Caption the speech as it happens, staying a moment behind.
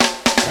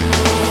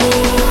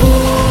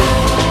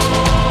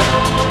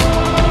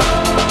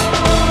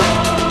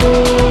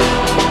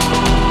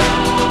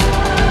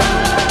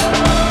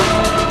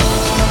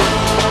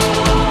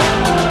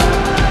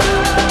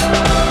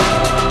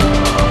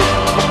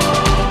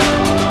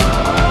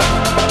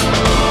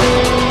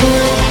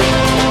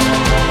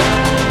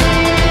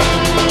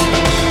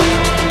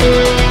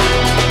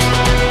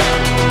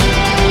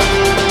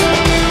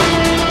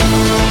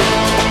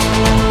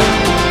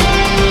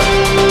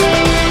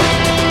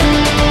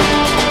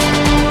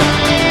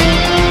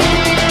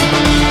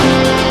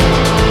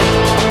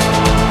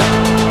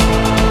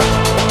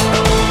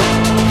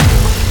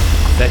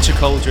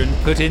children,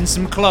 put in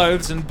some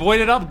clothes and boil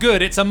it up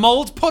good. It's a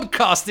mold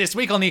podcast this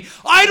week on the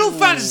Idle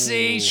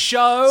Fantasy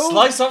Show.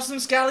 Slice up some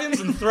scallions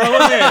and throw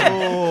them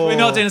in. We're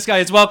not doing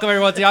scallions. Welcome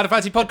everyone to the Idle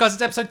Fantasy Podcast.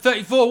 It's episode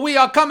 34. We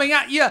are coming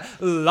at you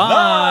live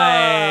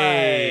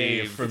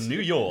from New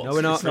York. No,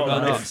 we're not.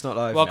 It's not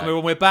live. Welcome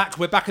everyone. We're back.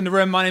 We're back in the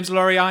room. My name's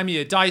Laurie. I'm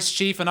your dice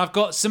chief, and I've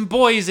got some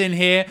boys in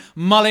here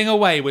mulling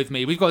away with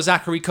me. We've got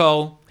Zachary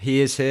Cole.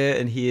 He is here,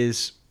 and he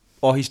is.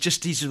 Oh, he's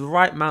the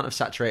right amount of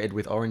saturated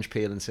with orange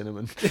peel and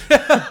cinnamon.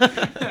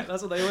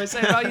 That's what they always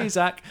say about you,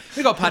 Zach.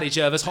 We've got Paddy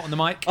Jervis hot on the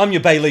mic. I'm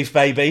your bay leaf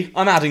baby.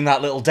 I'm adding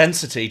that little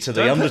density to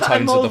the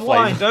undertones of the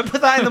flavour. Don't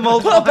put that in the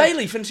mold Put wine. a bay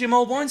leaf into your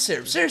mulled wine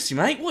syrup. Seriously,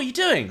 mate, what are you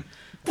doing?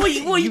 What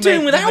are you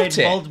doing without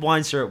it? Mold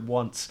wine syrup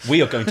once.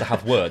 We are going to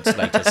have words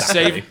later,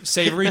 Zachary.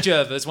 Savoury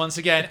Jervis once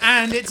again.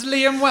 And it's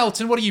Liam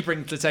Welton. What are you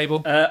bringing to the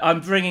table?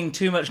 I'm bringing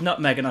too much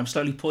nutmeg and I'm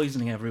slowly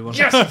poisoning everyone.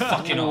 Yes, you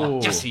fucking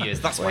are. Yes, he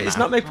is. That's why It's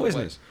nutmeg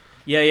poisonous.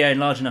 Yeah, in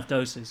large enough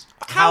doses.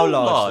 How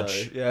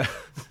large? Though?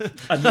 Yeah.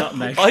 A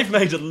nutmeg. I've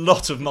made a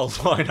lot of mulled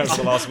wine over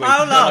the last week.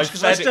 How large? I've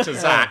fed it to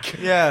Zach.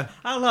 Yeah.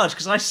 How large?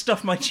 Because I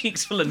stuffed my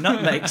cheeks full of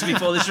nutmegs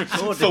before this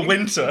recording. For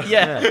winter.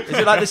 Yeah. Is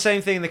it like the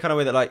same thing in the kind of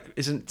way that like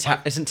isn't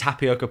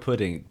tapioca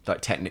pudding like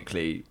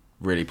technically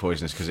really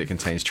poisonous because it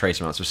contains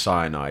trace amounts of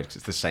cyanide? Because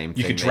it's the same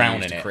thing. You could they drown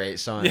use in to it. create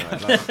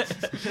cyanide. Like.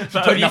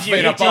 But Put enough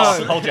in a bath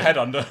and hold your head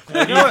under.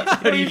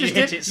 you just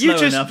hit it slow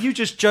enough. You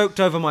just joked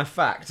over my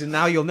fact, and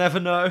now you'll never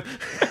know.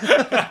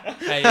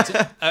 Hey, it's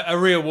a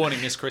real warning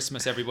this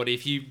Christmas, everybody.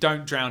 If you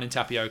don't drown in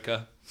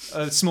tapioca,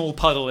 a small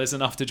puddle is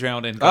enough to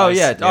drown in, guys. Oh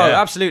yeah,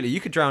 absolutely. You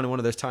could drown in one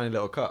of those tiny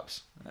little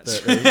cups.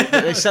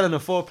 They sell in a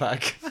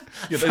 4-pack.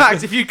 In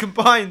fact, if you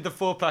combine the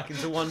 4-pack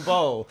into one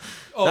bowl,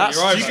 you're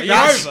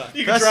over.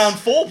 You could drown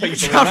 4 people.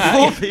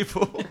 drown 4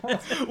 people.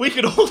 We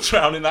could all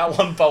drown in that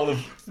one bowl of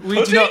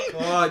We do not.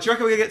 Do you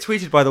reckon we're gonna get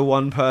tweeted by the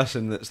one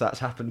person that's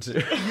happened to?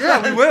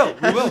 Yeah, we will.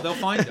 We will. They'll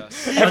find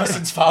us. Ever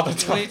since father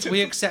died.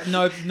 We accept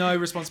no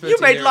responsibility.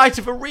 You made here. light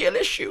of a real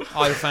issue.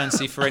 Idle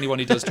fancy for anyone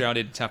who does drown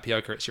in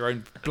tapioca. It's your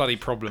own bloody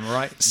problem, all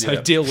right? So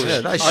deal with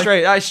it. That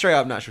is straight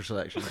up natural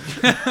selection.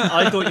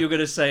 I thought you were going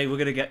to say we're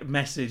going to get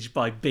messaged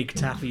by Big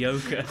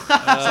Tapioca.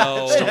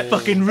 Oh. Stop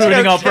fucking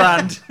ruining our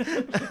brand.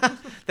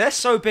 They're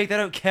so big they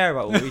don't care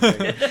about what we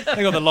think.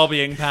 They got the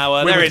lobbying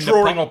power. We're They're in the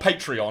withdrawing on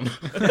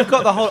Patreon. They've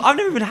got the whole. I've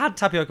never even had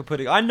tapioca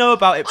pudding. I know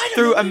about it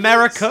through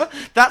America.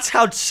 That's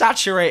how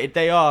saturated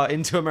they are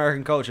into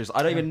American cultures.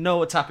 I don't even know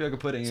what tapioca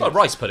pudding is. It's like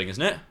rice pudding,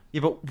 isn't it? Yeah,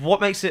 but what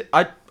makes it?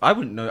 I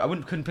wouldn't know.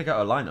 Couldn't pick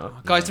out a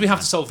lineup. Guys, do we have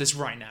to solve this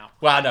right now?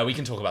 Well, no, we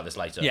can talk about this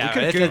later. Yeah, We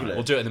could okay. Google it.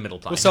 We'll do it in the middle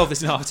time. We'll solve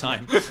this in half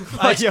time.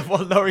 Yeah,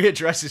 well, Laurie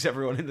addresses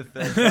everyone in the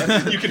third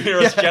person. You can hear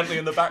us gently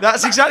in the back.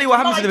 That's exactly what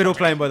happens in the middle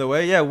plane, by the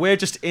way. Yeah, we're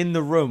just in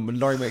the room and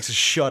Laurie makes us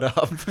shut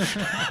up.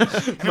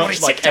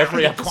 much like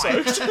every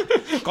episode.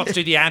 Got to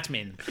do the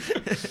admin.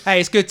 Hey,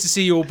 it's good to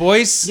see you all,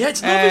 boys. Yeah,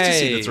 it's lovely to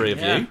see Hey. the three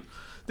of you.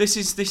 This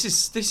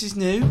is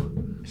new.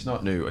 It's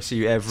not new. I see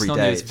you every It's day. not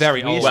new, it's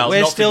very old. Well,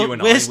 we're not for still you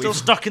and we're I. still We've-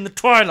 stuck in the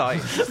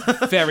twilight.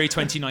 Very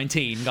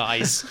 2019,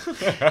 guys.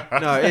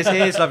 No, it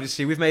is lovely to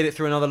see. We've made it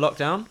through another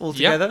lockdown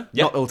altogether.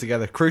 Yep. Not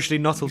altogether. Crucially,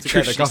 not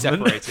altogether. Crucially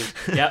Government.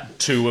 separated. Yep.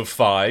 2 of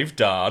 5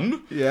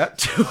 done. Yeah.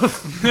 2 of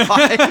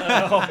 5.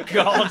 Oh,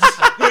 God.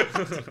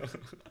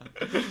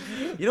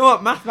 You know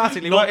what?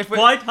 Mathematically, Not if we're,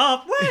 quite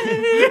halfway.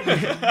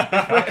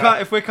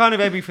 if we're kind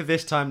of aiming for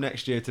this time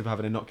next year to have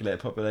an inoculated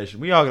population,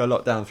 we are going to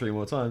lock down 3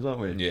 more times, aren't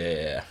we?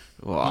 Yeah.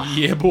 Wow.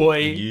 Yeah, boy.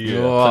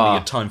 Yeah. Wow. Plenty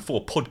of time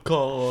for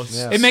podcasts.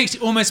 Yeah.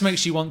 It almost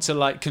makes you want to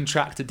like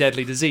contract a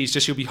deadly disease.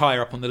 Just you'll be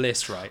higher up on the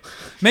list, right?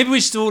 Maybe we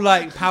should all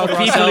like powder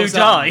People who ourselves up.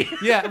 die.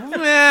 Yeah,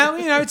 well,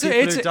 you know, it's People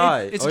a who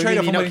die. it's Or a you mean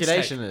trade-off. the I'm willing to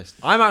take. inoculation list.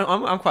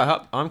 I'm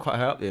quite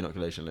high up the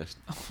inoculation list.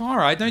 All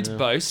right, don't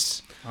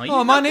boast. Are you?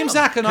 Oh, my name's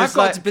Zach, and I've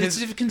got a bit of a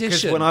Because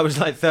condition. when I was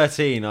like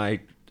 13, I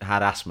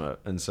had asthma,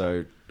 and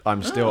so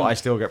I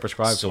still get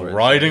prescribed So for it.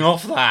 riding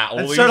off that all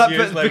And these so, like,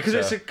 years later.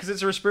 because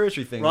it's a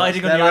respiratory thing.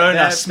 Riding They're on your own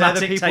they're the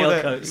asthmatic people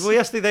that- tailcoats. Well,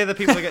 yes, they're the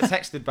people that get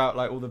texted about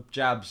like all the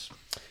jabs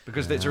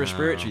because it's a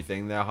respiratory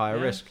thing. They're higher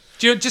risk.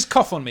 Do you just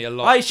cough on me a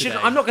lot? I should. today?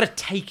 I'm not going to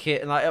take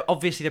it, and like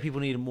obviously, there are people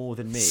who need it more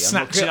than me.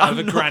 Snatch it out of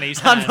a granny's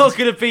I'm hand. not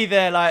going to be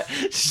there like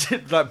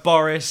like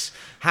Boris,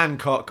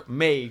 Hancock,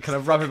 me, kind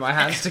of rubbing my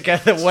hands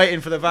together,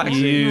 waiting for the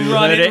vaccine. You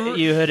Run heard it- it.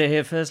 You heard it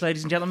here first,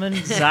 ladies and gentlemen.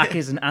 Zach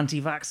is an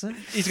anti-vaxxer.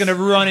 He's going to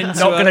run into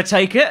Not going to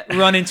take it.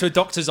 run into a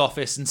doctor's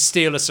office and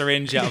steal a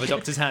syringe out of a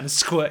doctor's hand and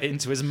squirt it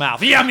into his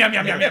mouth. Yum yum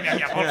yum yum yum yum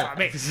yum. Yeah. For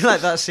me. It's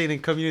like that scene in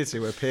Community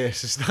where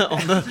Pierce is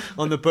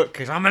on the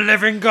bookcase. I'm a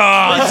living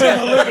god.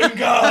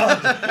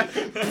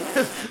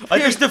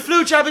 Pierce, the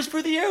flu jab is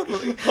for the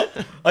elderly.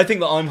 I think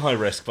that I'm high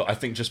risk, but I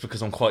think just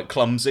because I'm quite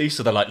clumsy,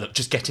 so they're like, look,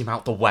 just get him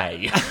out the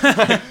way.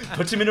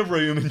 Put him in a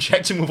room,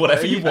 inject him with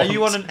whatever you Are want.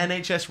 you on an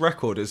NHS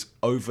record as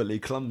overly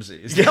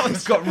clumsy? Is that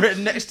what's got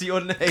written next to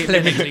your name?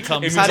 Clinically It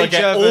clumsy. means Paddy I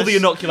get Jervis. all the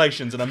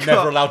inoculations and I'm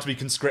never allowed to be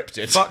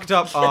conscripted. Fucked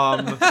up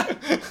arm,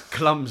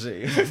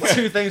 clumsy.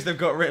 2 things they've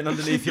got written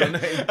underneath your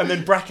name. And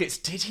then brackets,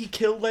 did he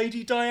kill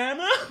Lady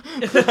Diana?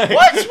 What?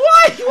 Why?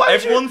 Why would you,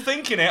 Everyone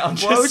thinking it, I'm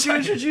just why would you saying.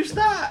 introduce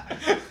that?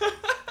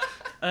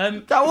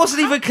 That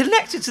wasn't even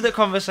connected to the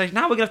conversation.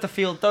 Now we're gonna have to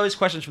field those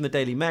questions from the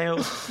Daily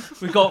Mail.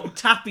 We've got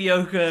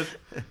Tapioca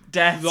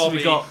deaths. Robbie,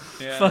 We've got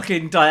yeah.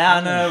 fucking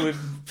Diana. We're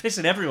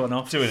pissing everyone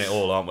off. Doing it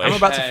all, aren't we? I'm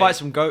about to Hey. fight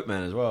some goat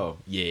men as well.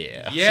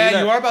 Yeah. Yeah,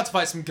 that? you are about to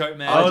fight some goat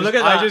men. Oh, look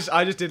at that.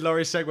 I just did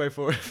Laurie's segue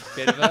for it.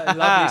 Bit of a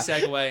lovely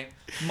segue.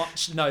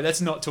 No, let's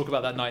not talk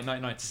about that night,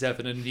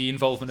 1997, and the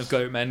involvement of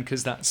goat men,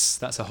 because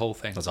that's a whole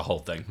thing. That's a whole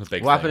thing. A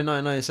big What happened thing.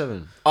 in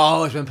 1997?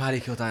 Oh, it's when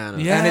Paddy killed Diana.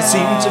 Yeah. And it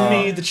seemed to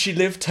me that she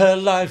lived her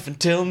life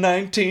until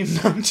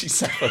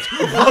 1997.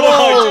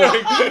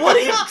 Whoa! What are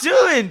you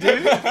doing,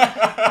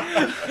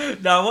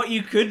 dude? Now, what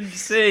you couldn't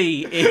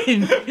see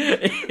in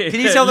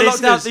Can you tell the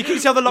lockdown? Can you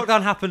tell the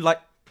lockdown happened like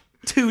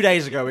 2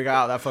 days ago? We got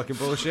out of that fucking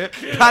bullshit.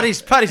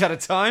 Paddy's had a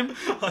time.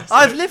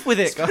 I've lived with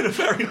it. Been a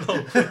very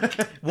long.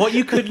 What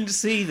you couldn't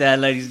see there,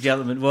 ladies and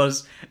gentlemen,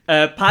 was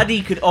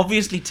Paddy could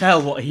obviously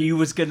tell what he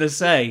was going to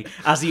say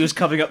as he was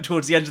coming up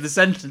towards the end of the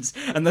sentence,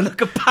 and the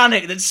look of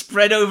panic that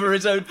spread over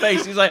his own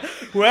face. He was like,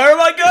 "Where am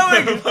I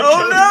going?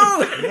 Oh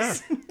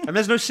no!" And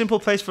there's no simple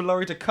place for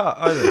Laurie to cut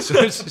either, so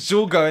it's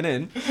all going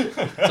in.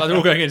 So they're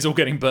all going in, it's all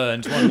getting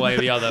burned one way or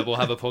the other. We'll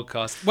have a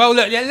podcast. Well,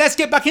 look, let's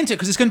get back into it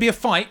because it's going to be a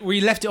fight.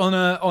 We left it on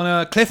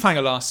a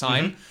cliffhanger last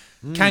time.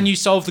 Can you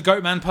solve the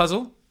Goat Man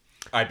puzzle?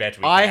 I bet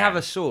we I can. have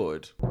a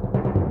sword.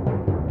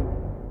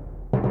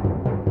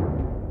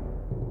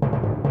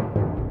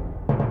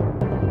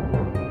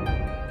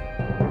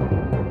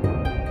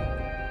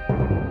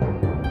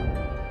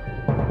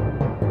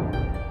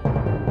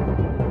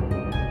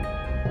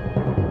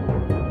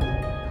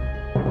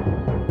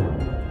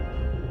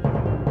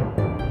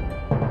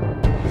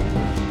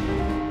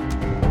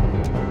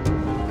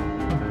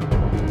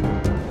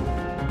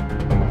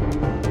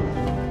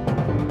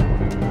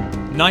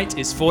 Night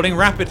is falling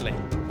rapidly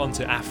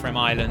onto Afrem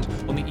Island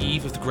on the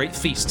eve of the great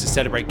feast to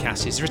celebrate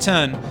Cassius'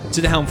 return to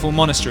the Helmful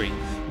Monastery.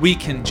 We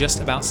can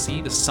just about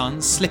see the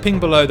sun slipping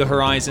below the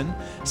horizon,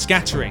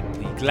 scattering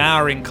the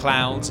glowering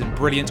clouds in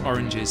brilliant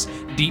oranges,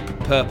 deep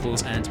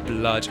purples and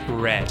blood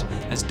red,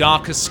 as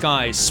darker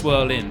skies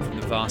swirl in from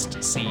the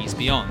vast seas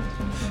beyond.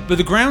 But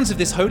the grounds of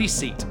this holy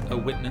seat are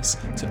witness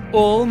to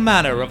all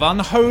manner of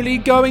unholy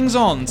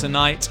goings-on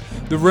tonight.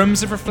 The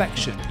rooms of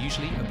reflection,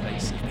 usually a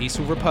place of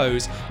peaceful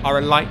repose, are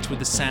alight with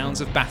the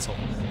sounds of battle,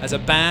 as a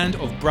band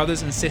of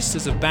brothers and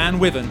sisters of Ban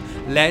Wyvern,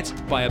 led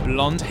by a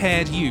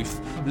blonde-haired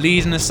youth,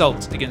 lead an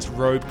assault against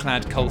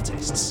robe-clad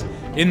cultists.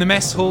 In the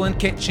mess hall and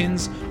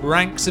kitchens,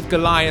 ranks of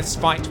Goliaths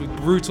fight with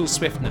brutal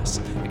swiftness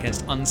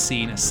against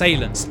unseen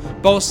assailants,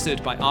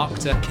 bolstered by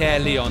Arcta Care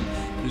Leon,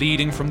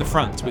 leading from the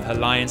front with her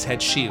lion's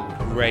head shield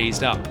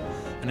raised up.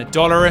 And a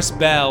dolorous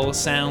bell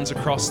sounds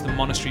across the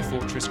monastery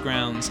fortress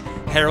grounds,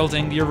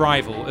 heralding the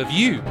arrival of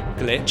you,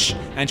 Glitch,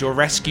 and your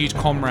rescued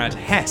comrade,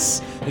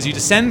 Hess, as you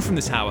descend from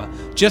the tower,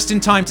 just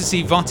in time to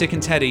see Votic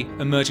and Teddy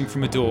emerging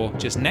from a door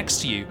just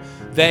next to you,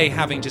 they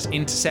having just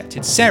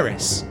intercepted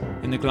Ceres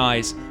in the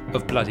guise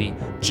of Bloody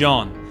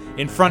John.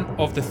 In front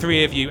of the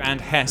three of you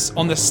and Hess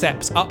on the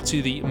steps up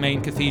to the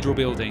main cathedral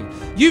building,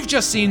 you've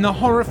just seen the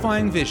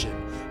horrifying vision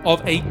of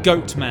a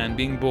goat man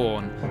being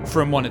born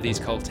from one of these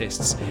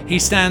cultists. He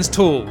stands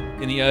tall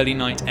in the early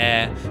night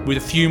air with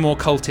a few more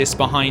cultists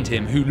behind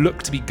him who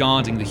look to be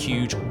guarding the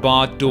huge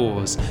barred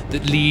doors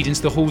that lead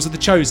into the halls of the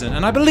Chosen.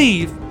 And I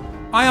believe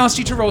I asked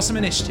you to roll some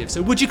initiative,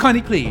 so would you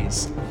kindly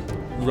please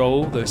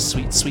roll those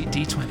sweet, sweet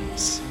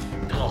D20s?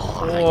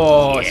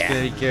 Oh, it's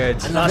really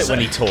good. I love it when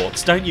he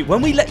talks, don't you?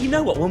 When we let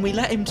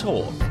him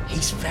talk,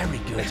 he's very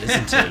good,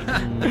 isn't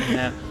he?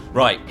 Yeah.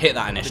 Right, hit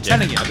that initiative.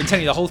 I've been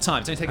telling you the whole time.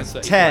 It's only taken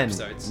 34 10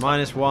 episodes.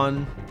 minus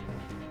 1,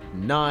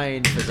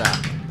 9 for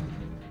Zach.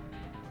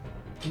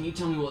 Can you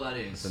tell me what that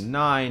is? So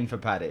 9 for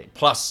Paddy.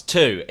 Plus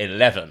 2,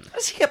 11. How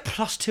does he get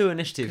plus 2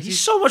 initiative?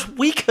 He's so much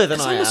weaker than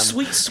I am.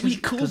 Sweet,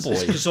 sweet cool boy.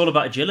 It's all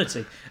about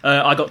agility.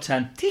 I got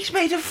 10. He's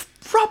made of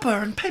rubber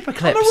and paper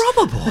clips. I'm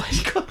a rubber boy.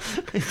 He's got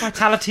a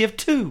vitality of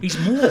 2. He's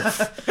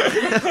morph.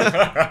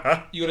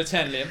 You got a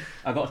 10, Liam.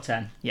 I got a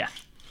 10. Yeah.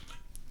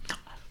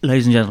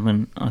 Ladies and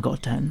gentlemen, I got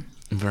a 10.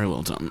 Very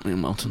well done, Ian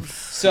Moulton.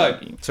 So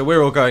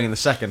we're all going in the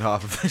second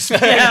half of this.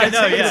 Yeah, I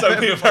know, yeah. So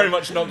we've very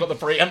much not got the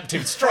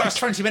preemptive strike. First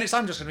 20 minutes,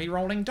 I'm just going to be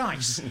rolling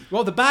dice.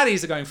 Well, the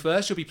baddies are going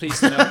first, you'll be pleased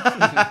to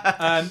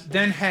know.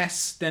 Then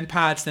Hess, then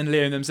Pads, then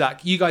Liam, then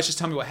Zach. You guys just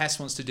tell me what Hess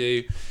wants to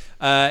do.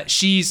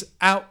 She's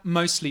out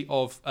mostly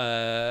of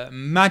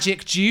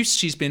magic juice.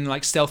 She's been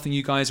like stealthing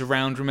you guys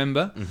around,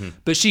 remember? Mm-hmm.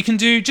 But she can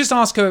just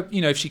ask her,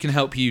 if she can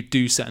help you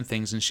do certain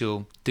things and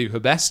she'll do her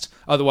best.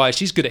 Otherwise,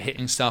 she's good at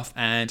hitting stuff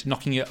and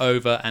knocking it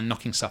over and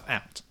knocking stuff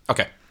out.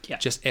 Okay. Yeah.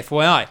 Just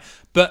FYI.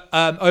 But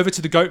over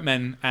to the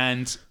Goatmen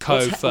and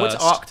Co. first. What's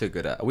Arcta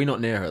good at? Are we not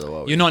near her though?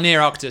 Are we? You're not near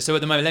Arcta, so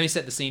at the moment, let me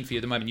set the scene for you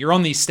at the moment. You're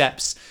on these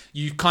steps,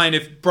 you've kind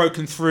of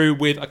broken through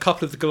with a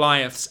couple of the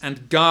Goliaths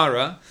and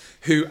Gara,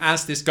 who,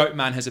 as this goat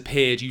man has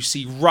appeared, you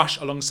see rush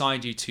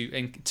alongside you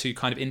to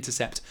kind of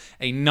intercept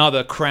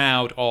another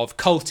crowd of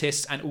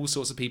cultists and all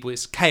sorts of people.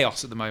 It's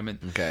chaos at the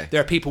moment. Okay.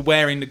 There are people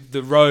wearing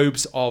the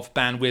robes of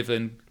Ban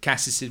Wyvern,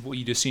 Cassius, what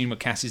you'd assume are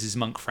Cassius's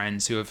monk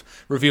friends, who have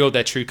revealed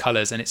their true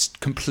colours, and it's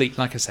complete,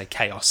 like I say,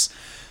 chaos.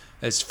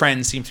 As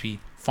friends seem to be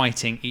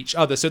fighting each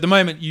other. So at the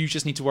moment, you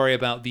just need to worry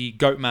about the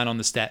goat man on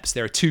the steps.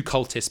 There are 2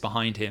 cultists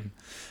behind him.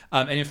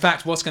 And in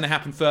fact, what's going to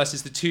happen first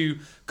is the 2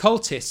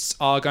 cultists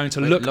are going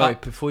to look Lloyd,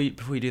 up. before you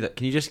do that,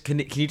 can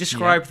you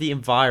describe the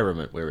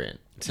environment we're in?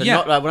 So Yeah.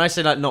 not like when I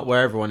say like not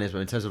where everyone is, but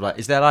in terms of like,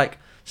 is there like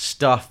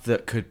stuff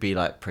that could be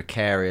like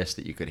precarious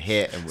that you could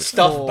hit and would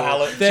fall?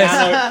 ballot,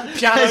 There's-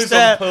 pianos Is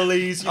there- on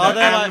pulleys, are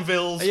there, like-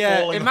 anvils yeah,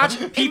 falling.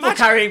 imagine People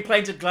carrying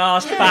plates of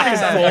glass back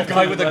and a forth.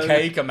 guy with a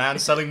cake, a man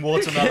selling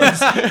watermelons.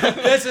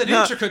 There's an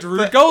intricate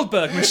Rube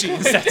Goldberg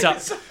machine set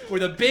up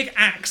with a big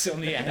axe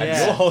on the end.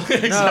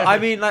 Yeah. No, I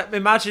mean, like,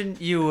 imagine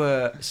you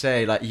were,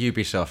 say, like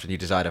Ubisoft, and you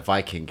designed a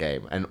Viking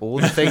game, and all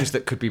the things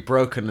that could be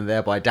broken and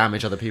thereby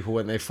damage other people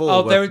when they fall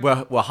Oh,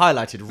 were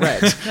highlighted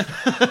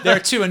red. There are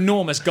 2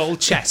 enormous gold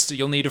chests that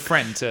you'll need a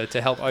friend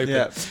to help open.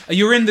 Yeah.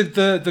 You're in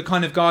the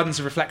kind of Gardens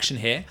of Reflection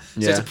here. So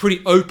it's Yeah. a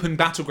pretty open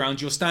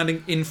battleground. You're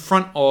standing in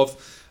front of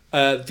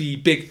the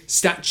big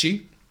statue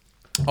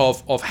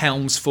of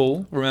Helm's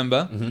Fall,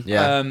 remember?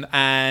 Yeah.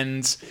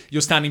 And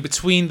you're standing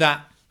between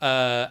that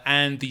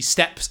and the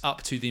steps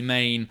up to the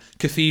main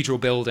cathedral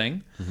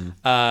building,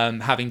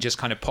 having just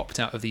kind of popped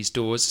out of these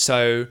doors.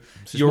 So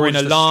you're in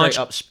a large...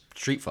 straight up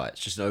street fight.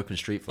 It's just an open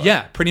street fight.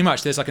 Yeah, pretty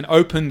much. There's like an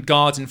open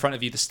guards in front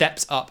of you, the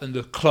steps up and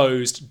the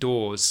closed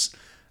doors.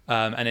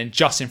 And then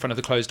just in front of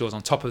the closed doors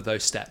on top of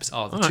those steps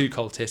are the 2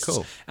 cultists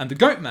cool. and the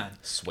goat man.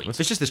 Sweet. If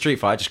it's just a street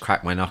fight, I just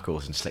crack my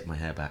knuckles and slick my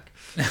hair back.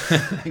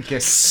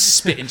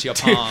 Spit into your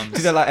palms.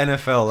 Do that like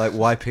NFL, like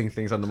wiping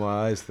things under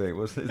my eyes thing?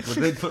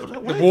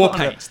 The war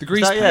paint, the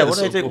grease paint. Yeah, what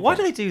do sort they of do? war Why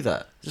do they do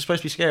that? It's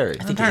supposed to be scary.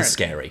 I think it is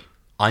scary.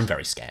 I'm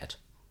very scared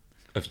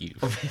of you.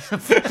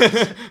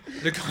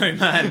 The goat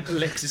man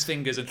licks his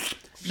fingers and...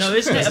 No,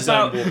 isn't it His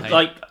own about war paint.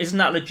 like? Isn't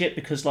that legit?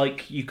 Because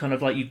like you kind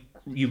of like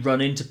you run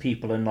into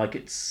people and like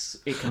it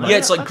can Yeah,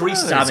 it's like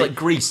greased. Damn It's it. like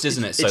greased,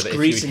 isn't it? So it's that if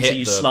grease you until hit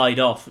you the slide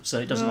off, so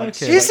it doesn't like. Okay.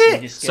 stick Is when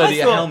it? you're so scared.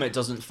 the helmet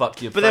doesn't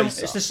fuck your But then- face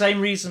It's up. the same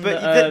reason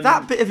But that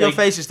that bit of your they-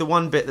 face is the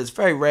one bit that's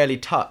very rarely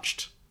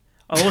touched.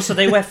 Oh, also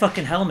they wear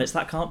fucking helmets.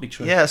 That can't be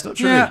true. Yeah, it's not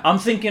true. Yeah. I'm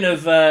thinking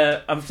of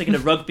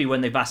rugby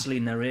when they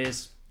Vaseline their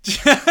ears.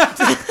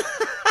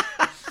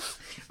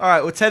 All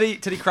right, well, Teddy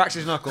cracks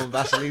his knuckle and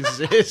Vaseline's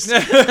his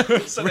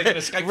ears. So they can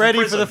escape from Ready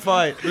for prison. the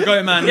fight. The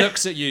goat man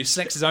looks at you,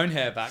 slicks his own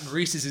hair back,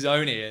 greases his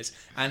own ears,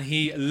 and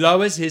he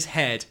lowers his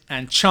head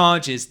and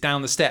charges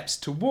down the steps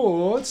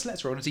towards...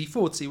 Let's roll a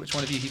d4 to see which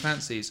one of you he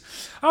fancies.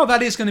 Oh,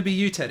 that is going to be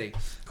you, Teddy.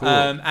 Cool.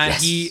 And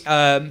he,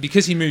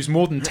 because he moves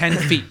more than 10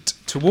 feet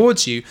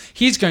towards you,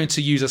 he's going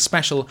to use a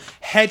special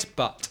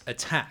headbutt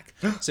attack.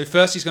 So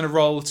first he's going to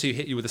roll to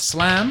hit you with a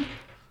slam.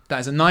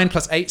 That is a 9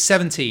 plus 8,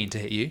 17 to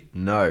hit you.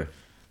 No,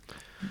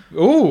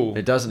 Ooh,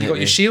 it doesn't. You hit got me.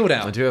 your shield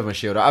out. I do have my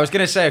shield out. I was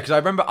going to say because I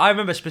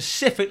remember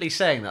specifically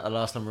saying that the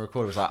last time we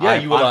recorded was like, Yeah,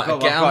 you were I've like,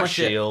 got- get I've out got my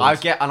shit. shield.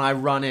 I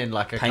run in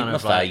like a Paint kind my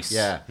of like, face.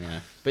 yeah. Yeah.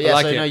 But yeah, I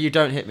like so it. no, you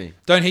don't hit me.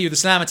 Don't hit you with the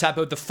slam attack,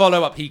 but with the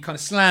follow up, he kind of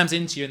slams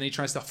into you and then he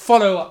tries to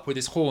follow up with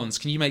his horns.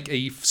 Can you make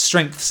a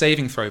strength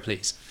saving throw,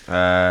 please?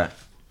 Yeah,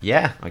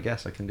 I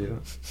guess I can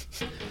do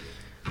that.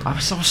 I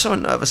was so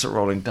nervous at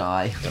rolling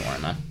die. Don't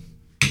worry, man.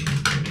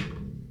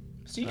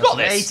 So you That's got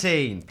an this.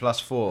 18 plus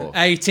 4.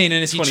 18,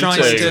 and as he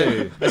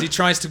 22.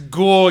 tries to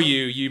gore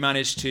you, you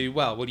manage to.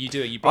 Well, what are you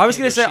doing? You I was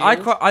going to say,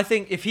 shield? I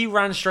think if he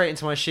ran straight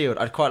into my shield,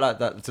 I'd quite like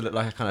that to look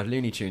like a kind of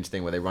Looney Tunes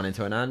thing where they run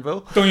into an anvil.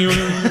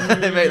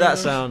 they make that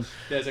sound.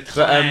 There's a But,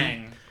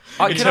 clang.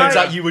 It turns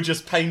out you were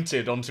just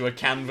painted onto a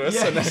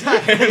canvas and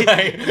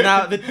then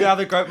now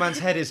the goat man's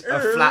head is a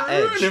flat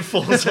edge. it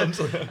falls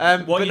onto the... What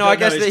But you no, don't I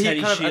guess know that is he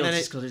Teddy's kind of and shield's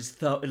then just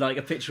got his like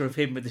a picture of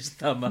him with his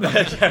thumb up.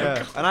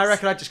 yeah. And I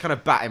reckon I'd just kind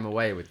of bat him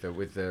away with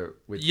the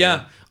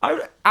Yeah. I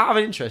would, out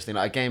of interesting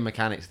like a game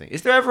mechanics thing.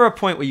 Is there ever a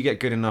point where you get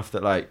good enough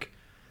that like,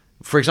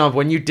 for example,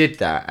 when you did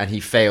that and he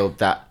failed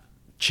that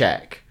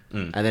check,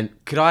 and then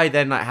could I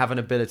then like have an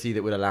ability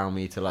that would allow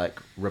me to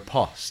like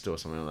riposte or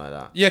something like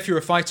that? Yeah, if you're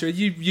a fighter,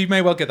 you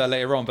may well get that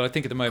later on, but I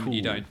think at the moment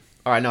you don't.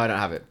 All right, no, I don't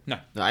have it. No.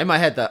 In my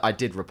head that I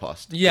did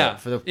riposte. Yeah,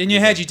 but in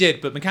your head you did,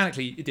 but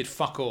mechanically it did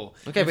fuck all.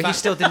 Okay, In but he fact,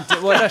 still didn't.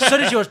 Well, no, so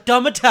did yours.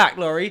 Dumb attack,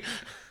 Laurie.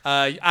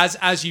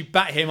 as you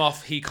bat him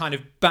off, he kind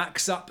of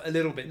backs up a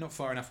little bit, not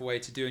far enough away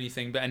to do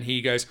anything, but and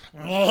he goes.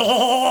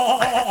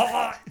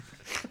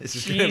 This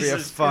is going to be a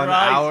Jesus fun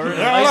Christ. hour.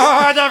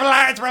 Lord of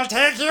Light will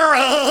take you.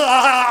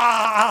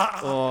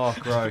 Oh,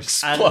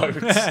 gross.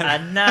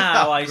 And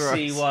now I Gross.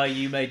 see why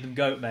you made them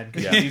goat men,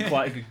 because you do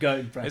quite a good goat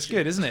impression. It's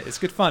good, isn't it? It's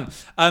good fun.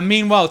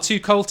 Meanwhile, 2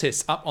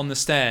 cultists up on the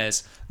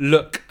stairs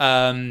look.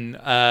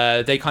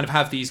 They kind of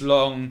have these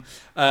long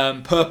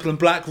purple and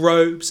black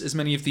robes, as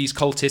many of these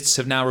cultists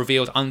have now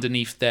revealed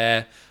underneath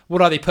their.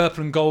 What are they?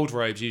 Purple and gold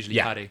robes, usually,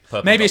 Yeah, Paddy.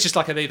 purple Maybe and it's just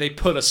like they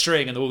pull a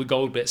string and all the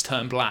gold bits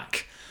turn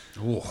black.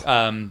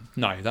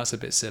 No, that's a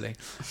bit silly.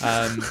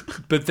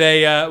 But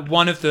they,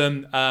 one of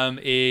them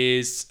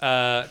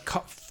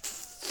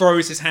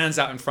throws his hands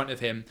out in front of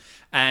him,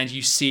 and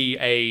you see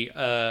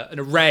an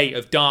array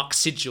of dark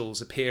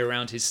sigils appear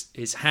around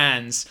his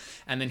hands,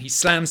 and then he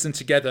slams them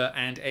together,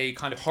 and a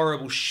kind of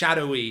horrible,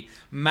 shadowy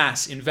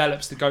mass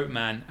envelops the goat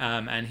man,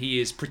 and he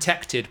is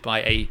protected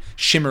by a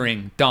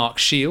shimmering dark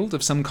shield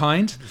of some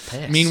kind.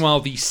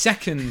 Meanwhile, the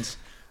second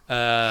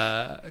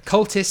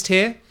cultist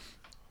here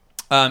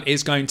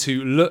is going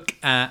to look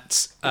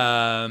at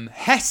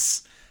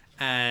Hess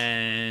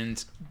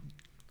and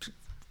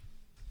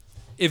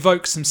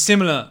evoke some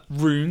similar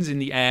runes in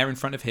the air in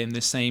front of him,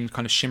 the same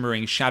kind of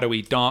shimmering,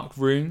 shadowy, dark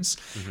runes,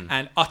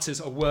 and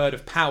utters a word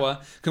of power.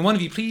 Can one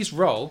of you please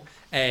roll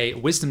a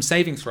wisdom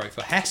saving throw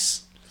for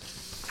Hess?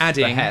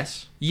 Adding,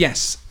 Hess?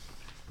 Yes.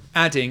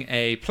 Adding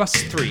a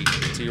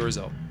 +3 to your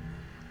result.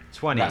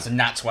 20. That's a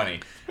nat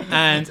 20.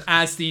 And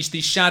as these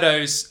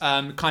shadows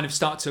kind of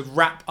start to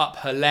wrap up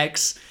her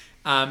legs,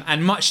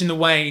 and much in the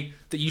way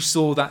that you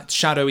saw that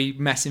shadowy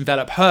mess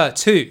envelop her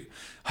too,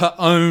 her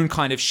own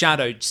kind of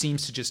shadow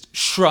seems to just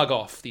shrug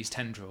off these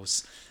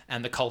tendrils,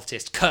 and the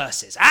cultist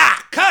curses,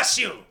 curse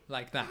you,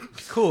 like that.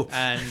 Cool.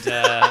 And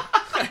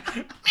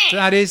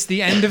that is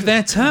the end of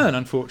their turn,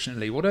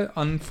 unfortunately. What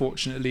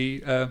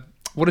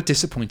a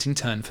disappointing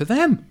turn for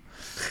them.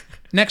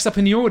 Next up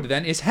in the order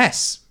then is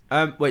Hess.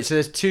 Wait,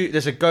 so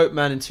there's a goat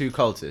man and 2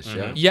 cultists,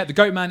 yeah? Yeah, the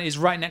goat man is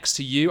right next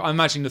to you. I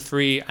imagine the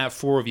 3 out of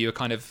 4 of you are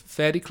kind of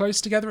fairly close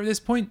together at this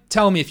point.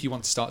 Tell me if you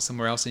want to start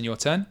somewhere else in your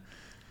turn.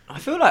 I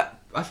feel like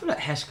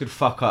Hess could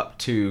fuck up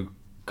 2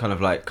 kind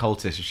of like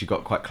cultists if she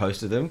got quite close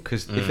to them,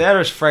 because if they're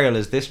as frail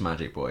as this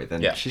magic boy,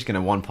 then she's going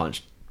to one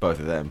punch both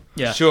of them.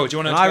 Yeah. Sure, do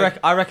you want to...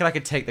 I reckon I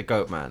could take the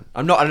goat man.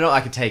 I don't know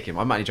I could take him.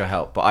 I might need your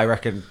help, but I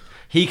reckon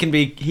he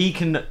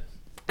can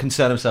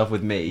concern himself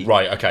with me.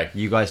 Right, okay.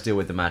 You guys deal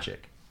with the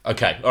magic.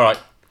 Okay, all right.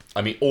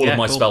 I mean, all of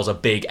my cool. spells are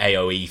big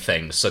AoE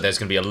things, so there's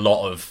going to be a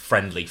lot of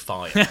friendly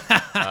fire.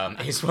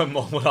 Is what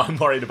I'm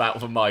worried about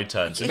for my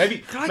turn. So maybe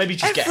just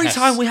get every Hess.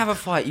 time we have a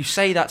fight, you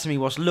say that to me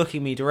whilst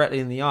looking me directly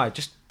in the eye.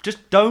 Just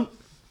don't.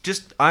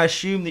 Just I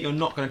assume that you're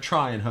not going to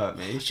try and hurt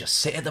me. Just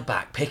sit at the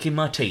back, picking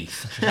my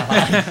teeth.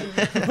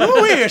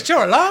 Oh, it's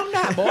sure a long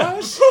night,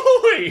 boys.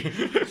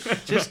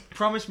 Just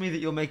promise me that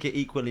you'll make it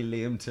equally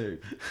Liam too.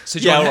 So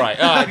do you Yeah, want, all right.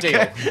 All right,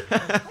 deal.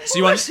 So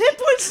you want, hit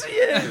points to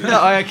you?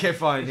 No, okay,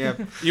 fine. Yeah,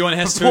 you want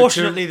Hess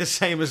proportionately the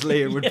same as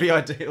Liam would be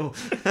ideal.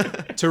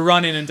 to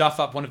run in and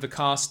duff up one of the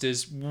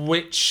casters,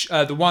 which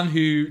the one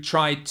who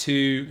tried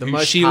to who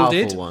most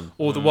shielded, powerful one.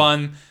 or the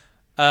one.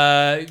 You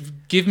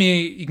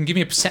can give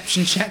me a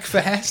perception check for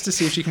Hess to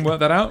see if she can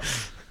work that out.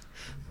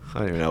 I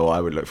don't even know what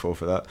I would look for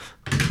that.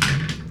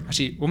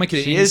 Actually, we'll make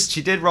it.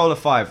 She did roll a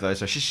 5 though,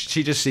 so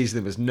she just sees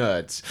them as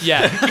nerds.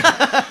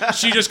 Yeah.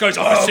 She just goes,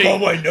 I see.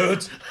 way,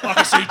 nerds. I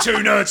can see 2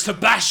 nerds to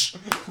bash.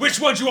 Which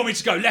one do you want me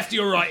to go, lefty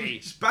or righty?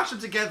 Just bash them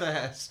together,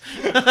 Hess.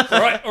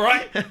 All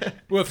right.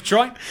 Worth a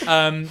try.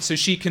 So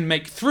she can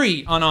make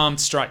 3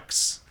 unarmed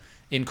strikes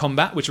in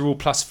combat, which are all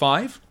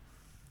 +5.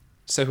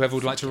 So whoever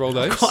would like to roll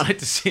those. I'd quite like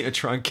to see her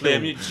try and kill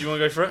Liam, me. do you want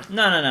to go for it?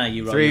 No,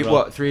 you roll. 3 you roll.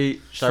 what? 3.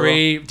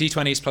 3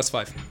 d20s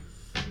 +5.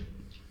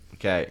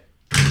 Okay.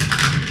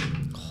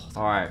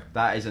 Alright,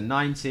 that is a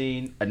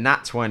 19, a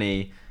nat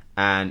 20,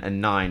 and a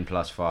 9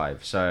 +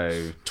 5.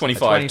 So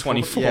 25, 24,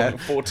 24, yeah.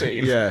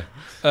 14. Yeah.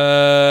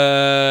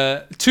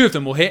 2 of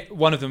them will hit.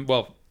 One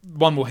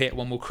will hit,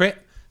 one will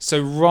crit.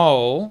 So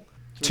roll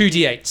 2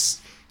 d8s.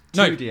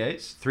 No, 2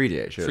 d8s? 3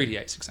 d8s, sure. 3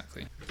 d8s,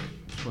 exactly.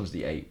 Which one's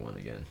the 8 one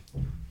again?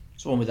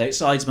 It's one with 8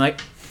 sides, mate.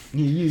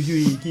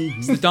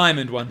 It's the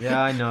diamond one.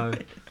 Yeah, I know.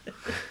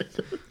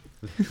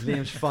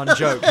 Liam's fun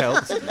joke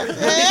helped.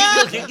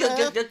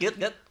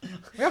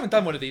 We haven't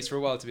done one of these for a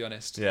while, to be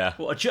honest. Yeah.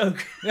 What a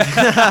joke.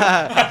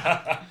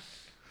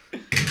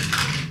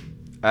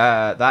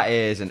 That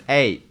is an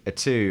 8, a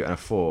 2, and a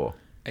 4.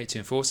 8, 2,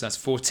 and 4, so that's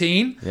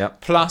 14. Yep.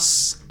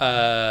 Plus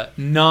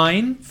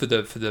 9 for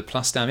the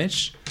plus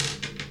damage.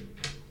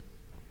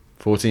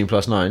 14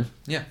 + 9.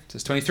 Yeah, so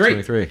it's 23.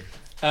 23.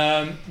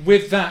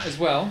 With that as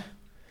well.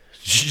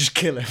 Did you just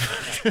kill him?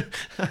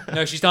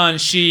 No, she's done.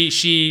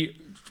 She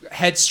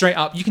heads straight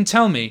up. You can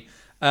tell me.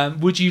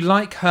 Would you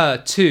like her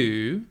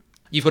to?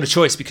 You've got a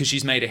choice because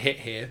she's made a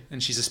hit here,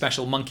 and she's a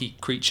special monkey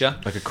creature.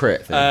 Like a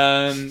crit thing.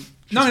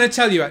 No, I'm going to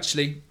tell you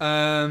actually.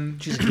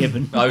 She's a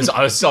gibbon. I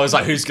was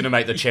like, who's going to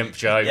make the chimp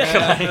joke?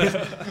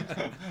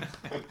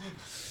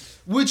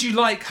 Would you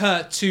like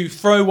her to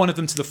throw one of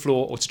them to the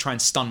floor or to try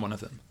and stun one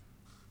of them?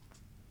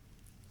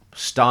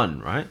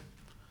 Stun, right?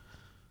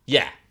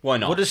 Yeah, why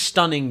not? What does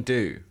stunning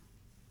do?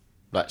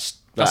 That's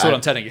what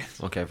I'm telling you.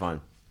 Okay,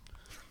 fine.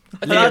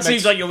 That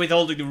seems like you're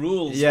withholding the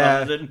rules. Yeah.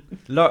 Rather than...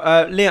 Liam,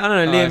 I don't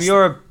know, Liam. it's-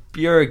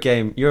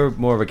 You're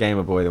more of a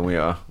gamer boy than we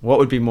are. What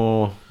would be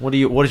more? What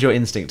does your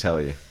instinct tell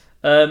you?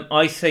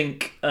 I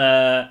think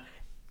I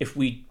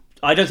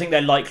don't think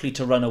they're likely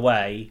to run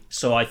away,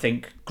 so I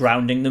think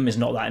grounding them is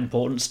not that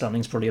important.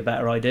 Stunning's probably a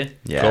better idea.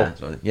 Yeah,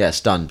 yeah.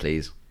 Stun,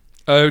 please.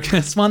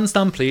 Okay, one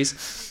stun,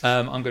 please.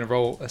 I'm going to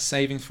roll a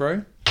saving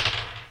throw.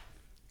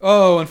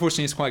 Oh,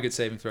 unfortunately, it's quite a good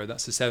saving throw.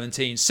 That's a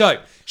 17.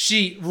 So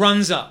she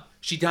runs up.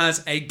 She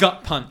does a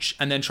gut punch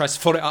and then tries to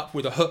follow it up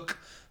with a hook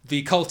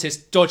The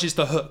cultist dodges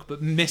the hook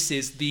but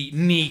misses the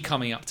knee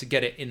coming up to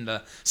get it in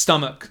the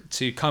stomach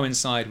to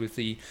coincide with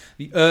the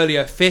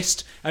earlier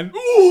fist, and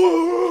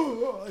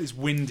is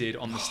winded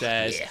on the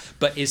stairs,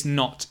 but is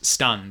not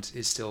stunned,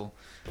 is still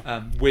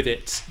with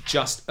it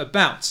just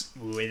about.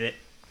 With it.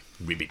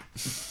 Ribbit.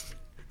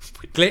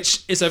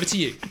 Glitch, it's over to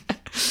you.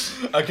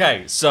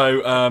 Okay,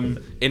 so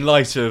in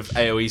light of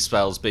AoE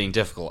spells being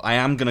difficult, I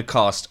am going to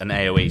cast an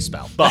AoE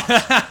spell.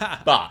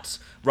 But,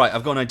 right,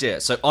 I've got an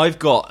idea. So I've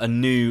got a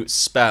new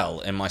spell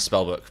in my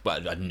spellbook.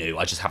 Well,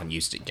 I just haven't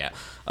used it yet.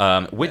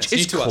 Which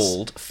is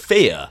called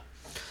Fear.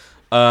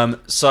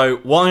 So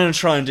what I'm going to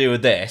try and do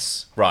with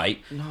this,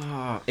 right,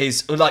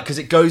 is, like, because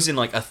it goes in,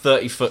 like, a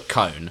 30-foot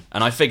cone,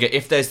 and I figure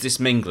if there's this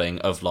mingling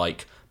of,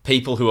 like,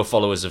 people who are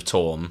followers of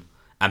Torm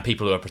and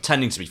people who are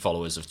pretending to be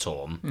followers of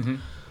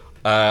Torm,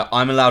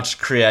 I'm allowed to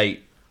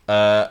create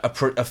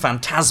a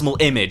phantasmal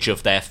image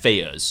of their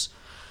fears.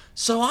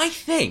 So I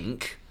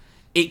think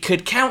it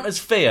could count as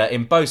fear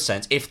in both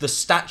sense if the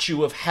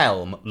statue of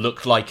Helm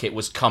looked like it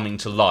was coming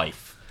to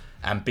life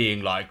and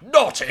being like,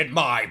 "Not in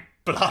my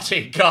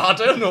bloody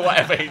garden," or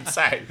whatever he'd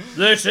say.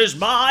 This is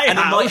my And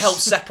house. it might help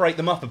separate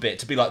them up a bit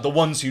to be like, the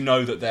ones who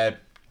know that they're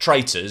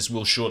traitors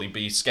will surely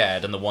be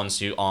scared, and the ones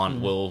who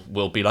aren't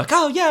will be like,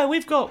 "Oh yeah,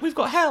 we've got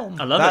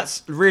Helm." I love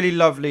That's really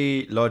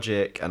lovely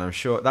logic, and I'm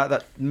sure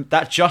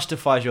that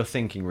justifies your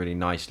thinking really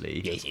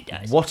nicely. Yes, it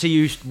does. What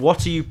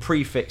are you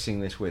prefixing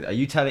this with? Are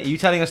you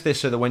telling us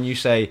this so that when you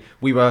say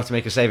we will have to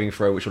make a saving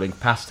throw, which will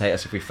incapacitate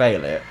us if we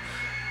fail it?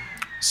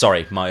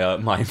 Sorry,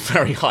 my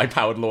very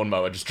high-powered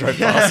lawnmower just drove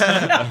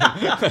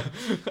past.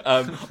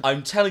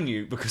 I'm telling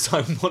you because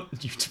I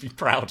want you to be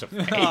proud of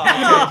me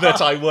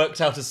that I worked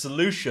out a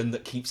solution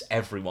that keeps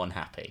everyone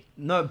happy.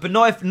 No, but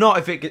not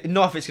if it's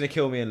going to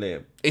kill me and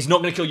Liam. It's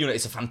not going to kill you.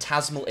 It's a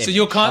phantasmal image. So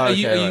you're kind.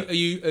 Okay,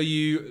 Are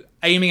you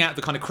aiming at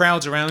the kind of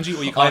crowds around you,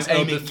 or are you casting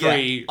I'm at the aiming-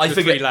 three yeah. I the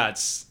figure- three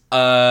lads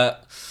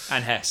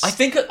and Hess? I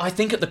think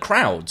at the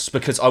crowds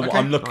because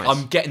I'm nice.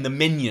 I'm getting the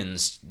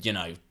minions,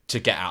 to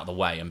get out of the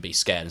way and be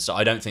scared. And so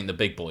I don't think the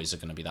big boys are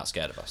going to be that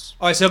scared of us.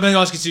 All right, so I'm going to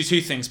ask you to do two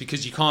things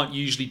because you can't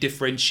usually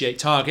differentiate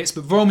targets.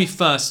 But roll me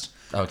first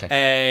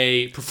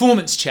a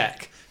performance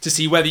check to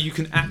see whether you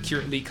can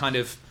accurately kind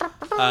of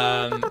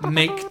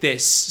make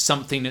this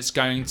something that's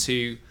going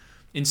to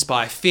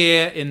inspire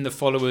fear in the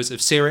followers of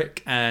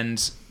Cyric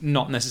and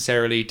not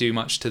necessarily do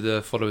much to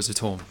the followers of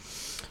Torm.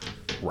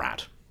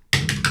 Rad.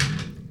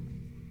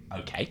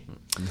 Okay.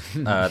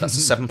 That's a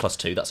 7 plus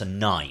 2. That's a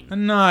 9. A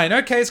 9.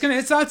 Okay,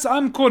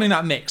 I'm calling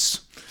that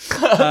mix.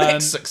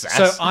 Mixed success.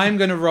 So I'm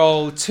going to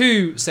roll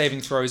 2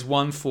 saving throws,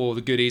 one for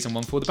the goodies and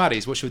one for the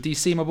baddies. What's your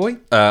DC, my boy?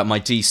 My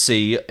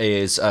DC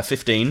is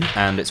 15,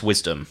 and it's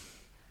Wisdom.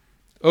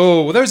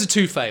 Oh, well, those are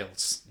 2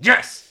 fails.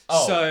 Yes.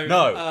 Oh So,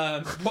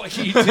 no. what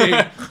you do?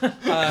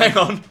 Hang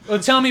on. Well,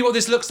 tell me what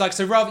this looks like.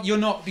 So rather, you're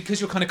not,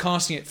 because you're kind of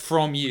casting it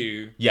from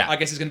you. Yeah. I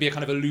guess it's going to be a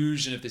kind of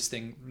illusion of this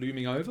thing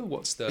looming over.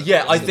 What's the?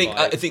 Yeah, what's I the think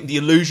vibe? the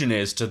illusion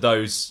is to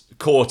those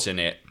caught in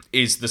it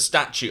is the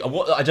statue.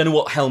 I don't know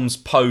what Helm's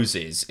pose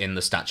is in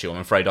the statue. I'm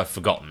afraid I've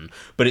forgotten.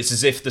 But it's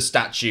as if the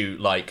statue,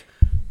 like,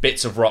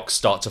 bits of rock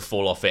start to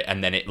fall off it,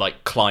 and then it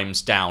like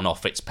climbs down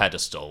off its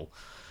pedestal.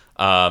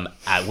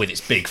 With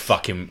its big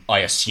fucking, I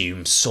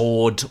assume,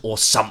 sword or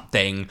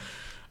something,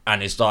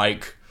 and it's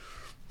like,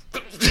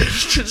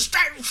 stay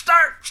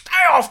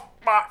off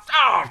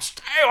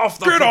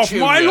the Get off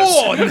my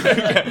petunias."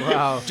 lawn!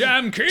 Wow.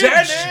 Damn kids!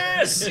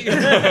 Dennis!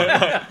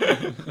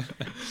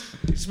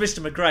 It's Mr.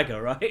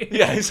 McGregor, right?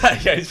 Yeah,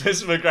 exactly. Yeah, it's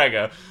Mr.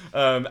 McGregor.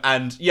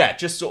 And yeah,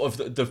 just sort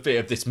of the fear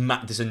of this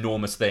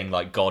enormous thing,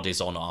 like God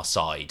is on our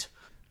side.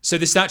 So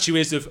the statue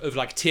is of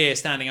like Tyr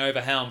standing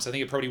over Helm. So I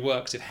think it probably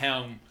works if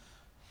Helm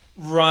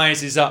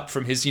rises up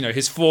from his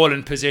his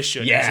fallen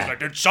position. Yeah. He's like,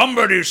 did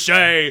somebody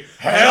say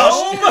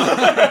Helm?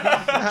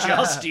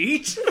 Just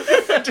eat.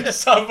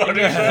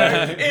 Somebody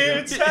say,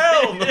 it's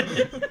Helm!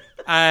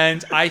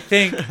 And I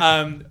think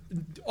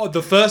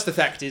the first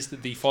effect is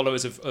that the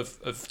followers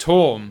of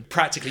Torm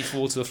practically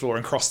fall to the floor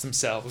and cross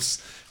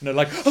themselves. And they're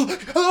like,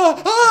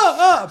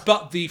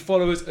 but the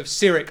followers of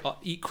Cyric are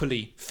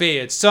equally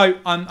feared. So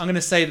I'm going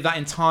to say that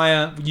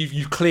entire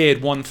you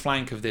cleared one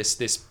flank of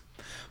this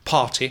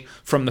party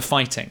from the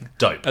fighting.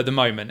 Dope. At the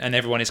moment, and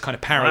everyone is kind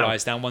of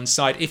paralyzed down one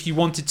side. If you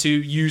wanted to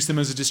use them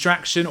as a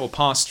distraction or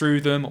pass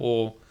through them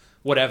or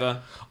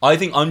whatever. I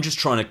think I'm just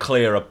trying to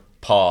clear a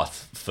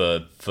path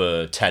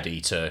for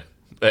Teddy to,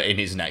 in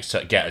his next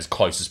turn, get as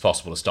close as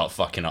possible to start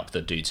fucking up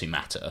the dudes who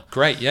matter.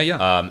 Great,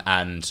 yeah.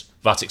 And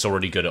Vatic's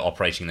already good at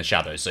operating in the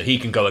shadows, so he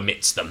can go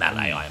amidst the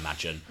melee, I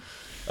imagine.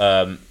 Wait,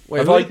 Have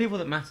what are I- the people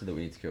that matter that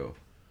we need to kill?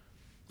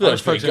 Look,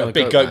 was focusing on the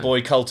big goat goat man.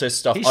 boy cultist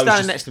stuff. He's I was standing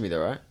just- next to me,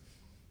 though, right?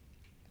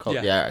 Cool.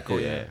 Yeah. Yeah,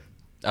 cool. Yeah.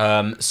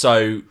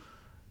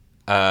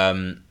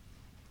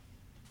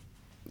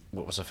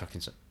 What was I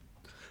fucking saying?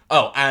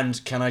 Oh,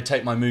 and can I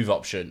take my move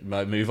action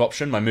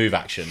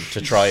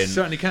to try and?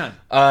 Certainly can.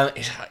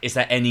 Is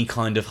there any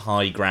kind of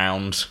high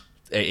ground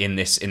in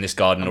this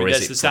garden, or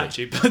There's is it the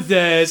statue, but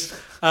there's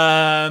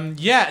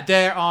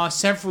there are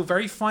several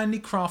very finely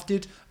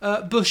crafted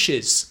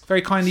bushes,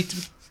 very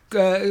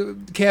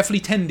carefully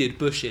tended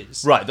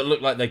bushes. Right, that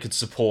look like they could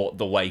support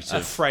the weight A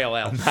of frail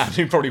elf. a man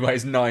who probably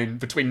weighs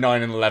between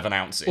 9 and 11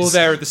 ounces. Or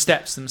there are the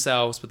steps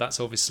themselves, but that's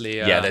obviously...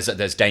 yeah,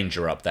 there's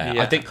danger up there.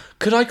 Yeah. I think,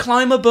 could I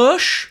climb a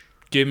bush?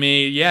 Give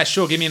me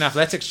an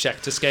athletics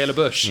check to scale a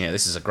bush. Yeah,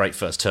 this is a great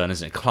first turn,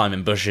 isn't it?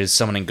 Climbing bushes,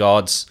 summoning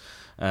gods.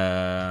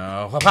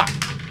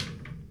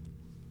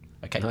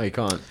 Okay. No, you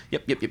can't.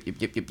 Yep.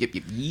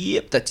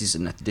 That is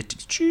an athletic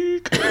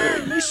check.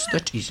 Yes,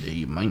 that is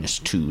a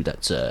 -2.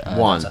 That's a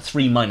 1. That's a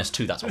 3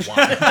 -2. That's a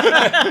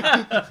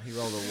 1. You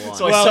rolled a 1.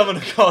 So I summon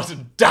a god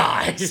and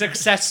die.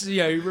 Success,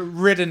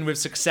 ridden with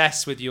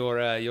success with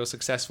your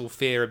successful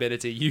fear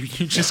ability, you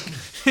just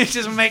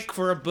make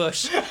for a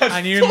bush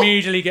and you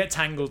immediately get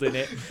tangled in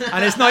it.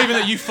 And it's not even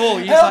that you fall,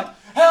 you just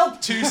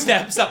help 2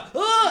 steps up,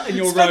 and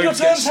your Spend your robes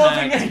get turns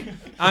helping snagged. me.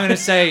 I'm going to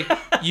say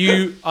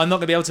you are not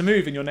going to be able to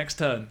move in your next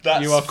turn.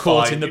 That's you are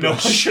caught fine. in the You know,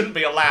 bush. I shouldn't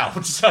be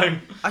allowed. So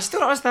I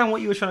still don't understand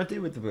what you were trying to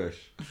do with the bush.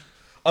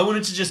 I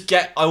wanted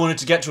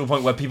to get to a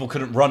point where people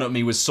couldn't run at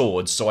me with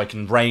swords, so I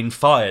can rain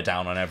fire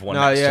down on everyone.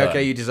 No, next yeah, turn.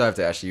 okay, you deserved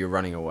it. Actually, you're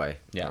running away.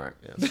 Yeah. All right,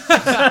 yeah.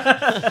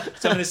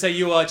 So I'm going to say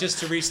you are, just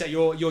to reset,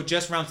 you're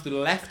just round to the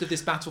left of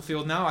this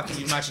battlefield now. I think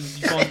you imagine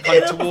you've gone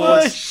kind of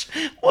towards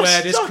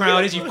where this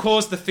crowd is. You've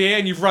caused the fear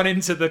and you've run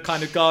into the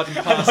kind of garden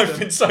past I've them.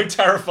 been so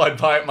terrified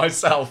by it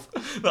myself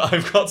that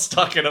I've got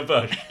stuck in a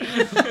bush.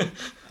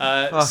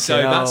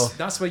 So hell.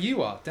 that's where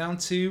you are, down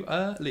to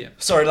Liam.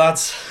 Sorry,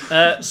 lads.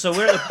 So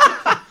we're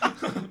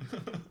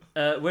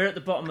at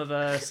the bottom of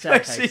a Actually,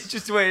 staircase.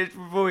 just wait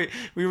before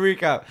we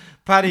recap.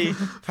 Paddy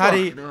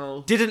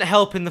didn't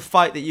help in the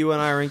fight that you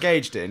and I were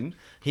engaged in.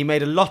 He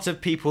made a lot of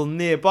people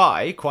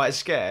nearby quite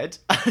scared,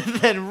 and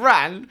then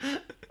ran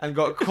and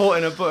got caught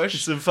in a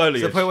bush. Some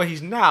foliage. To the point where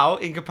he's now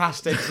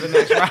incapacitated for the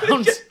next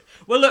round.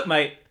 Well, look,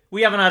 mate,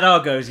 we haven't had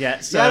our goes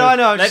yet, so Yeah, no, I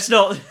know, let's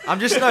not. I'm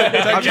just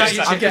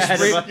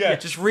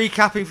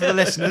recapping for the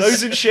listeners.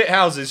 Those in shit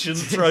houses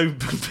shouldn't throw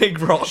big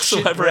rocks or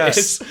Shit whatever it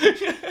breasts.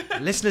 is.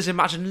 Listeners,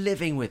 imagine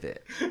living with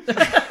it.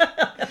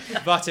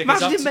 Vatic,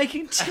 Imagine him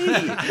making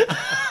tea.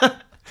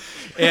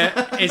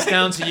 it's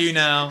down to you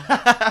now.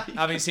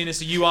 Having seen this,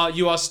 so you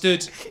are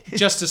stood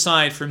just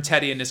aside from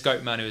Teddy and this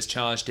goat man who has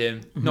charged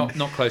him. Not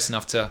close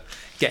enough to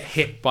get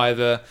hit by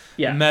the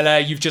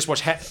melee. You've just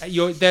watched.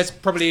 There's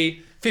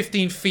probably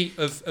 15 feet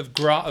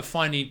of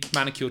finely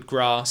manicured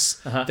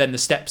grass. Then the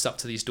steps up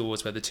to these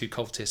doors where the 2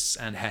 cultists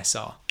and Hess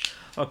are.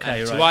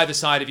 Okay, To right. either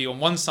side of you, on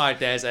one side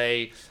there's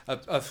a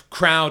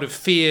crowd of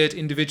feared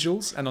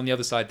individuals, and on the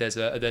other side there's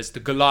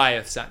the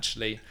Goliaths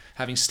actually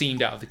having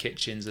steamed out of the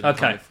kitchens. And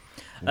Okay.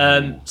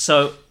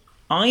 So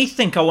I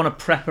think I want to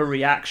prep a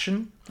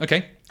reaction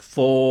Okay.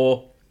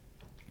 for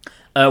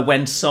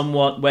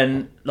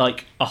when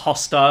like a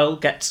hostile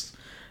gets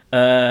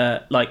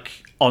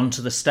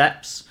onto the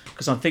steps,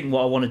 because I think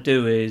what I want to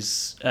do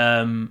is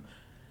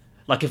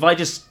if I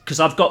just, because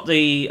I've got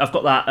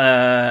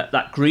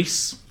that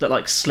grease that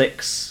like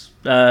slicks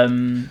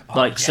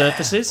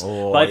surfaces,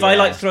 but if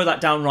I throw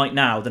that down right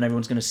now, then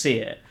everyone's going to see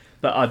it.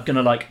 But I'm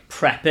going to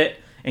prep it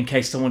in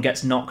case someone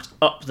gets knocked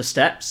up the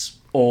steps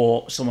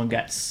or someone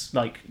gets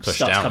Pushed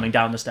starts down. coming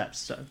down the steps.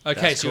 So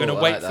Okay, That's so you're cool,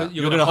 going I to wait like for that.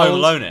 You're going to home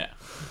alone it.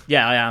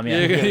 yeah, I am. Yeah,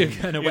 You're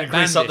going to wait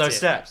Grease up bandit those it.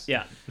 steps.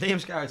 yeah.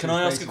 Liam's character. Can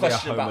I is ask a basically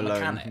question about Home Alone.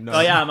 mechanics? No.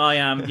 I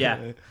am.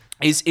 Yeah.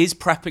 Is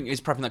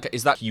prepping that?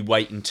 Is that you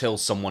wait until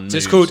someone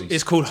moves? So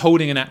it's called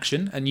holding an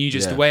action, and you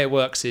just Yeah. the way it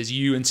works is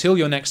you until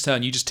your next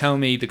turn you just tell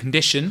me the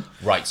condition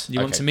right. you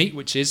want to meet,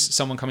 which is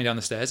someone coming down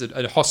the stairs,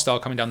 a hostile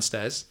coming down the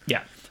stairs.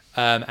 Yeah.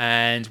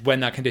 And when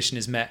that condition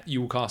is met, you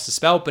will cast a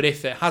spell. But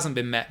if it hasn't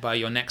been met by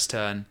your next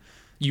turn,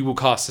 you will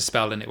cast a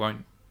spell, and it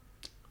won't.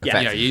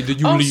 Yeah. You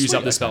will Oh, use sweet,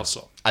 up the okay. spell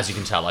slot. As you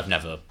can tell, I've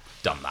never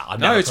done that. I've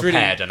No, never it's really-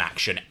 prepared an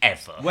action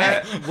ever.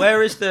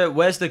 Where's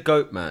the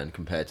goat man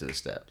compared to the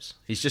steps?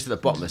 He's just at the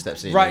bottom of the steps.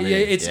 isn't he? Right,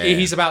 Really?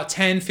 he's about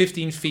 10,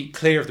 15 feet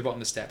clear of the bottom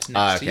of the steps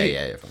next to you. Okay,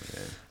 yeah,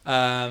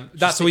 fine,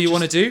 That's all you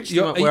want to do. yeah.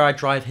 Just where I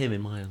drive him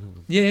in my.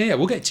 Yeah,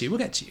 we'll get to you.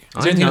 Is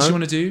I there anything else know. you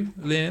want to do,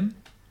 Liam?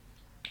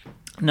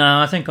 No,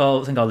 I think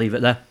I'll leave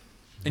it there.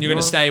 And you're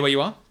going to stay where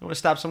you are? I want to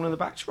stab someone in the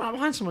back. Just run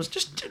behind someone.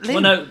 Just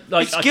Liam, Well, no,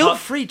 it's I guilt can't.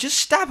 free. Just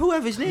stab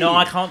whoever's near. No, you.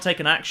 I can't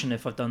take an action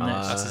if I've done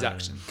this. That's his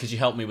action. Could you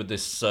help me with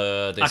this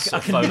I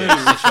can foliage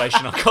move.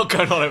 situation I've got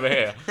going on over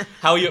here?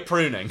 How are you at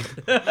pruning?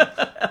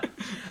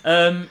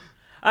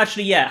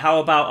 Actually, yeah. How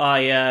about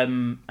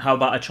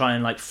I try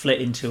and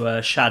flit into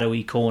a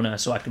shadowy corner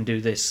so I can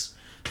do this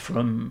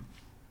from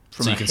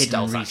So a you can hidden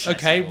stealth recess.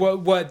 Okay, where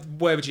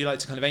would you like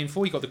to kind of aim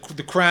for? You've got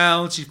the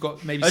crowds, you've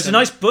got maybe It's a some...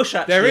 nice bush,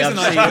 actually. There is a I've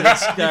nice seen. bush.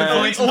 It's, You can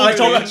find it's some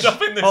foliage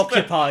up in this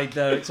occupied,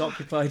 though. It's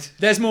occupied.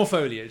 There's more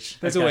foliage.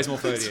 There's Okay. always more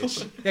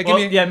foliage. Yeah, Well,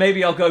 yeah,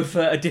 maybe I'll go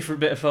for a different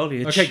bit of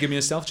foliage. Okay, give me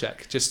a stealth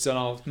check, just and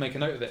I'll make a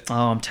note of it.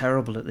 Oh, I'm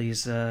terrible at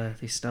these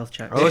stealth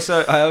checks.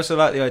 I also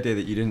like the idea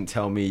that you didn't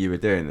tell me you were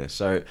doing this.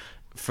 So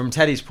from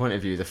Teddy's point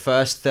of view, the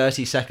first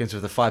 30 seconds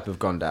of the fight have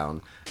gone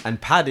down, and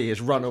Paddy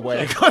has run away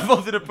and got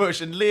involved in a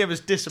bush, and Liam has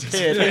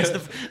disappeared.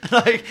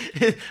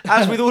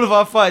 As with all of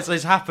our fights,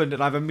 it's happened,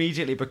 and I've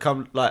immediately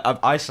become like I'm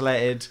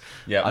isolated.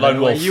 Yeah, I lone don't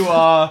know where wolf. you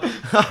are.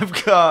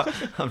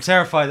 I'm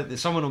terrified that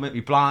someone will make me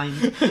blind.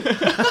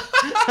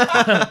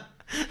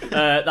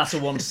 That's a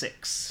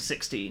 1-6.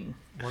 16.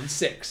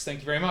 1-6. Thank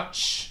you very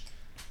much.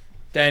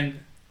 Then,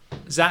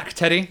 Zach,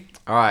 Teddy,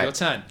 All right, your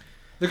turn.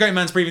 The great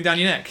man's breathing down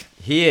your neck.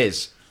 he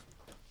is.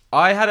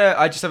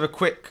 I just have a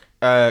quick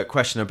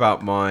question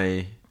about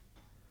my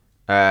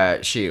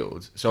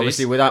shield. So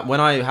obviously, when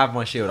I have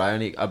my shield, I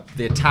only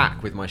the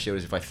attack with my shield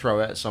is if I throw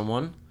it at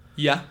someone.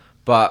 Yeah.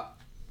 But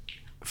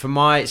for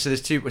my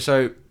there's two.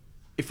 So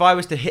if I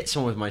was to hit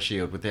someone with my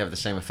shield, would they have the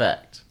same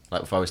effect?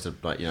 Like if I was to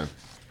like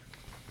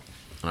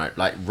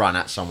run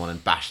at someone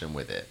and bash them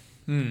with it,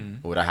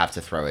 or would I have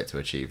to throw it to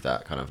achieve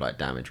that kind of like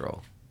damage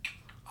roll?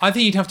 I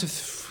think you'd have to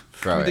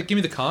Throw it. give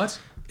me the card.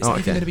 Is Oh,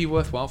 anything okay. going to be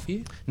worthwhile for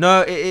you?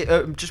 No,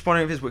 I'm just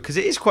wondering if it's because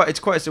it's a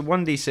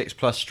 1d6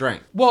 plus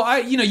strength.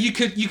 Well, you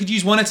could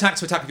use one attack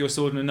to attack with your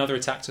sword and another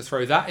attack to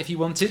throw that if you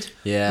wanted.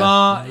 Yeah. But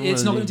I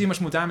it's wanna not going do- to do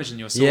much more damage than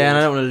your sword. Yeah, and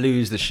I don't want to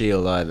lose the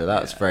shield either.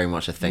 That's very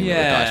much a thing that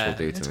the dice will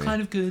do to it's me.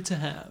 kind of good to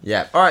have.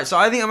 Yeah. All right. So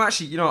I think I'm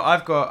actually,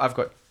 I've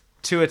got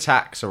 2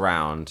 attacks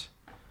around,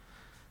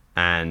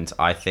 and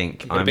I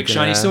think You got a I'm big gonna,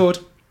 shiny sword.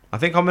 I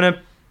think I'm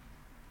gonna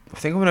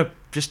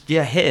just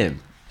hit him.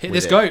 Hit with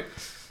this it. goat.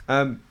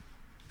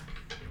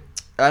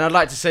 And I'd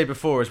like to say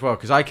before as well,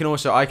 because I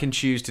can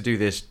choose to do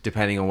this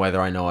depending on whether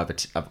I know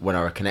when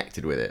I'm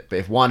connected with it. But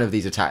if one of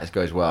these attacks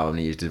goes well, I'm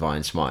gonna use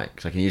Divine Smite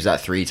because I can use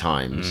that 3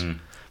 times.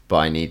 But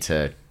I need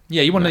to.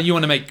 Yeah, you want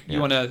to make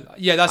Yeah.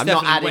 that's I'm definitely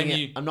not adding when it.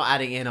 you. I'm not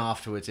adding in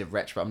afterwards in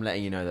retro. I'm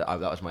letting you know that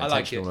that was my I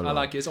like intention it. all I along.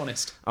 like it. It's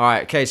honest. All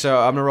right, okay, so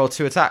I'm gonna roll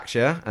 2 attacks,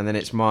 yeah, and then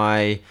it's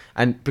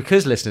and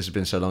because listeners have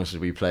been so long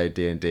since we played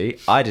D&D,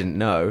 I didn't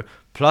know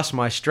plus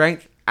my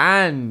strength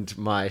and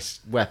my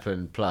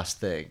weapon plus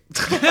thing.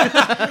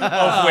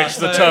 Of which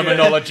the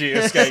terminology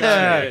escapes me.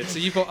 Good. So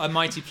you've got a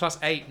mighty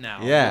 +8 now.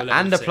 Yeah, You're level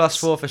and a 6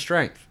 +4 for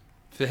strength.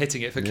 for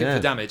hitting it for Yeah.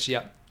 damage.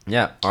 Yeah.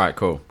 Yeah. All right,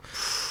 cool.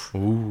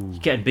 You're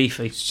getting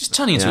beefy. He's just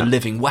turning into Yeah. a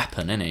living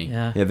weapon, isn't he?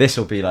 Yeah. Yeah, this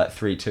will be like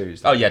 3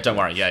 2s. Oh yeah, don't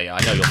worry. Yeah,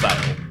 I know you'll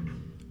fail.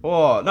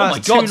 Oh no, Oh my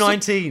it's God, 2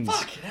 19s.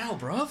 Fucking hell,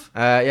 bruv.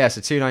 Yeah, so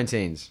 2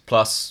 19s.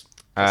 Plus,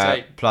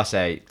 eight. Plus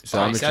 8.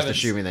 So I'm just 27s.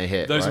 assuming they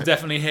hit. Those right? will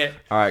definitely hit.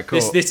 All right, cool.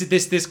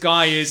 This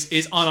guy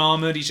is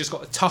unarmored. He's just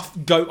got a tough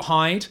goat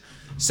hide.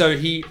 So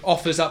he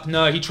offers up.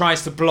 No, he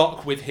tries to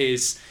block with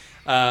his,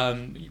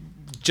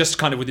 just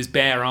kind of with his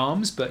bare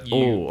arms. But you,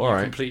 Ooh, all you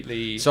right.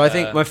 completely. So I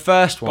think my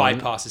first one,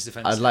 bypass his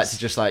defenses. I'd like to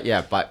just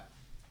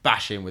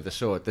bash him with the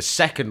sword. The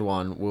second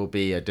one will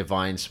be a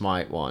Divine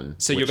Smite one.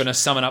 So you're which- going to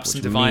summon up some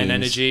which divine means-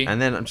 energy.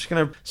 and then I'm just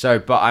gonna.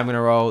 But I'm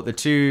gonna roll the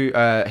 2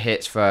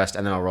 hits first,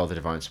 and then I'll roll the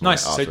Divine Smite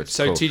Nice. afterwards.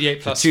 So Cool.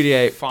 2d8 plus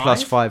 2d8 5?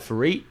 plus 5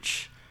 for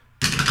each.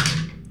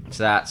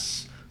 So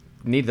that's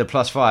need the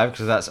plus 5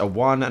 because that's a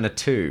 1 and a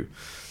 2.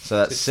 So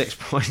that's 6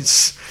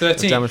 points.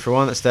 13. of damage for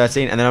 1. That's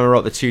 13, and then I'm gonna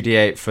roll the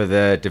 2d8 for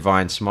the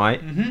Divine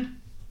Smite. Mm-hmm.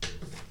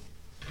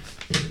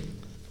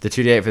 The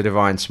 2d8 for the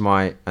Divine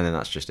Smite, and then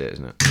that's just it,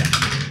 isn't it?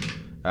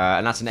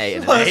 And that's an 8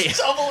 and an 8.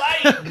 double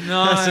 8.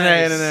 That's an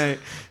 8 and an 8.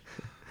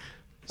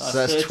 So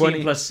that's 13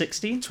 20, plus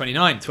 16.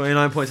 29.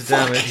 29 points of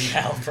damage.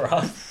 Hell,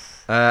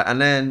 bruv.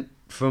 And then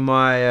for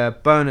my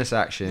bonus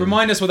action.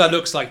 Remind us what that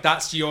looks like.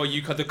 That's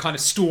the kind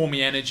of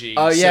stormy energy.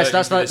 Oh yes, surging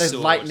that's through like the the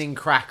sword. lightning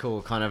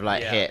crackle kind of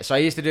like Yeah. hit. So I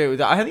used to do it with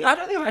that. I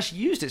don't think I've actually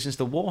used it since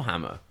the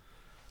Warhammer.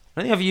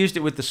 I don't think I've used it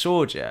with the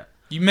sword yet.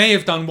 You may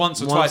have done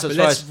once or twice, but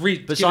let's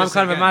read. But so I'm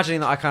kind of imagining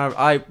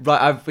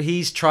that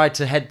he's tried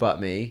to headbutt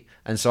me,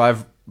 and so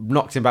I've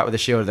knocked him back with a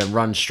shield, and then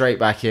run straight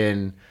back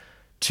in.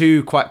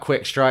 2 quite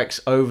quick strikes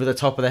over the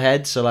top of the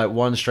head, so like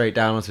one straight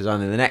down onto his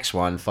arm, and the next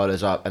one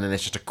follows up, and then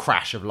there's just a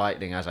crash of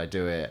lightning as I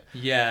do it,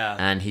 Yeah.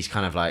 and he's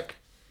kind of like,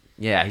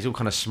 yeah, he's all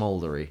kind of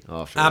smouldery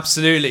after.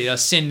 Absolutely, a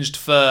singed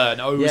fur, an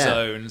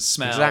ozone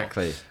smell.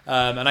 Exactly.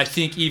 And I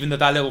think even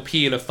that little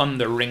peal of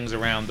thunder rings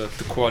around the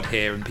quad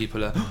here, and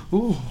people are,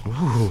 ooh,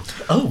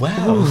 Oh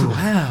wow.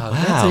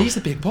 wow, he's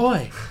a big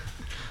boy.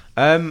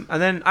 And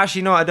then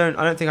actually no, I don't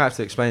think I have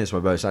to explain this my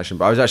bonus action,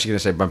 but I was actually going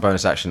to say my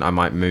bonus action I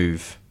might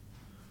move.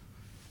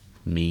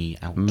 Me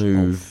out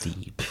Move. of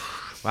the.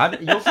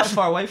 You're quite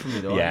far away from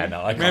me though. Yeah, aren't you?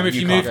 no, I can't. Remember, if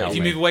you can't move help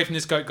me. away from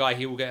this goat guy,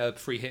 he will get a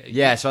free hit.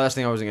 Yeah, so that's the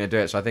thing I wasn't going to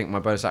do it. So I think my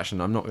bonus action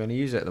I'm not going to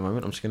use it at the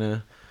moment. I'm just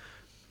gonna.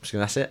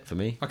 That's it for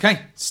me. Okay,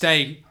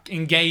 stay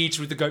engaged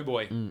with the goat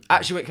boy.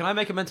 Actually, wait. Can I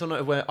make a mental note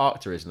of where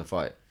Arcta is in the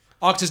fight?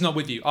 Arcta's not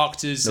with you.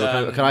 Arcta's.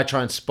 No, can I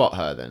try and spot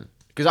her then?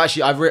 Because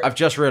actually, I've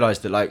just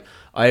realised that like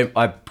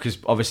because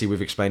obviously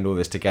we've explained all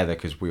this together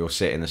because we all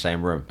sit in the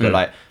same room. But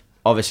like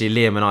obviously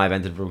Liam and I have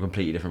entered from a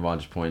completely different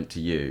vantage point to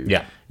you.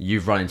 Yeah.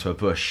 You've run into a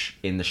bush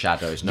in the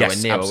shadows, nowhere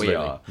Yes, near absolutely.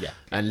 where we are. Yeah.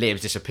 And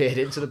Liam's disappeared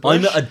into the bush.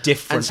 I'm at a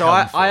different And so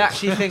I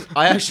actually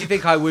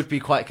think I would be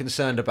quite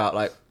concerned about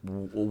like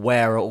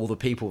where are all the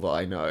people that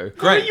I know.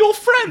 Great. Your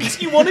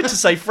friends. You wanted to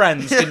say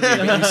friends, didn't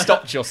you? But you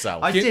stopped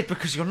yourself. I did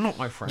because you're not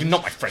my friend. You're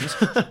not my friend.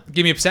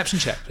 Give me a perception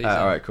check, please.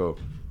 All right, cool.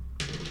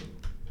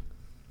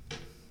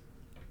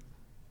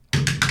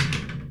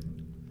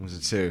 It was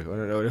a 2. I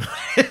don't know what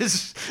it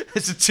is.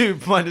 It's a 2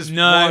 minus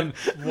No.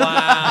 1.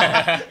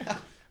 Wow.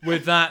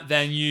 With that,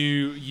 then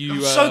you.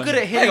 I'm so good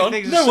at hitting Hang on.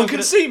 things. No one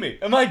can see me.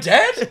 Am I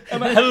dead?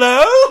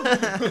 Hello?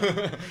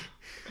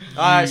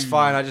 It's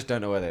fine. I just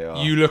don't know where they are.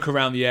 You look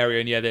around the area,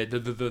 and yeah,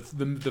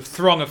 the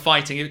throng of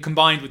fighting, it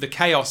combined with the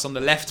chaos on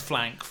the left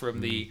flank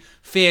from the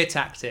fear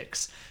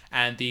tactics,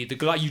 and the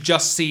you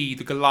just see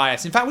the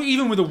Goliaths. In fact,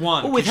 even with the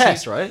one, Oh, with 'cause Hess,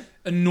 she's right?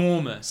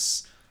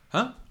 enormous.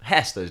 Huh?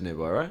 Hess, those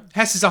nearby, right?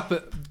 Hess is up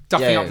at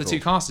ducking up the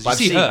two casters. You But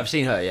see her. I've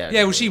seen her. Yeah.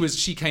 Yeah, well,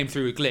 she came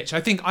through a glitch.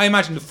 I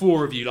imagine the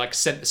four of you like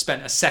spent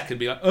a second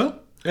be like,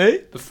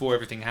 Hey, before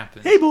everything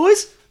happened. hey,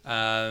 boys.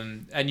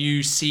 And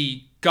you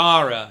see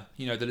Gara,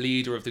 the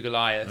leader of the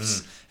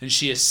Goliaths, and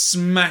she is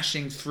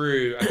smashing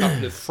through a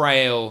couple of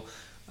frail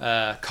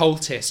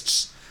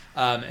cultists,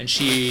 and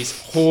she's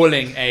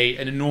hauling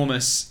an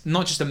enormous,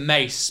 not just a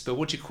mace, but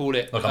what do you call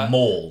it? Like a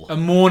maul. A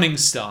morning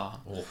star.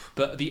 Oof.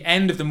 But the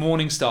end of the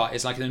morning star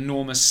is like an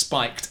enormous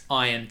spiked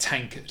iron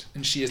tankard,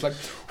 and she is like,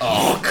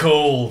 Oh,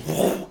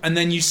 cool. and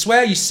then you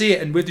swear you see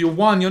it, and with your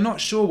one, you're not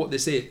sure what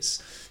this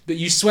is, but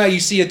you swear you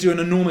see her do an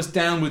enormous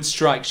downward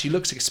strike. She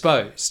looks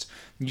exposed.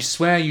 You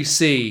swear you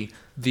see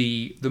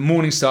the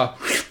morning star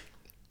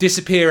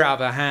disappear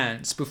out of her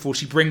hands before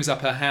she brings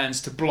up her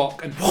hands to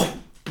block and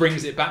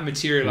brings it back,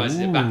 materializes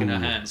it back in her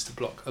hands to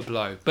block a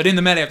blow. But in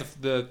the melee of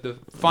the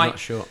fight, Not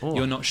sure. Oh.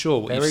 you're not sure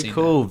what you've Very seen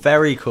cool.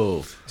 Very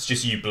cool. It's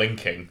just you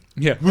blinking.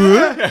 there.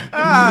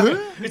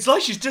 Yeah. It's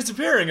like she's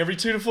disappearing every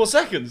 2 to 4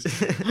 seconds.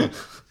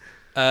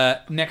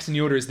 Next in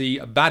the order is the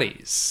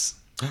baddies.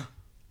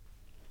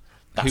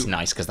 That's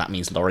nice because that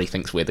means Laurie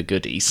thinks we're the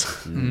goodies.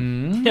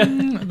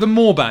 The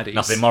more baddies.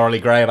 Nothing morally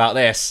grey about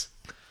this.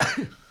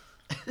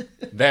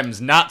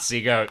 Them's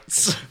Nazi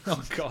goats.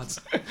 Oh God,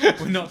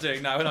 we're not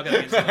doing that. We're not going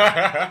to get into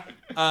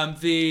that.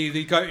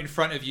 The goat in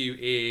front of you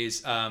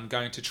is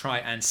going to try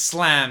and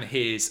slam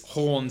his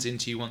horns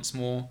into you once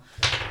more.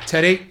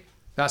 Teddy,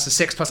 that's a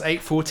 6 +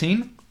 8,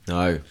 14.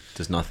 No,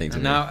 does nothing to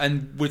And me. now,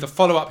 and with a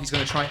follow up, he's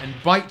going to try and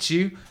bite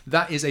you.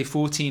 That is a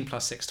 14 +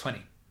 6,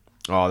 20.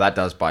 Oh, that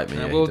does bite me.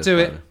 And yeah, we'll does do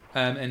bite it, me.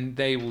 and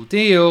they will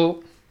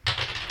deal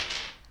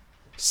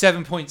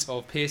 7 points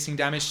of piercing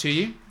damage to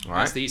you. All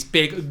right. As these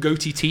big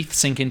goatee teeth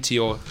sink into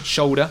your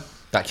shoulder.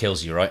 That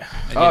kills you, right?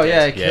 And Oh you're yeah,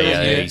 dead. it kills yeah,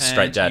 me. yeah. He's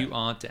straight And dead. You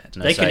are dead.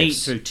 No They can eat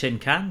saves. through tin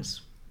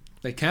cans.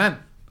 They can.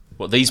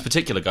 What, these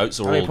particular goats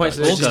or How many all points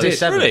goats? did it just goats. do?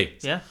 7. Really?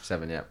 Yeah.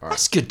 7, yeah. All right.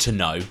 That's good to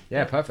know.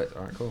 Yeah, perfect.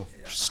 All right, cool.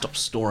 Stop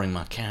storing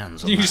my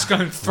cans. On You that- just go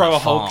and throw a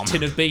whole farm.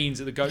 tin of beans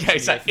at the goat. Yeah,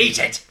 it's like, eat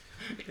it!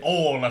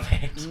 All of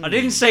it. I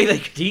didn't say they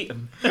could eat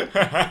them.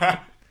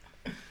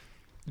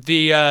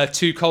 The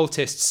two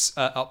cultists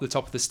up the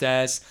top of the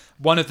stairs.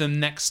 One of them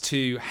next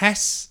to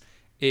Hess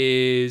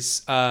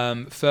is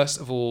first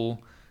of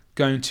all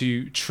going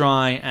to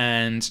try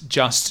and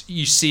just,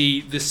 you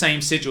see the same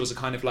sigils are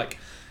kind of like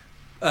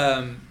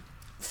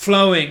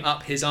flowing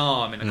up his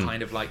arm in a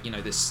kind of like,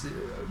 this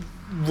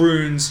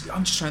runes.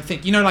 I'm just trying to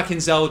think, like in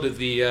Zelda,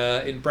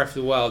 in Breath of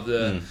the Wild,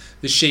 the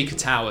Sheikah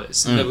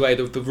towers, and the way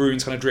the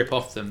runes kind of drip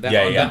off them.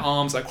 Their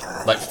arms like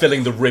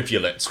Filling the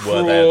rivulets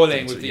were there.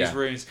 crawling with these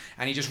runes,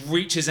 and he just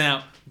reaches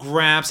out,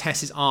 grabs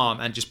Hess's arm,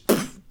 and just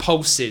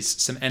pulses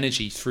some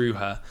energy through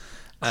her.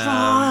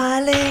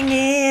 Crawling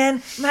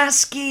in my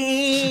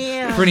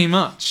skin. Pretty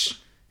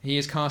much, he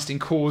is casting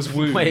Cause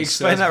Wounds. Wait,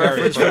 explain that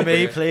reference for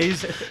me,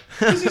 please.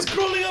 Because it's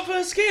crawling up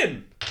her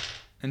skin.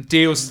 And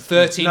deals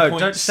 13 No,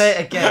 points. don't say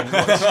it again.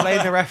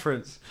 Explain the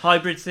reference.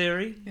 Hybrid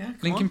Theory.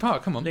 Linkin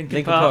Park, come on.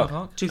 Linkin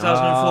Park.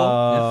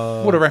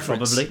 2004. What a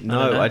reference. Probably.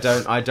 No, I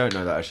don't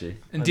know that actually.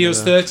 And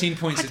deals 13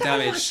 points of I don't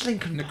damage, watch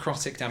Linkin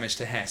necrotic damage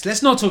to Hess.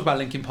 Let's not talk about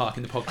Linkin Park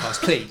in the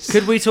podcast, please.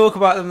 Could we talk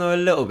about them though a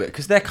little bit?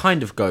 Because they're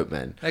kind of goat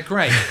men. They're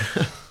great.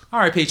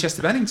 R.I.P.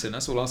 Chester Bennington,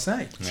 that's all I'll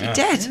say. Yeah.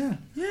 Dead.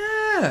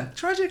 Yeah,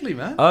 tragically,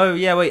 man. Oh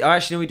yeah, wait.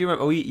 Actually, no, we do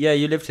remember.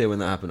 You lived here when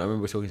that happened. I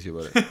remember talking to you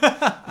about it.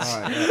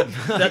 All right.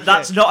 Yeah.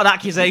 That's not an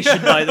accusation,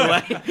 by the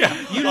way.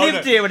 You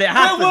lived here when it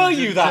happened. Where were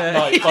you that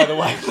night, by the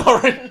way,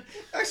 Lauren?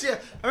 Actually,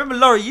 I remember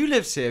Laurie. You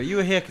lived here. You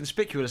were here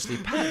conspicuously,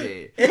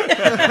 Paddy.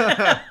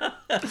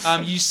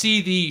 You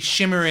see the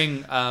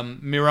shimmering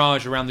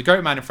mirage around the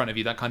goat man in front of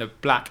you. That kind of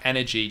black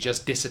energy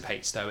just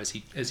dissipates, though, as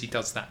he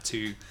does that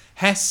to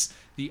Hess.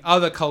 The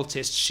other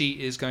cultist, she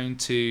is going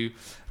to,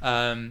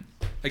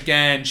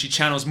 again, she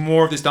channels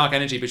more of this dark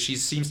energy, but she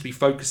seems to be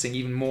focusing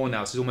even more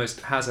now. So she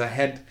almost has her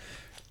head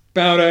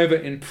bowed over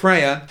in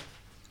prayer.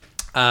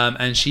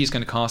 And she's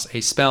going to cast a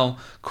spell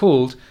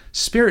called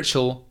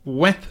Spiritual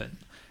Weapon.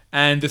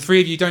 And the three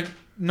of you don't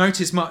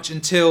notice much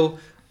until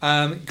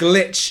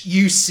Glitch,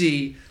 you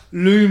see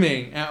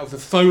looming out of the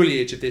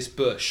foliage of this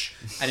bush,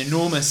 an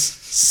enormous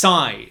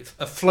scythe,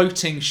 a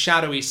floating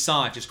shadowy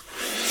scythe, just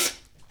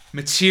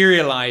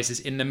materializes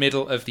in the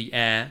middle of the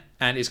air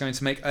and is going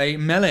to make a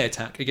melee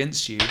attack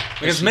against you.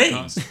 Against me?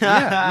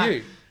 Yeah,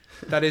 you.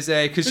 That is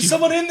a because There's you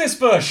someone in this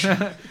bush.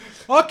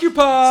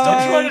 occupy.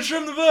 Stop trying to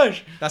trim the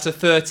bush. That's a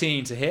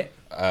 13 to hit.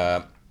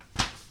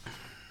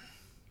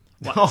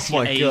 What's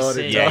your my God,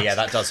 AC? it Yeah,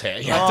 that does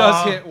hit. Yeah. That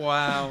does hit.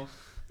 Wow.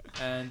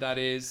 And that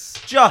is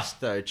It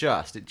just hits.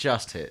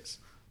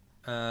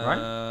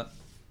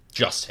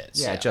 Just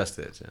hits. Yeah, it just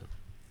hits. Yeah.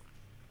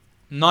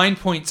 9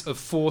 points of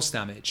force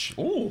damage.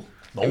 Ooh.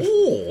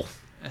 Ooh.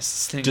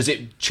 That's the thing. Does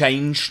it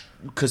change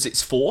because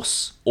it's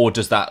force, or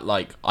does that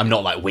I'm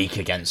not weak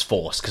against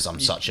force because I'm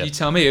such You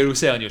tell me. It will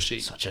say on your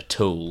sheet. a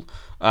tool?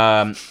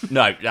 No,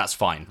 that's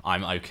fine.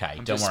 I'm okay.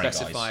 Don't just worry,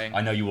 specifying. guys.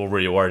 I know you were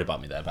really worried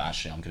about me there, but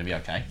actually, I'm going to be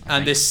okay.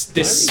 And this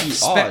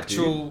Wherever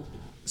you are,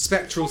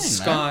 spectral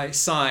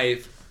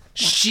scythe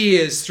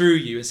shears through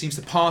you and seems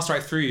to pass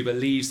right through you, but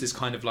leaves this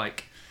kind of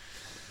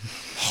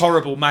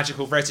horrible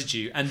magical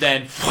residue, and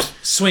then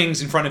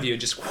swings in front of you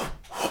and just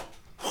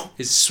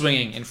is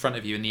swinging in front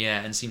of you in the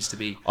air and seems to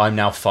be. I'm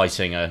now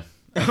fighting a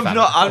I'm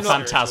not.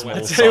 phantasmal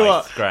I tell you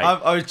what, scythe. Great.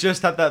 I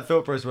just had that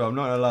thought process. Well, I'm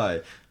not gonna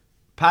lie.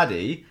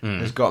 Paddy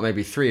has got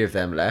maybe 3 of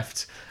them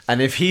left,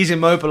 and if he's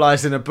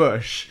immobilized in a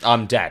bush,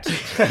 I'm dead.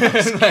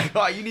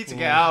 oh, you need to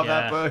get out of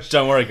that yeah. bush.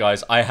 Don't worry,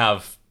 guys. I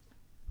have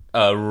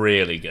a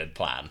really good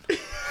plan.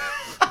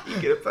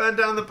 You're gonna burn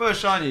down the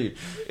bush, aren't you?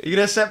 You're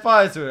gonna set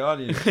fire to it,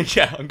 aren't you?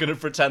 Yeah, I'm going to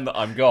pretend that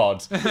I'm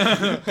God.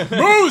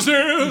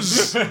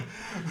 Moses.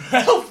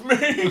 Help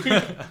me!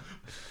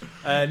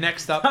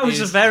 Next up That was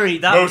is a very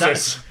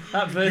Moses,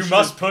 that version. You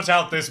must put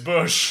out this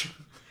bush.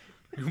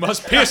 you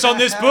must piss on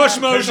this bush,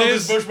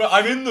 Moses.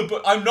 I'm in the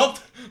bush. I'm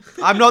not.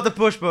 I'm not the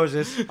bush,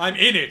 Moses. I'm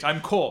in it.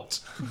 I'm caught.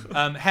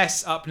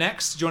 Hess up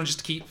next. Do you want to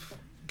just keep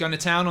going to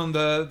town on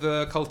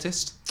the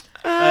cultist?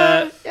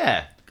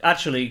 Yeah.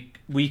 Actually,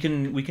 we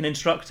can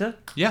instruct her.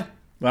 Yeah.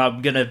 Well,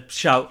 I'm gonna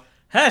shout,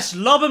 Hess,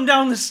 lob him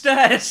down the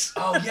stairs.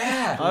 Oh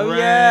yeah. Oh Right.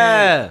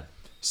 yeah.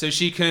 So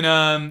she can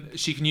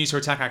use her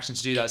attack action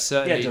to do that. Yeah,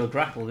 Certainly. do a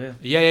grapple. Yeah.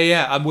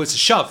 Yeah. Well, it's a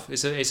shove.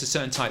 It's a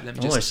certain type. Let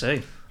me Oh, I just.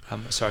 see. Sorry,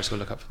 I just got to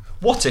look up.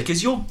 Wattick,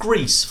 is your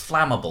grease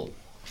flammable?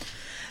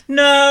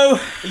 No.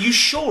 Are you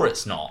sure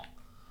it's not?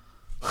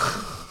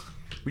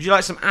 Would you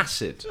like some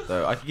acid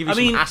though? I could give you I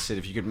some mean, acid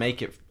if you could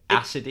make it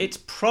acidy. It's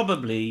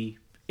probably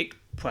it.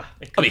 Well,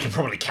 it, I mean, you can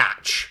probably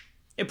catch.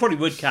 it probably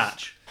would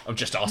catch. I'm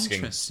just asking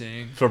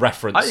Interesting. for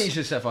reference. I think you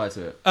should set fire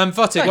to it.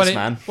 Vatic, Thanks,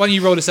 man. why don't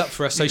you roll this up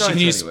for us? So You she can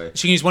don't use anyway.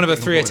 she can use one of her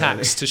 3 Bored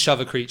attacks to shove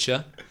a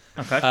creature.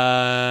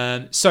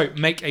 Okay. So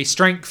make a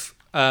strength,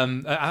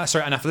 an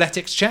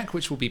athletics check,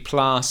 which will be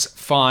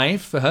 +5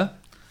 for her.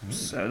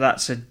 So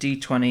that's a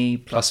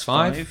D20 Plus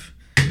 5.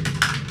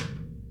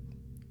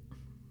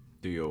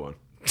 Do your one.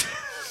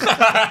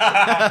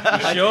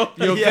 Sure.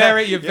 You're Yeah,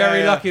 very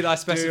yeah. lucky that I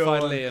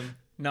specified one. Liam.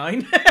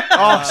 9.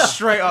 Oh,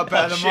 straight up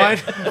better than mine.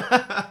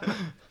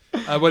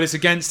 Well, it's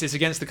against the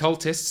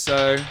cultist,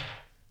 so.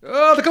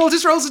 Oh, the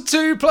cultist rolls a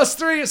 2 +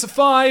 3. It's a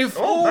 5.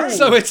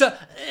 So it's a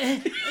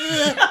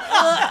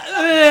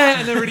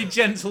and a really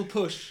gentle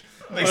push.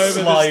 They over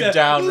the slide step.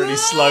 down really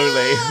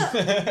slowly.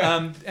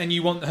 And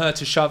you want her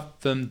to shove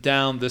them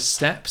down the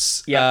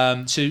steps.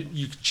 Yeah.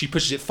 She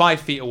pushes it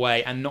 5 feet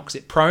away and knocks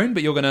it prone,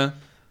 but you're gonna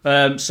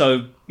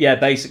So yeah,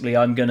 basically,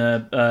 I'm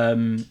gonna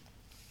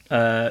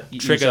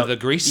trigger the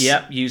grease.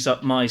 Yep, use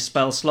up my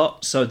spell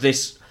slot.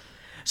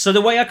 So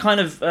the way I kind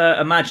of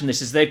imagine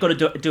this is they've got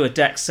to do a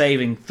dex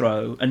saving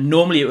throw, and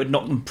normally it would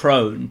knock them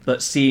prone,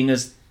 but seeing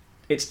as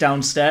it's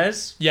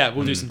downstairs, Yeah,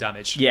 we'll do some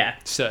damage. yeah,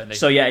 Certainly.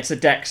 So yeah, it's a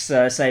dex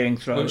saving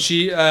throw. Well,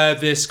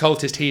 this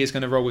cultist, he is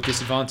going to roll with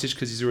disadvantage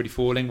because he's already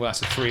falling. Well,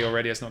 that's a 3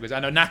 already. That's not good. I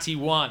know, natty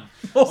 1.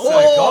 Oh With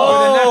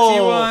a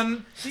natty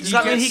 1. Does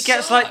that mean he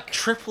gets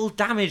triple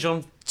damage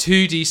on?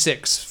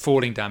 2d6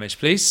 falling damage,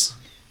 please,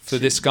 for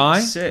this guy.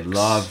 6.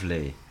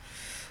 Lovely.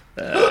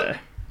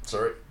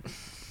 Sorry.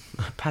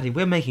 Paddy,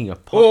 we're making a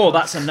pot. Oh,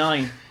 that's a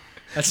 9.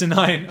 That's a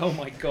 9. Oh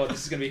my god,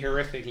 this is going to be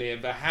horrific, Liam.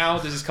 But how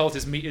does this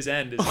cultist meet his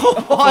end? As he Oh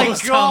my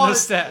falls down God. the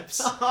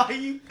steps.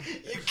 you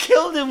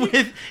killed him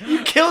with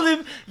you killed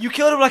him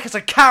like it's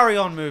a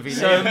Carry-On movie.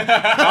 So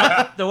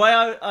Liam. the way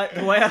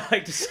I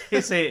like to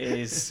say it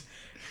is,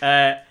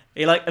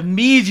 he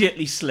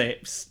immediately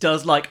slips,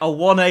 does a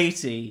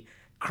 180.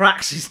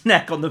 Cracks his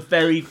neck on the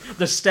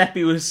step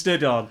he was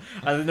stood on,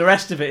 and then the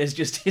rest of it is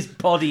just his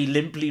body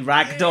limply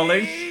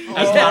ragdolling.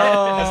 As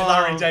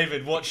Larry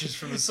David watches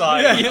from the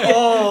side.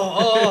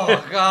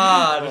 Oh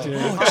God!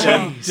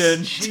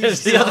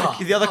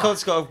 The other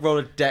cult's got to roll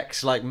a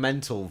dex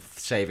mental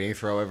saving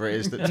throw, whatever it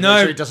is, that to No.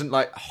 make sure he doesn't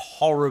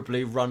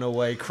horribly run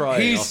away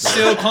crying. He's after.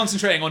 still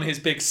concentrating on his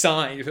big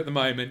scythe at the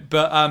moment,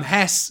 but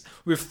Hess,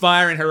 with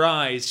fire in her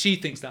eyes, she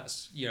thinks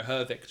that's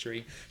her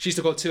victory. She's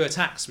still got 2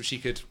 attacks which she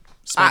could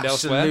spend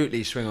elsewhere.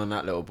 Absolutely swing on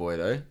that little boy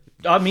though.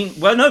 I mean,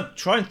 well, no,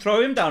 try and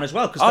throw him down as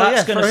well, because Oh,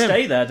 that's yeah, going to throw him.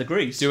 stay there. The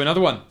grease. Do another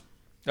one.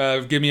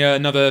 Give me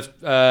another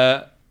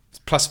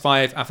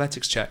 +5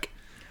 athletics check.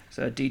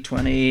 So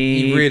D20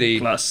 He really-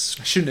 plus.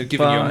 I shouldn't have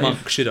given you a 5.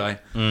 monk, should I?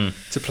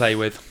 To play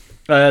with.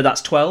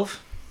 That's 12.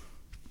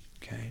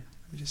 Okay,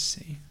 let me just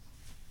see.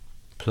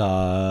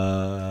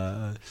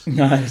 Plus.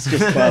 No, it's just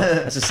 12.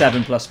 That's a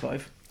 7 plus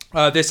 5.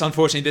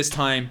 Unfortunately, this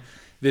time,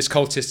 this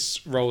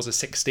cultist rolls a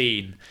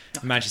 16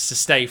 and manages to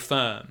stay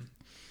firm.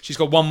 She's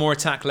got one more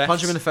attack left.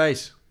 Punch him in the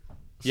face.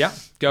 Yeah,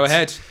 go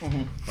ahead.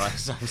 Right,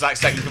 so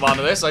Zach's taking command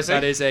of this, I see.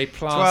 That is a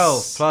plus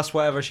 12 plus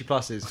whatever she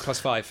pluses. plus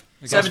 5.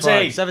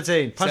 17.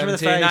 17. Punch him in the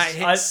 17, that face.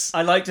 hits.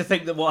 I like to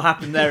think that what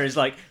happened there is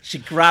like she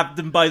grabbed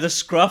them by the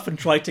scruff and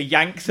tried to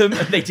yank them,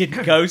 and they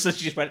didn't go, so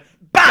she just went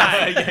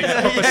BAM! Proper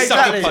Yeah, sucker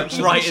exactly. punch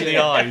Right in the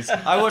eyes.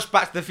 I watched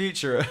Back to the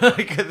Future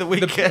like at the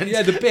weekend.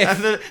 the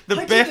Biff.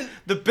 And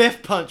the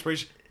Biff punch,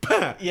 which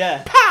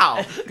Yeah.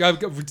 pow. Go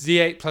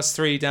D8 plus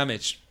 3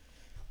 damage.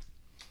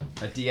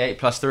 A D8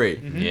 plus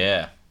 3.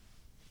 Yeah.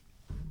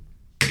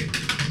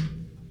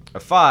 A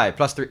 5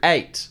 plus 3,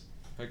 8.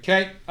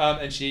 Okay,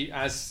 and she,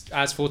 as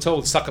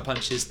foretold, sucker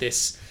punches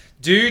this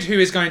dude who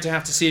is going to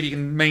have to see if he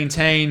can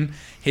maintain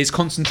his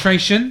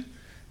concentration,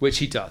 which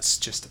he does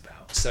just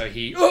about. So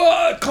he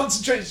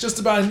concentrates just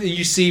about, and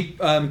you see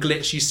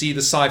glitch. You see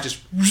the scythe just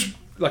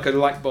like a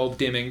light bulb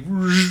dimming,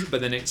 but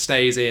then it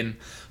stays in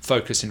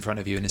focus in front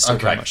of you, and it's still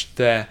very Okay. much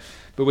there.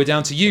 But we're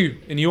down to you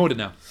in the order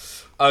now.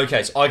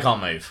 Okay, so I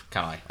can't move,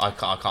 can I? I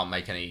can't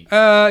make any...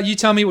 You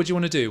tell me what you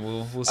want to do.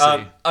 We'll see.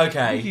 You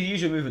Okay. can use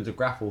your movement to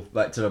grapple,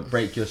 like to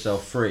break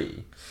yourself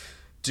free.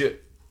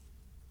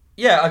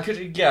 Yeah, I could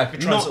try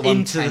and Not sort of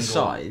into the untangle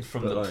side,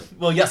 from but the. like-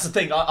 Well, that's the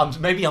thing.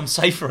 Maybe I'm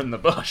safer in the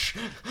bush.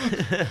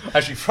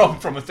 Actually,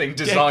 from a thing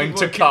designed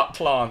to cut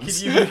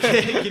plants.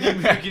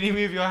 Can you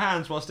move your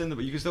hands whilst in the?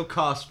 But you can still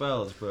cast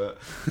spells. But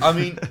I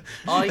mean,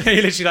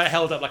 He literally like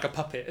held up like a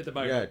puppet at the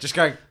moment. yeah, just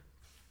going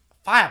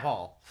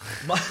fireball.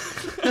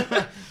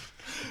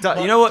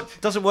 You know what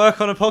doesn't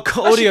work on a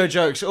podcast? Audio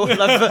jokes or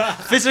like,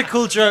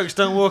 physical jokes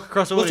don't work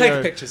across audio. We'll take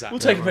a picture, Zach. We'll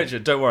take a picture.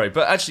 Don't worry.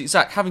 But actually,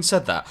 Zach, having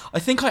said that, I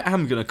think I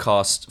am going to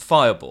cast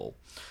Fireball.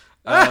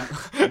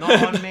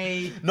 Not on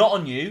me. Not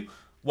on you.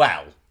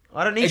 Well,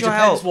 I don't need it your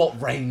depends help.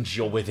 what range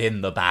you're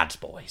within the bad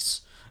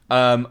boys.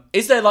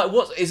 Is there like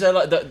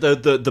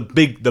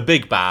the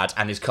big bad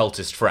and his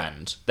cultist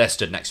friend? They're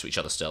stood next to each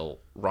other still,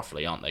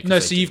 roughly, aren't they? 'Cause No,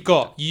 they so do-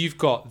 you've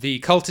got the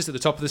cultist at the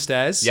top of the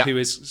stairs Yeah. who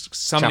is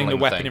summoning the Channeling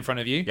the weapon thing. in front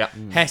of you. Yeah.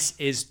 Hess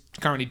is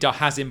currently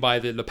has him by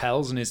the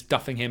lapels and is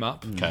duffing him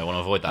up. Okay, I want to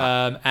avoid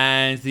that.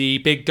 And the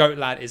big goat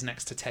lad is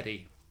next to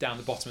Teddy down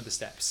the bottom of the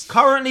steps.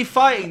 Currently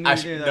fighting.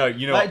 Actually, no,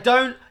 you know like, what?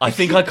 don't. I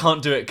think I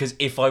can't do it because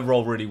if I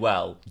roll really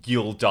well,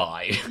 you'll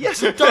die.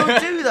 Yes, don't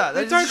do that.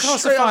 Don't Just cast a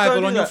straight up fireball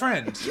don't on do your that.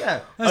 friend.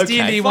 Yeah. That's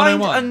Okay. D&D Find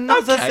 101.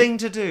 another Okay. thing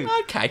to do.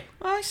 Okay,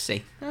 I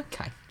see.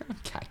 Okay.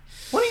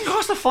 Why don't you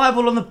cast a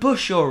fireball on the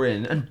bush you're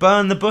in and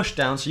burn the bush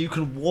down so you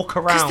can walk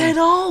Because around? then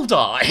I'll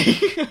die.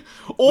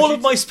 All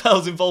of my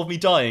spells involve me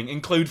dying,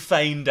 include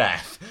feign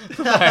death.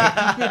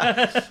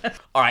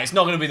 Alright, it's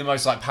not going to be the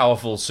most like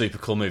powerful, super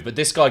cool move, but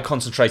this guy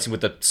concentrating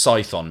with the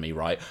scythe on me,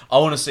 right? I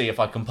want to see if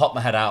I can pop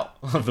my head out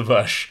of the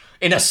bush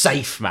in a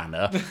safe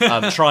manner,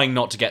 trying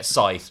not to get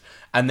scythed.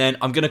 And then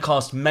I'm going to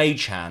cast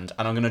Mage Hand,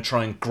 and I'm going to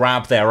try and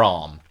grab their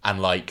arm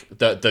and, like,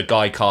 the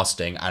guy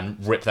casting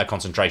and rip their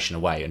concentration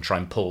away and try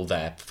and pull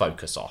their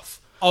focus off.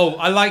 Oh,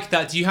 I like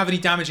that. Do you have any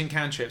damaging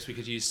cantrips we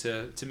could use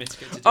to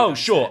mitigate? To do Oh, that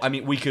sure. instead? I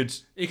mean, we could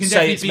It can say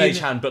definitely it's be Mage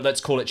in- Hand, but let's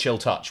call it Chill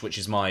Touch, which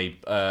is my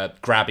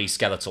grabby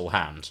skeletal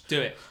hand. Do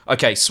it.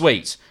 Okay,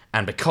 sweet.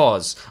 And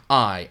because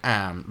I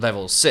am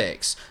level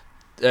 6,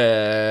 it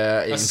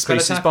a spell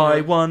increases attack by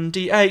or-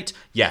 1d8.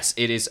 Yes,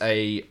 it is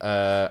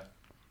a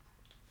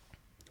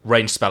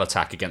ranged spell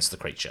attack against the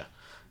creature.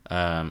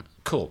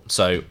 Cool.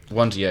 So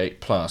 1d8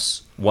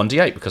 plus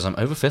 1d8 because I'm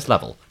over 5th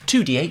level.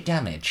 2d8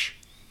 damage.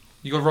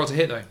 You got to roll to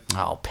hit though.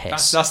 Oh,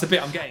 piss. That's the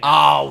bit I'm getting.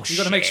 Oh, You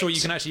got to make sure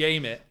you can actually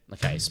aim it.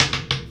 Okay.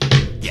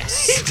 He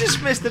Yes.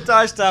 just missed the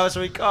dice tower,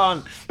 so he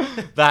can't.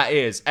 That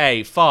is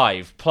a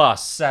 5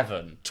 plus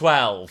 7,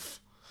 12.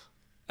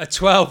 A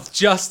 12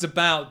 just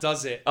about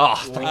does it. Oh,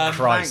 thank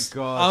Christ. Thank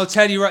God. I'll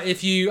tell you right.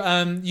 If you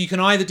you can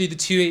either do the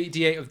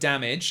 2d8 of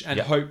damage and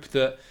Yep. hope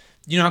that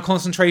you know how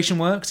concentration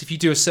works. If you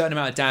do a certain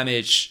amount of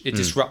damage, it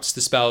disrupts the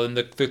spell, and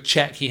the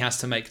check he has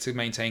to make to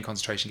maintain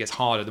concentration gets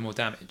harder the more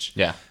damage.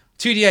 Yeah.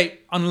 2d8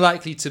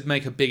 unlikely to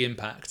make a big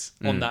impact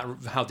on that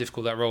how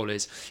difficult that roll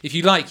is. If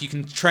you like, you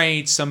can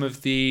trade some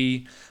of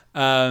the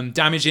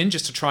damage in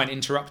just to try and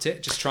interrupt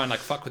it. Just try and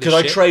like fuck with Could his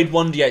I shit. trade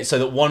 1d8 so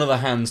that one of the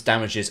hands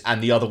damages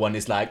and the other one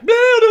is like blah,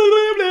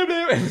 blah, blah,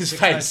 blah, blah, in his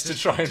face to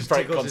try and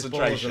break Tickles his balls a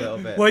concentration? little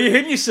bit. Why are you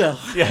hitting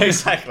yourself? Yeah,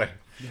 exactly.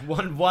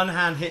 One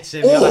hand hits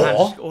him, the other hand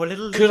just, Or a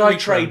little. could I recurve.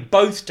 trade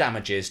both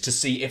damages to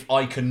see if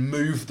I can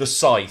move the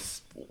scythe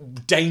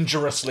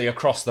dangerously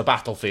across the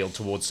battlefield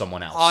towards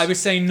someone else? I would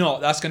say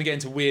not. That's going to get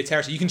into weird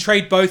territory. You can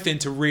trade both in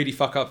to really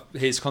fuck up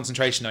his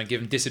concentration and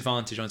give him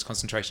disadvantage on his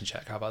concentration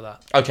check. How about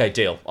that? Okay,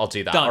 deal. I'll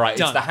do that. Done, All right,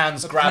 done. it's the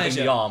hands A grabbing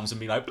pleasure. the arms and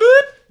be like,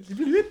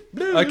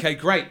 bloop. Okay,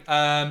 great.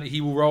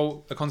 He will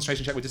roll a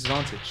concentration check with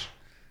disadvantage.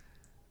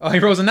 Oh, he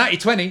rolls a natty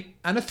 20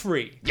 and a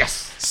 3.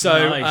 Yes.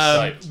 So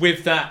Nice.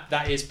 with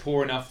that is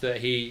poor enough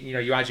that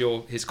you add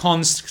his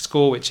cons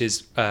score, which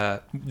is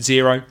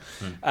 0,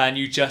 and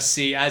you just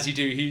see as you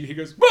do, he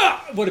goes, "Wah!"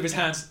 One of his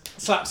hands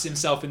slaps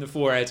himself in the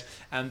forehead,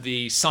 and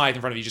the side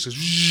in front of you just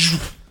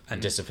goes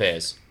And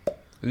disappears.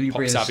 You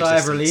breathe a out of sigh of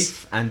existence.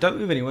 relief and don't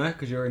move anywhere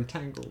because you're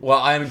entangled. Well,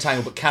 I am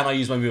entangled, but can I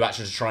use my move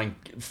action to try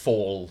and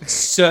fall?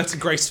 certain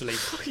gracefully.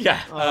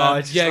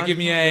 Yeah. Give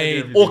me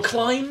a Or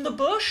climb the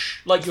bush?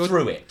 Like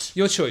through it?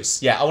 your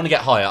choice. Yeah, I want to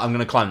get higher. I'm going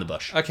to climb the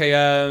bush. Okay,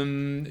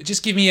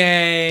 just give me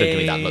a. Don't give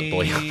me that look,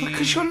 boy.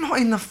 Because you're not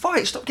in the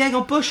fight. Stop getting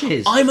on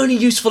bushes. I'm only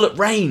useful at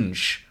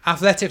range.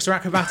 Athletics or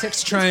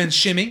acrobatics to try and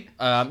shimmy.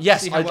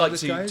 Yes, See how I'd well like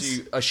this to goes?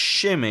 do a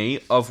shimmy,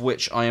 of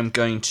which I am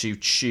going to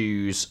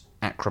choose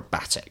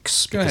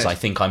acrobatics because ahead. I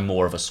think I'm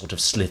more of a sort of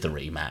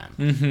slithery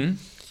man.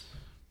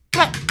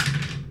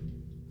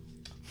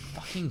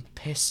 Fucking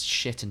piss,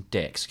 shit, and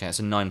dicks. Okay, that's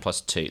a 9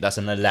 plus 2. That's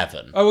an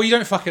 11. Oh well, you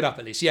don't fuck it up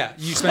at least. Yeah,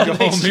 you spend your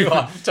whole least you move.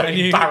 are. Don't and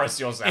you- embarrass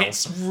yourself.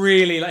 It's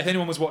really like if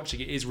anyone was watching,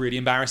 it is really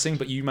embarrassing.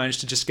 But you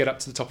managed to just get up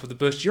to the top of the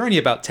bush. You're only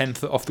about 10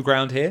 foot off the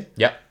ground here,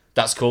 Yep,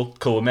 that's cool.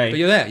 Cool with me. but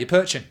you're there. You're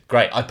perching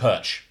Great, I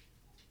perch.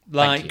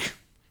 like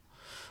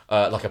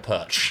Like a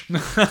perch.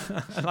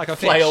 like a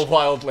fish. Flail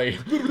wildly,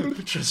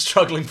 just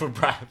struggling for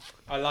breath.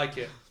 I like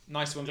it.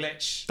 Nice one,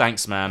 glitch.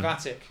 Thanks, man.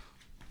 Acrobatic.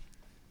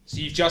 So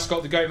you've just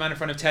got the goat man in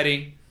front of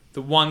Teddy,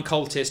 the one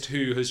cultist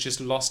who has just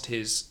lost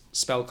his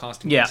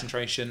spellcasting Yeah.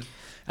 concentration,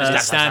 and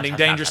is standing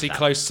dangerously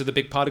close to the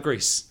big part of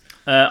grease.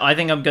 I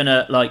think I'm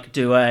gonna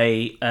do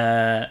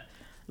a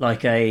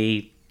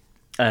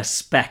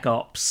Spec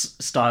Ops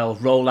style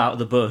roll out of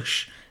the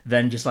bush,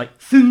 then just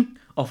thing,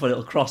 off a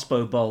little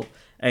crossbow bolt,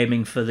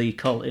 aiming for the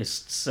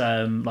cultist's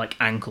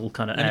ankle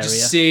kind of Let me area.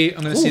 just see.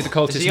 I'm going to see if the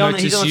cultist He's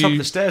notices on top of you.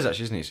 the stairs,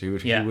 actually, isn't he? So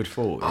Yeah. he would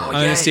fall. I'm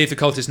going to see if the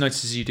cultist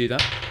notices you do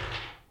that.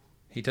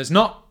 He does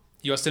not.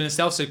 You are still in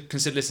stealth, so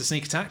consider this a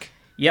sneak attack.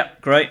 Yep,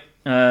 great.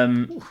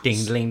 Ding,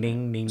 ding,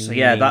 ding, ding. So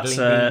yeah, that's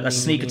a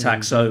sneak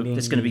attack. So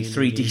it's going to be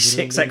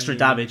 3d6 extra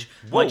damage.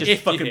 Might just If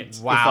you fucking hit.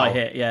 if Wow. I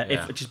hit, if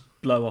I just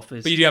blow off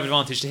his. But you do have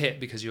advantage to hit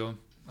because you're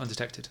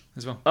undetected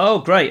as well. Oh,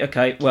 great.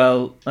 Okay.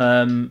 Well,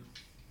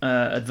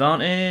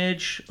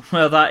 advantage.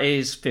 Well, that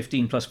is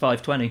 15 plus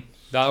 5, 20.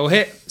 That will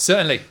hit,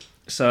 certainly.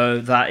 So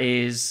that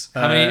is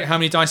How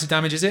many dice of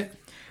damage is it?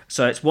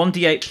 So it's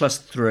 1d8 plus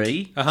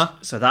 3. Uh-huh.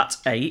 So that's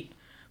 8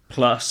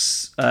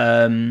 plus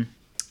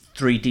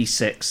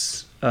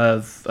 3d6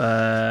 of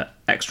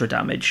extra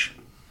damage.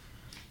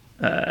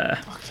 Does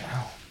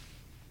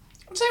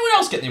anyone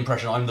else get the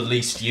impression I'm the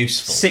least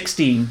useful?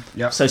 16.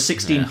 Yep. So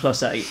 16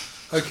 plus 8.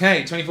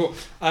 Okay, 24.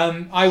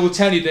 I will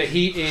tell you that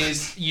he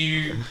is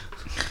you.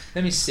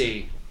 Let me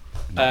see.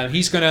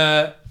 He's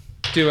gonna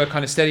do a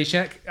kind of steady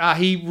check.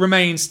 He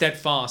remains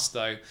steadfast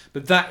though,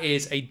 but that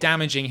is a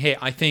damaging hit.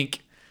 I think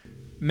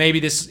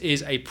maybe this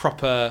is a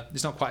proper.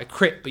 It's not quite a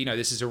crit, but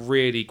this is a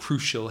really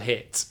crucial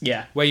hit.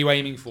 Yeah. Where are you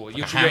aiming for?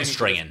 You're aiming for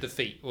hamstringing. the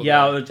feet. Or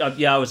Yeah,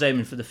 the- I was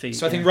aiming for the feet.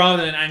 So I think rather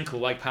than an ankle,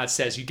 like Pad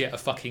says, you get a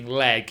fucking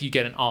leg, you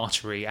get an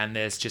artery, and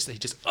he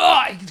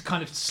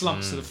kind of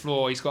slumps to the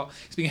floor. He's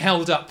being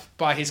held up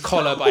by his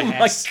collar by Oh my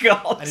Hess,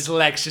 God. and his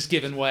leg's just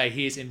given way.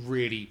 He is in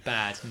really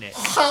bad nick.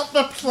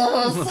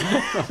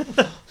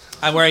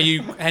 And where are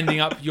you ending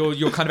up?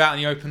 You're kind of out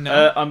in the open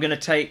now. I'm going to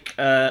take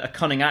a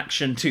cunning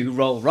action to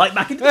roll right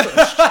back into the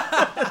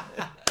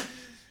bush.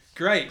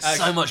 Great.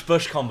 So much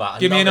bush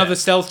combat. Give me another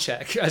stealth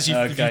check as you've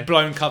Okay.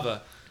 blown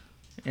cover.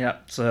 Yeah,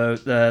 so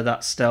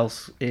that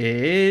stealth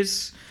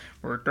is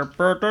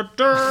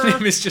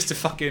It's just a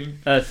fucking.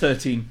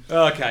 13.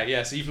 Okay,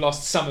 yeah. So you've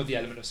lost some of the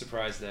element of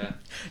surprise there.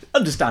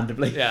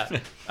 Understandably. Yeah.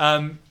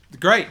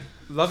 Great.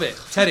 Love it.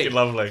 Teddy,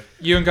 Lovely.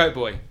 you and Goat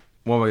Boy.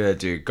 What am I gonna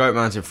do?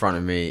 Goatman's in front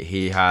of me.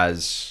 He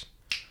has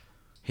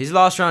his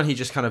last round. He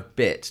just kind of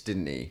bit,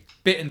 didn't he?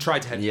 Bit and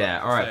tried to head.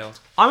 Yeah. All right. Failed.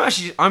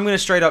 I'm gonna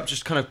straight up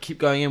just kind of keep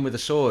going in with the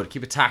sword,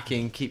 keep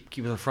attacking, keep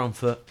with the front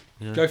foot.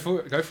 Go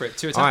for it. Go for it.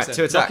 2 attacks. All right, then.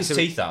 2 Knock attacks. his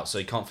teeth out so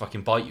he can't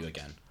fucking bite you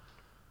again.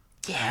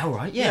 Yeah. All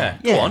right. Yeah,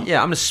 Yeah. go on. Yeah.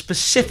 I'm gonna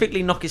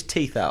specifically knock his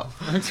teeth out.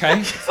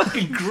 Okay.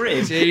 Fucking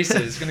grim.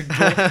 Jesus,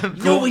 gonna.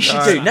 You know what we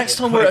should do? Next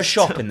time we're at a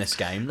shop in this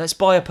game, let's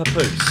buy a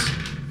papoose.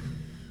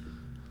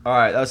 All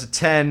right. That was a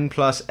 10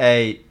 plus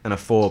 8 and a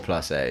 4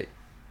 plus 8.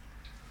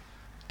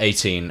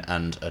 18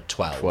 and a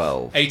 12.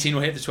 12. 18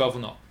 will hit. The 12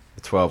 will not.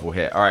 The 12 will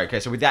hit. All right. Okay.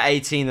 So with that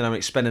 18, then I'm gonna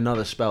expend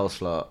another spell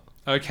slot,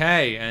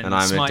 Okay, and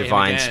I'm smite gonna him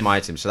divine again.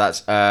 smite him. So that's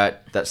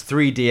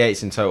 3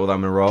 d8s in total that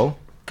I'm gonna roll.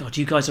 God,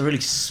 you guys are really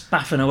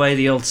spaffing away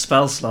the old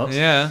spell slots.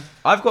 Yeah,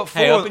 I've got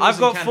 4. Hey, I've been I've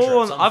got using 4.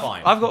 cantrips, On, I'm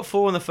fine. I've got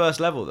 4 on the first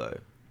level though.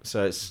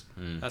 So it's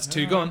that's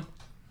 2 gone.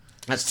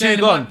 that's 2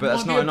 gone, but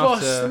that's not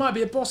enough There to. might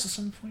be a boss at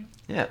some point.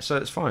 Yeah. So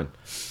it's fine.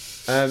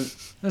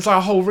 There's like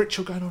a whole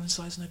ritual going on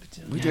inside. It's no big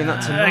deal. We're doing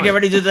that tonight. Get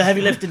ready to do the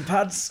heavy lifting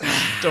pads.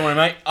 Don't worry,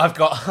 mate. I've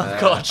got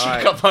a cheek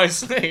alright. up my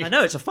sleeve. I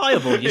know, it's a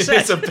fireball, you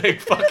said. It's a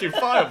big fucking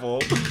fireball.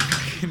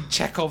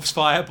 Chekhov's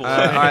fireball.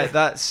 All right,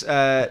 that's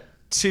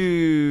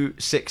 2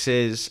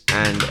 6s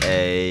and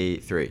a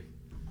 3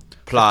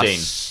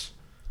 plus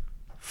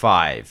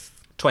 5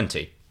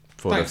 20.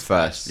 for Thanks, the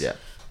first. guys. Yeah.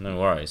 No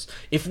worries.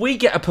 If we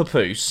get a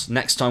papoose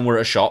next time we're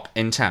at a shop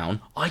in town,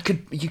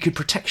 you could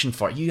protection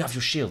for it. You have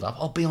your shield up.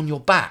 I'll be on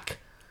your back.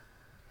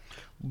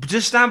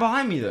 Just stand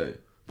behind me though.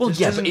 Well, Just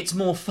yeah, doesn't- but it's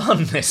more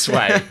fun this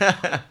way.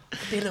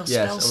 Be a little Yes,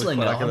 I spell would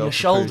slinger quite like a on little your papoose.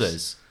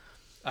 shoulders.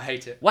 I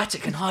hate it. Wet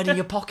it can hide in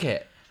your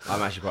pocket.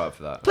 I'm actually quite up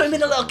for that. Put him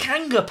in a little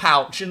kanga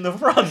pouch in the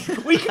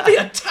front. We could be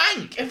a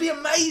tank. It'd be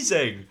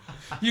amazing.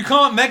 You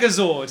can't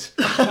Megazord.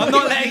 I'm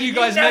not letting you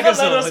guys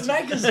Megazord.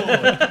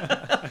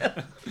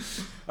 Megazord.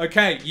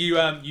 Okay,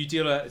 you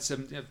deal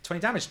some 20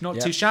 damage. Not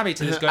Yeah. too shabby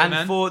to this guy, And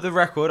man. for the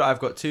record, I've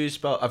got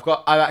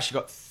I've actually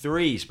got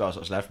 3 spell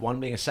slots left. One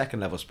being a 2nd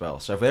level spell.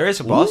 So if there is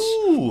a boss,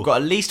 Ooh. we've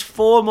got at least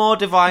 4 more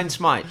divine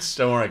smites.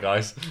 Don't worry,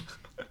 guys.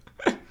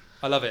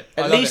 I love it.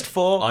 I At love least it.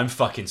 4. I'm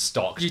fucking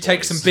stocked. You take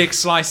boys. some big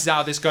slices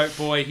out of this goat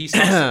boy. He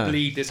starts to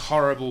bleed this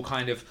horrible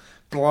kind of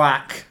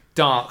black,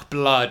 dark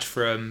blood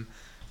from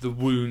the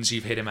wounds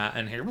you've hit him at,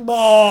 and he.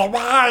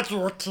 Because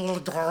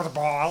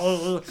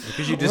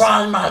you just.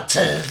 Run,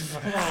 Mativ.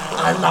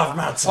 I love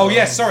Mativ. Oh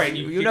yes, sorry.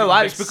 You know give him a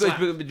why? big It's slap.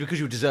 because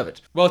you deserve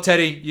it. Well,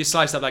 Teddy, you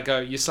sliced up that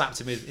goat. You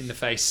slapped him in the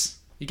face.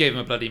 You gave him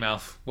a bloody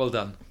mouth. Well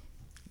done.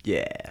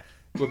 Yeah.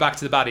 We're back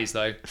to the baddies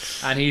though,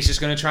 and he's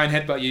just going to try and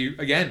headbutt you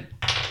again.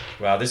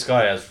 Wow, this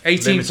guy has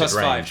 18 limited plus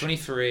 5, range.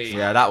 23.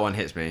 Yeah, that one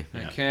hits me.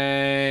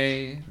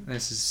 Okay,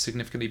 this is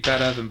significantly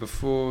better than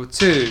before.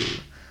 2.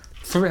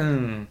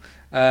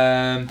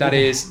 That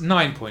is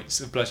 9 points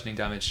of bludgeoning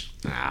damage.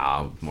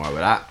 Nah, more with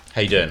that.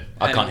 How you doing?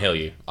 I And- can't heal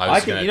you.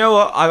 You know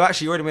what? I've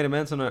actually already made a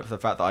mental note for the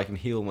fact that I can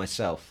heal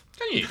myself.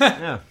 Can you?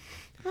 Yeah.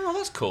 Oh,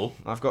 that's cool.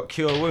 I've got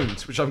cure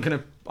wounds, which I'm You're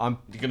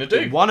gonna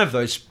do. One of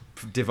those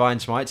divine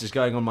smites is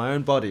going on my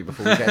own body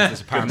before we get into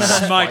this apparent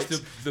boss Smite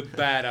fight. the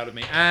bad out of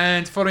me.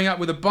 And following up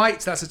with a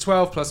bite, that's a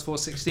 12 plus 4,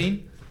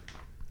 16.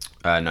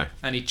 No.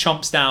 And he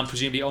chomps down,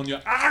 presumably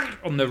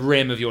on the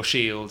rim of your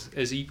shield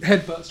as he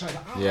headbutts. Trying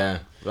to, Yeah.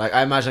 Like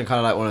I imagine kind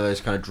of like one of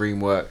those kind of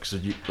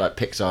DreamWorks like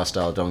Pixar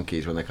style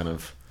donkeys when they're kind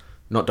of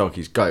not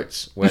donkeys,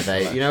 goats, where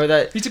they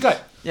that He's a goat.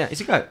 yeah, it's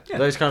a goat.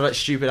 Those kind of like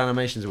stupid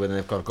animations where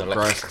they've got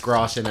like-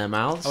 grass in their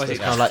mouths. Oh, I It's see.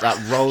 kind of like that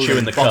rolling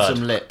Chewing the bottom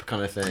curd. lip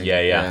kind of thing.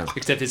 Yeah.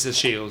 Except it's a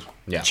shield.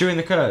 Yeah. Chewing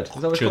the curd. Is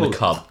that what it's Chewing the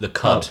called? cud. The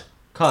cud.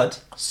 Cud.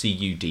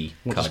 C-U-D.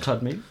 What does Cud.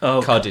 cud mean?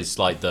 Oh, Cud is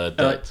like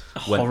the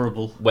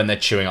horrible. when they're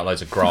chewing up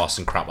loads of grass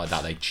and crap like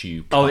that. They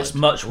chew. Oh, cud. it's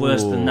much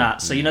worse than Ooh.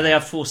 that. So you know they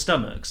have 4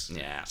 stomachs.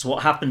 Yeah. So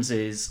what happens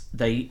is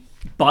they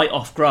bite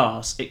off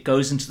grass. It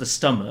goes into the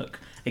stomach.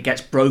 It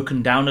gets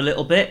broken down a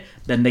little bit.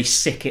 Then they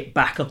sick it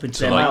back up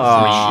into their like,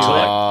 mouth. to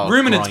like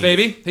Ruminants, grind.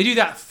 baby. They do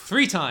that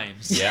 3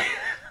 times. Yeah.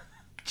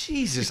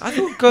 Jesus, I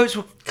thought goats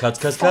were Cuds.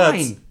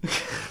 fine.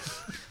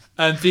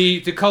 And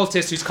the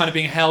cultist who's kind of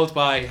being held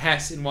by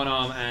Hess in one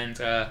arm and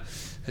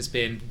has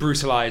been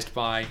brutalized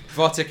by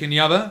Votic in the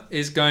other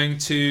is going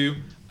to,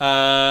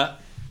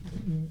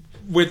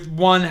 with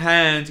one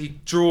hand, he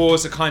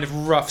draws a kind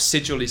of rough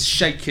sigil. He's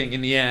shaking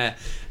in the air,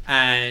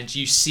 and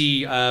you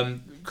see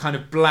kind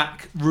of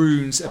black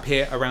runes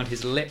appear around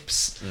his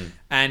lips.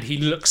 And he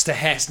looks to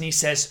Hess and he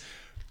says,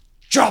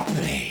 "Drop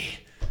me!"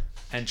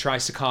 and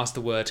tries to cast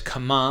the word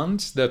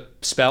command, the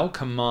spell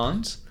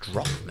command.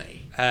 Drop me.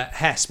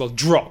 Hess, well,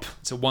 drop.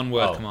 It's a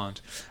one-word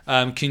command.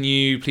 Can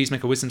you please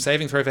make a wisdom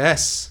saving throw for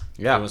Hess?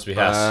 Yeah. Who wants to be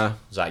Hess?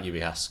 Zach, you be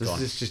Hess. Go This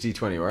on. is just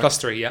D20, right?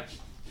 +3, yeah.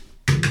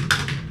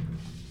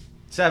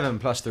 7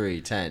 plus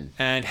 3, 10.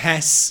 And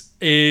Hess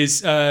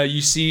is,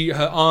 you see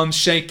her arms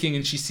shaking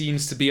and she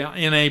seems to be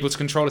unable to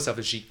control herself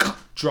as she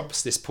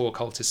drops this poor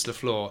cultist to the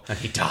floor. And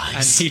he And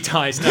dies. he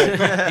dies.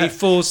 No, he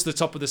falls to the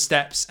top of the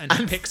steps and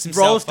he picks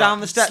himself Rolls up.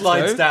 down the steps,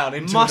 slides though. down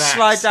into Must an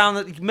axe. slide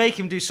down. Make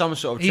him do some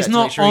sort of. He's check to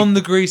make not sure he- on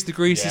the grease. The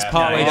grease is Yeah,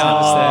 partway no,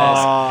 down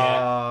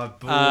the stairs.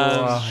 boy.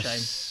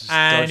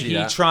 And Dodgy, he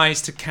that.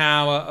 tries to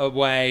cower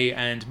away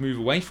and move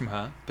away from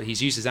her, but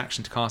he's used his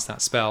action to cast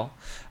that spell.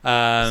 So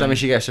that means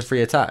she gets a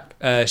free attack.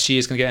 She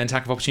is going to get an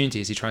attack of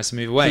opportunity as he tries to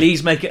move away.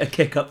 Please make it a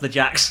kick up the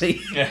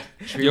jacksy.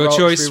 Should we Your roll-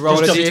 choice. should we roll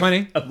Roll a to see if-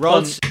 d20. A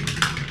Roll. pun-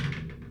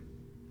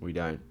 We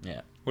don't.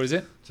 Yeah. What is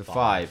it? It's a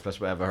 5 plus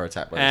whatever her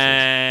attack bonus is.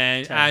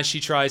 And 10. as she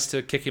tries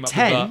to kick him up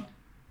 10? the butt.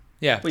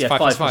 Yeah, Well, yeah, 5 5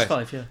 plus 5.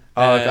 plus 5, yeah.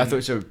 Oh, I um, thought it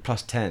was a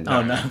plus 10.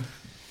 Oh, no.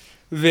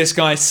 This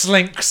guy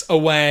slinks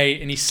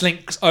away and he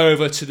slinks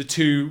over to the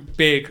 2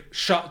 big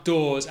shut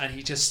doors and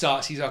he just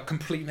starts, he's a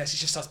complete mess, he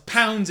just starts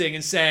pounding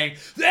and saying,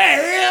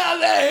 "They're here,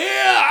 they're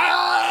here!"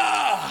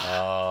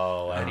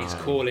 Oh. And he's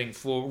calling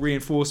for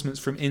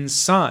reinforcements from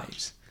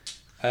inside.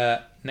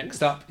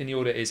 Next up in the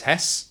order is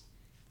Hess.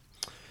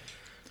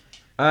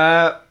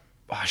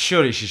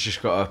 Surely she's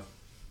just got to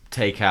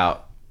take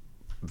out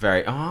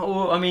very.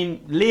 Well, I mean,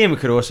 Liam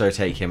could also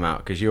take him out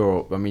because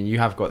you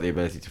have got the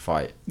ability to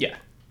fight. Yeah.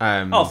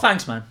 Oh,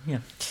 thanks, man. Yeah.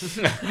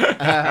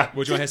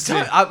 What do you want Hess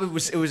to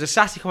do? it was a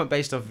sassy comment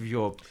based off of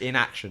your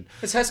inaction.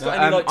 Has Hess got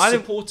No, any I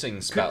don't-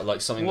 supporting spell,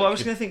 like something Well, I that was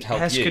could going to think help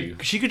Hess you?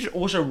 she could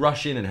also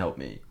rush in and help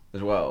me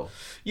as well.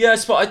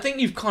 Yes, but I think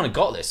you've kind of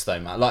got this though,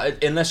 man.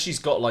 Like, unless she's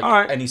got like All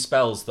right. any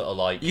spells that are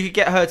like. You could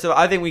get her to.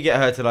 I think we get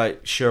her to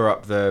like shore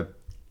up the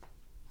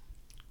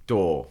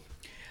door.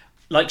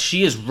 like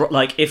she is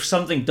like if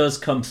something does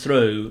come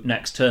through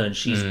next turn,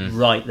 she's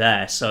right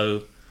there.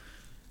 So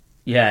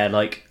yeah,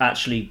 like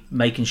actually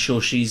making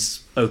sure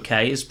she's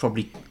okay is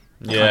probably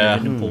kind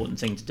of an important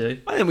thing to do.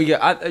 I think we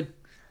get.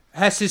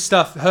 Hess's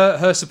stuff,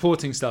 her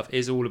supporting stuff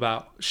is all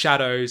about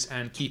shadows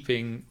and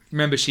keeping.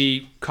 Remember,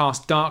 she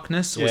cast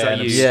darkness, or was that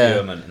and you?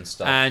 obscurement and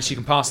stuff. And she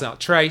can pass out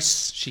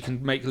trace. She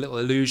can make little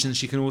illusions.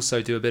 She can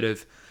also do a bit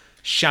of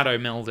shadow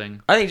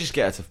melding. I think just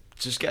get her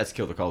to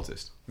kill the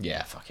cultist.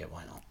 Yeah, fuck it,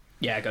 why not?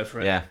 Yeah, go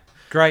for it. Yeah.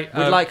 Great.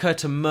 We'd like her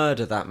to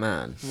murder that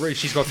man.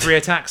 She's got 3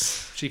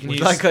 attacks. She can We'd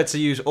use. like her to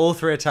use all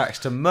 3 attacks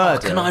to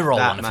murder. can I roll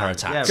that one of her man.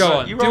 attacks? Go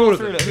on, You do roll all of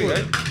through it. Here we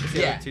go.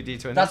 Yeah.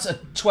 2d20. That's a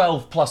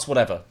 12 plus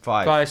whatever.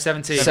 5.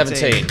 17.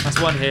 17. That's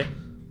 1 hit.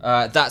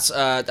 That's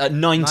a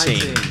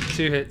 19.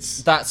 2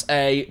 hits. That's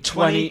a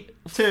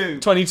 22.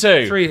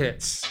 22. 3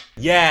 hits.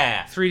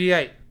 Yeah.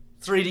 3d8.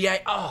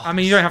 3d8. Oh. I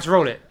mean, you don't have to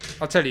roll it.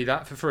 I'll tell you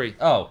that for free.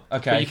 Oh,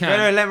 okay. But you can.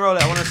 No, let me roll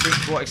it. I want to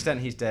see to what extent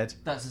he's dead.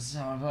 That's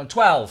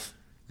 12.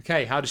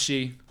 Okay, how does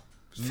she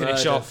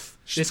finish Murder. off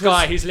this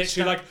guy? He's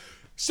literally like,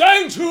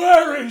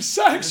 Sanctuary!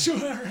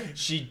 Sanctuary!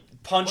 She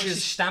Why does she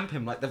punches. stamp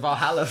him like the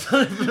Valhalla?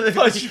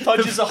 She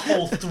punches a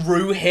hole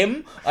through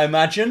him, I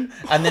imagine,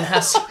 and then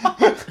has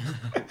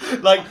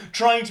like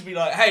trying to be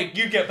like, "Hey,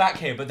 you get back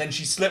here!" But then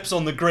she slips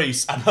on the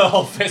grease, and her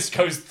whole fist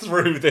goes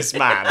through this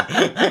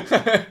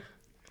man.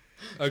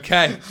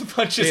 Okay.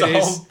 Punches It a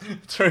is- hole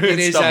through It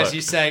his is, stomach. as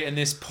you say, and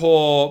this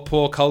poor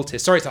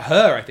cultist. Sorry to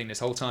her, I think, this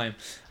whole time.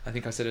 I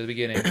think I said at the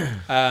beginning.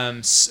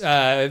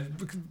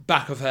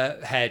 Back of her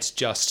head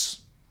just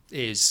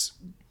is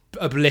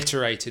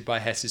obliterated by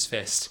Hess's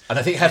fist. And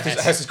I think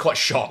Hess is quite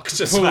shocked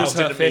as well. Pulls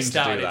her Didn't mean fist to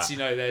out. do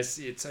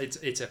It's that.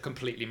 it's a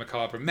completely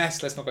macabre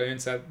mess. Let's not go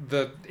into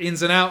the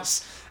ins and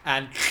outs.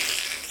 And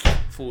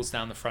falls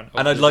down the front. Of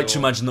And I'd the like to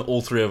door. imagine that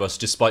all three of us,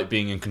 despite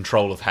being in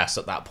control of Hess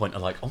at that point, are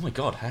like, "Oh my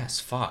god, Hess,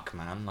 fuck,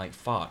 man, like,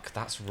 fuck,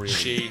 that's really."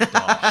 She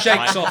dark."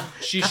 shakes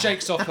off. She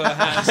shakes off her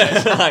hand.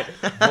 Says, Like,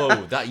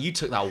 whoa, you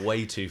took that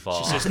way too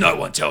far. says, "No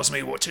one tells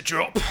me what to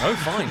drop." Oh,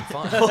 fine.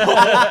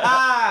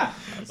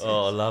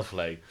 Oh,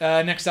 lovely.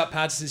 Next up,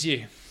 Pads, is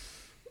you.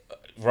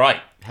 Right.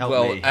 Help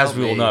well, me, as help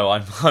we all me. know,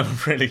 I'm a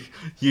really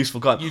useful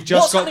guy. You've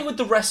just What's got- happening with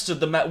the rest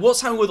of the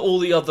what's happening with all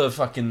the other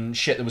fucking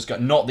shit that was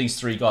going? Not these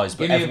three guys,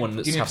 but everyone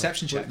that's give me a happened.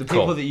 perception check. The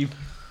Cool. people that you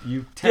Yeah,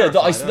 that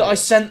terrified, I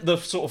sent the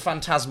sort of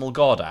phantasmal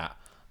god at.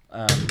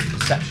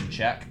 Perception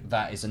check.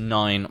 That is a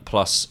 9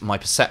 plus my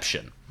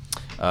perception,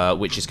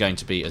 which is going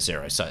to be a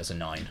 0. So it's a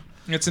 9.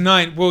 It's a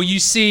 9. Well, you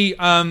see,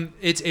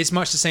 it's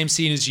much the same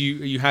scene as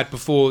you had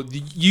before.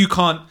 You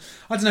can't.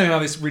 I don't know how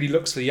this really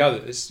looks for the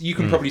others. You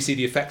can probably see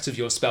the effects of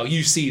your spell.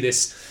 You see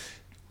this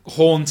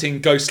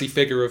haunting, ghostly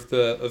figure of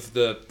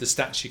the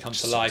statue come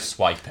to life.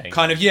 Swiping.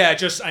 Kind of, yeah,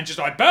 just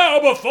like, bow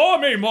before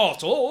me,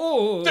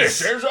 mortals.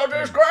 This is a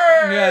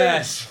disgrace.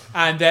 Yes.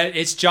 And then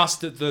it's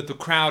just that the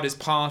crowd is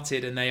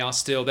parted and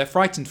they're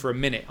frightened for a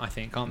minute, I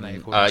think, aren't they?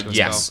 according to your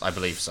Yes, spell? I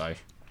believe so.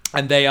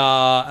 And they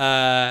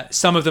are,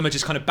 some of them are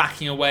just kind of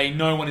backing away.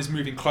 No one is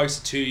moving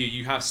closer to you.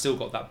 You have still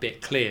got that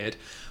bit cleared,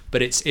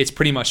 but it's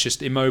pretty much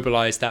just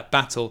immobilized that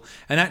battle.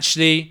 And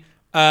actually,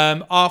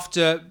 even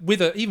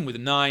with a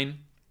 9,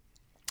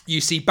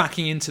 you see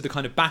backing into the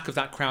kind of back of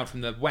that crowd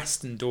from the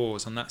western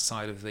doors on that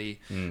side of the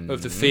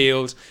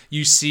field.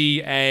 You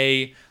see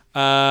you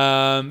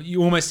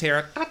almost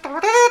hear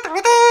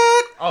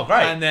Oh,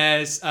 great. and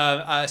there's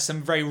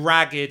some very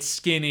ragged,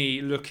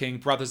 skinny-looking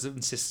brothers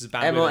and sisters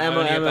band Emil, with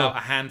only Emil. about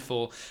a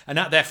handful. And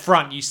at their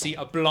front, you see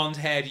a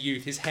blonde-haired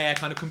youth. His hair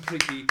kind of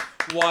completely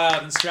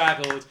wild and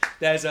straggled.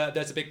 There's a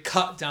big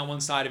cut down one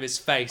side of his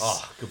face.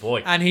 Oh, good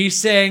boy. And he's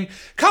saying,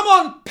 "Come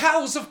on,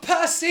 pals of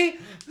Percy,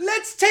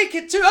 let's take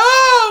it to...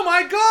 Oh,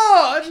 my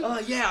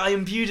God!" Yeah, I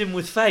imbued him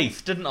with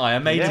faith, didn't I? I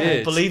made You him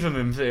did. believe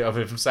of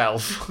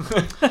himself.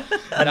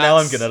 And now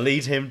I'm going to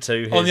lead him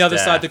to his On the other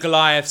death. side, the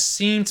Goliaths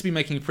seem to be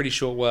making pretty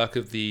short work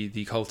of the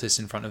cultists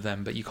in front of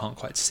them, but you can't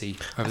quite see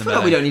over the I feel like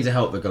melee. we don't need to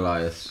help the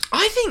Goliaths.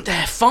 I think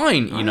they're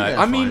fine, you know. they're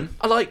I mean,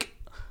 like,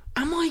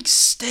 am I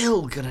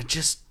still going to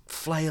just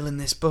flail in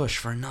this bush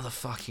for another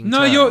fucking No,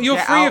 turn? you're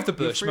Get free out, of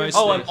the you're bush, free of-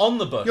 mostly. Oh, I'm on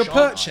the bush. You're aren't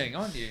I? perching,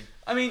 aren't you?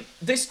 I mean,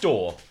 this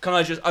door, can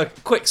I just... A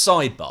quick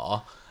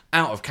sidebar,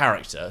 out of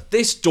character.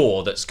 This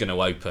door that's going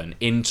to open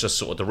into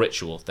sort of the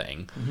ritual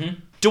thing,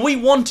 do we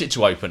want it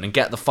to open and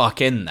get the fuck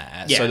in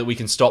there Yeah. so that we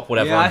can stop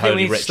whatever Yeah, I think unholy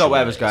we need to ritual stop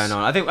whatever's is? going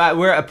on. I think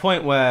we're at a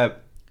point where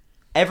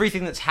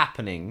everything that's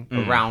happening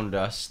around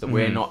us that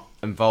we're not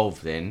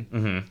involved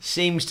in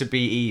seems to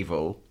be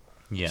evil.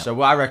 Yeah. So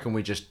I reckon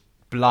we just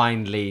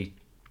blindly,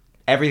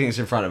 everything that's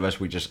in front of us,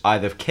 we just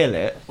either kill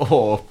it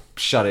or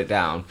shut it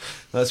down.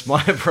 That's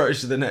my approach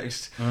to the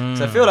next. So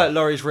I feel like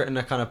Laurie's written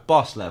a kind of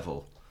boss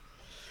level.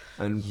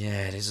 And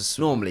Yeah, it is a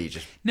sort normally you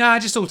just Nah, it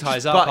just all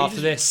ties up but- you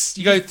after just- this.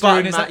 You go through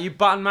and it's like, you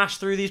button mash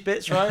through these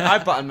bits, right? I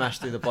button mash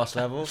through the boss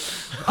level.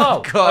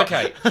 Oh, God.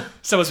 okay.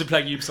 someone's been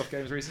playing Ubisoft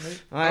games recently.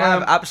 I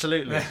have,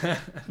 absolutely.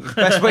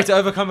 Best way to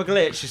overcome a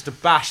glitch is to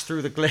bash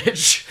through the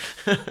glitch.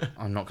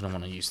 I'm not going to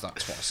want to use that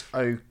twice.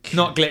 Okay.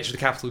 Not glitch with a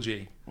capital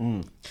G.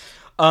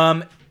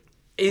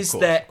 Is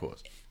course, there of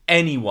course.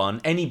 anyone,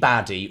 any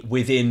baddie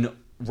within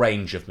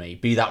range of me,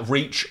 be that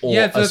reach or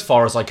Yeah, as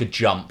far as I could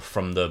jump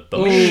from the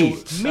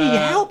bush. Ooh,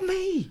 help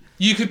me.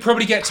 you could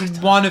probably get to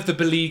one of the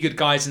beleaguered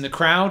guys in the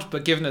crowd,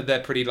 but given that they're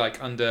pretty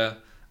like under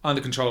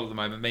control at the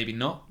moment, maybe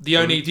not. The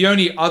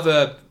only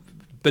other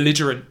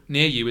belligerent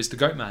near you is the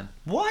goat man.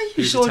 Why are you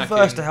Who's so attacking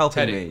adverse to helping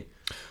Teddy. me?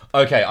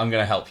 Okay, I'm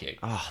going to help you.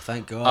 Oh,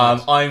 thank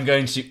God. I'm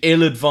going to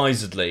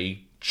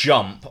ill-advisedly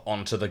jump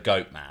onto the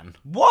goat man.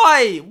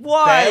 Why?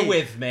 Bear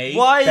with me.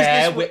 Why is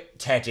Bear this? with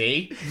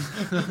Teddy.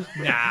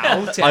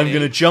 Now, Teddy. I'm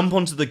going to jump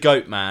onto the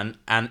goat man,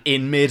 and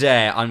in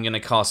midair, I'm going to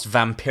cast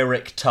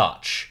Vampiric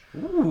Touch.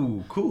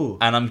 Ooh, cool.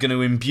 And I'm going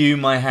to imbue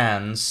my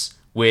hands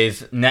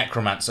with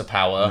necromancer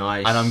power,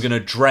 Nice. and I'm going to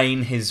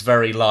drain his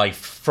very life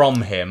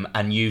from him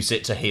and use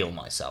it to heal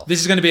myself.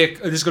 This is going to be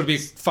a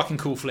fucking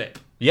cool flip.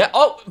 Yeah.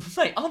 Oh,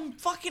 mate, I'm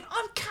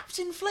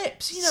Captain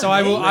Flips. You know. So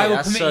I will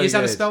That's permit so you. Is that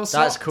a good. spell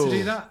slot That's cool. to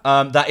do that?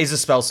 That is a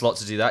spell slot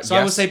to do that. So yes.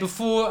 I will say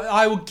before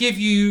I will give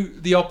you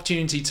the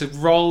opportunity to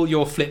roll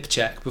your flip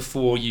check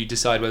before you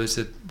decide whether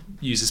to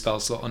use a spell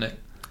slot on it.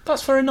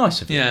 That's very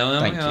nice of you. Yeah,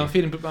 Thank you. I'm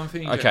feeling.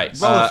 Okay.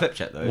 generous. Roll a flip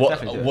check, though.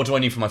 Definitely do What do I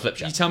need for my flip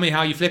check? You tell me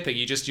how you flip it.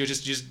 You're just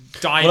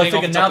diving Well, I off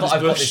figure the now top that of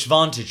I've got this this bush.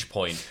 vantage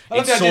point, I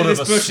love it's the idea sort of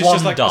this a bush is swan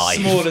just like dive.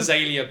 a small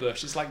azalea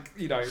bush. It's like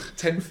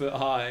 10 foot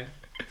high.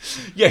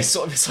 Yeah,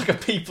 sort of. It's like a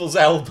people's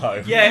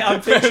elbow. Yeah,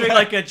 I'm picturing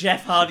like a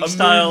Jeff Hardy A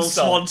style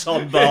moonsault.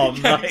 swanton bomb.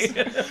 Yes.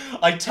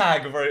 Like. I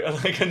tag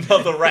like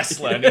another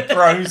wrestler and he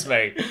throws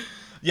me.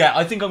 Yeah,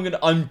 I think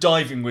I'm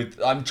diving with.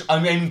 I'm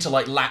aiming to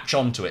like latch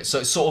onto it, so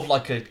it's sort of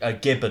like a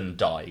gibbon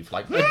dive,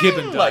 like A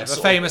gibbon dive, like a sort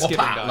of famous whop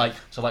gibbon out, dive. like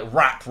so like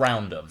wrap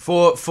round them.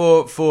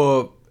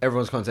 For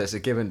everyone's context, a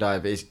gibbon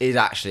dive is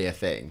actually a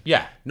thing.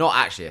 Yeah. Not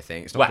actually a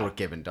thing. It's not Well. called a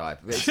gibbon dive.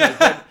 But it's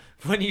like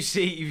when you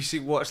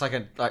watch like I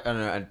don't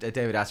know, a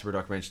David Attenborough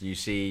documentary, you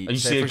see And you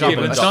say, see for a example,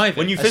 gibbon a dive. diving.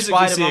 When you a physically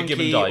spider see a monkey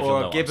gibbon dive, you'll or know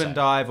a what gibbon I'm saying.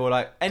 dive or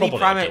like any Probably a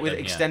primate with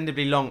gibbon, yeah.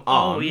 extendedly long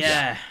arms.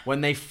 yeah.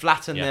 When they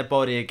flatten Yeah. their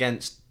body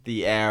against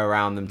the air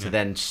around them to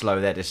then slow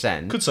their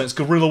descent. Good say it's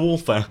guerrilla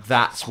warfare.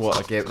 That's what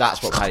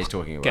Paddy's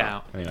talking about. Get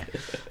out. Anyway,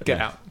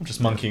 Get out. I'm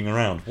just monkeying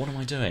around. What am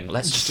I doing?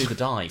 Let's just do the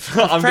dive.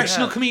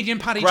 Professional comedian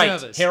Paddy Great.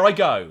 Jervis. Here I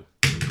go.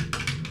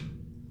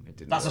 It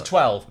didn't That's a work.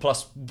 12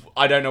 plus.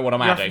 I don't know what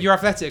I'm adding. Your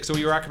athletics or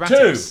your 2,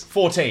 acrobatics?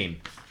 14.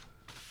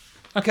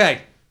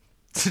 Okay.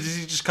 So does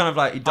he just kind of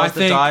like he does I the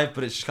think dive,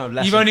 but it's just kind of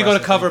less. You've only got to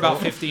impressive cover than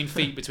about he 15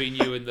 feet between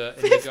you and the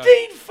guy.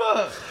 15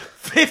 foot.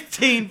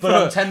 15 But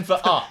I'm foot. 10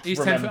 foot up. He's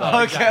 10 remember. foot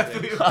up.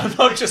 Okay. I'm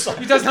not just like.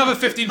 He doesn't have a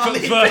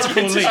 15-foot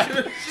vertical leap.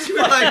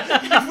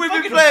 If we've been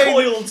Fucking playing,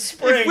 coiled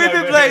spring if we've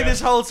been over playing here.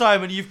 this whole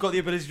time and you've got the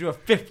ability to do a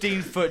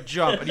 15-foot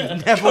jump and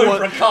you've never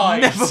Cobra Kai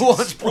never once brought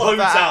explodes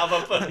that out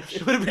out, of a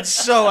bush. I would have been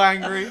so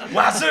angry.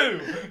 Wazoo!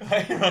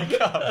 Here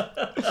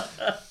I come.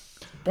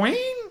 Boing.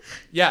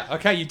 Yeah,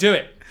 okay, you do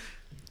it.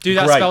 Do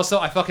that Great. spell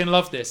slot. I fucking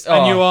love this.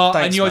 Oh, And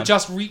thanks, you're man.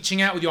 just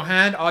reaching out with your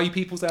hand. Are you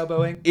people's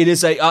elbowing? It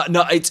is a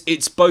no.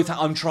 It's both.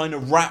 I'm trying to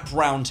wrap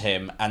round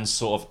him and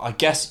sort of. I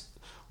guess.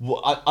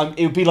 It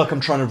would be like I'm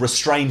trying to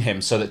restrain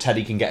him so that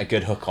Teddy can get a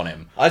good hook on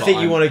him. I But think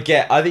you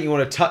I'm-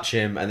 want to touch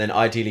him and then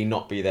ideally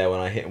not be there when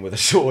I hit him with a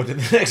sword in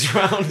the next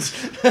round.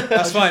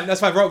 That's fine. That's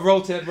fine.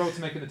 Roll to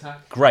make an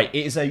attack. Great.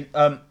 It is a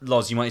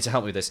Loz. You might need to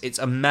help me with this. It's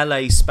a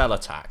melee spell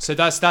attack. So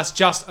that's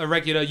just a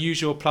regular,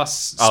 usual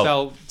plus Oh.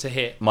 spell to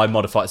hit. My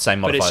modifier, same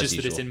But modifier it's as just that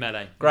usual. it's in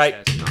melee. Great.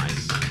 instead.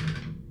 Nice.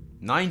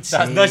 19.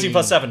 That's 13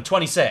 plus 7,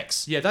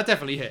 26. Yeah, that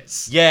definitely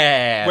hits.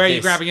 Yeah. Where are you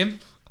this. grabbing him?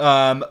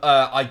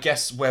 I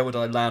guess where would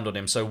I land on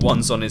him? So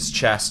one's on his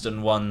chest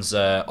and one's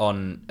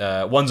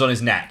on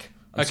his neck.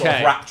 I'm sort of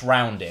Okay. wrapped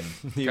round him,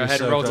 Go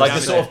ahead and roll to like a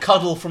damage. sort of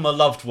cuddle from a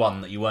loved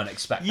one that you weren't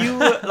expecting. You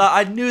were, like,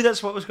 I knew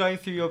that's what was going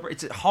through your brain.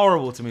 It's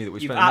horrible to me that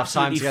we You've spent enough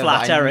time absolutely together.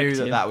 flat That I knew Eric,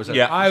 that yeah. that was a,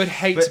 Yeah. I would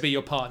hate But- to be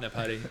your partner,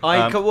 Paddy.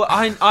 I've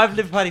lived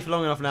with Paddy for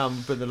long enough now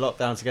and put the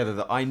lockdown together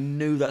that I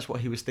knew that's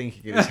what he was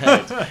thinking in his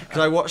head. Because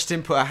I watched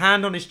him put a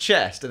hand on his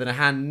chest and then a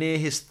hand near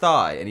his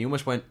thigh and he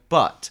almost went,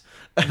 but.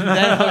 And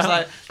then I was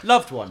like,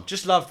 loved one,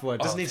 just loved one.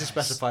 Doesn't need to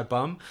specify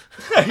bum.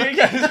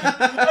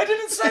 I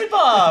didn't say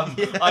bum.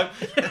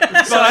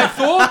 But I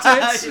thought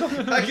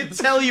it. I could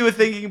tell you were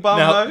thinking bum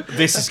Now, though.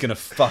 this is going to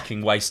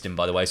fucking waste him,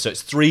 by the way. So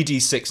it's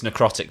 3d6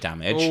 necrotic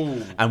damage.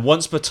 Ooh. And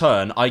once per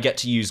turn, I get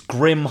to use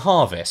Grim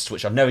Harvest,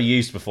 which I've never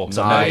used before because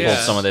I've never Nice. pulled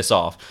Yes. some of this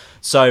off.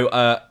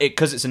 So,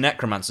 because it's a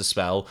necromancer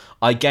spell,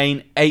 I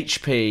gain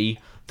HP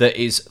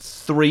that is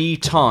 3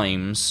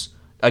 times.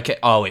 Okay.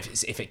 Oh,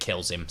 if it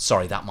kills him.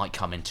 Sorry, that might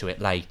come into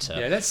it later.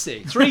 Yeah, let's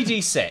see.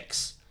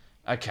 3d6.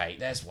 Okay,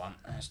 there's 1,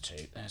 there's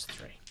 2, there's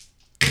 3.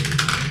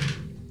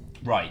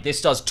 Right,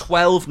 this does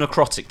 12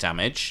 necrotic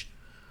damage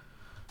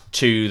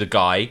to the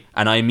guy,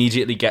 and I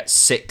immediately get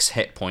 6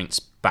 hit points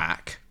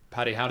back.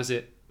 Paddy, how does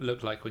it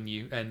look like when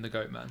you end the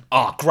Goat Man.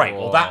 Oh, great.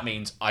 Well, that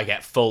means I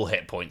get full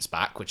hit points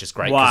back, which is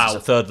great. Wow. Because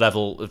it's a 3rd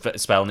level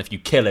spell, and if you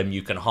kill him,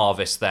 you can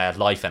harvest their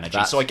life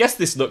energy. So I guess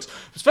this looks,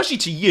 especially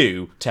to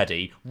you,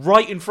 Teddy,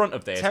 right in front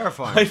of this.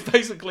 Terrifying.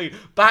 Basically,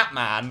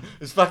 Batman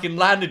has fucking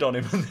landed on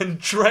him and then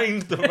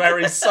drained the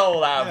very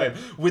soul out of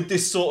him with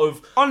this sort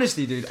of...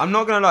 Honestly, dude, I'm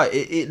not gonna lie.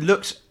 It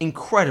looks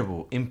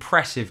incredible,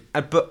 impressive,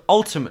 but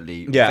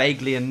ultimately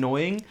vaguely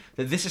annoying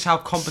that this is how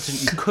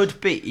competent you could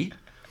be.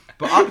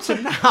 But up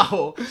to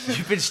now,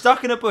 you've been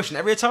stuck in a bush, and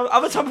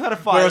other time we've had a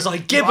fight. Whereas I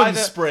Gibbon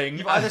Spring.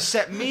 You've either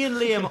set me and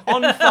Liam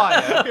on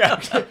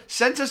fire,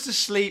 sent us to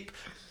sleep,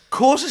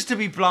 caused us to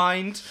be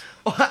blind,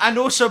 and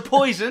also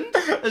poisoned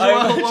as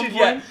well at one point.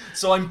 Yeah.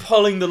 So I'm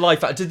pulling the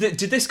life out. Did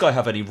this guy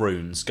have any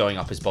runes going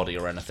up his body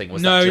or anything?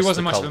 Was No, that he just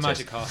wasn't the much of a cultist?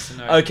 magic caster,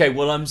 no. Okay,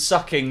 well, I'm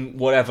sucking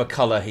whatever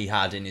colour he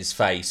had in his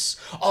face.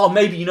 Oh,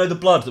 maybe, the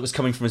blood that was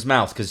coming from his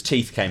mouth because his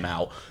teeth came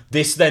out.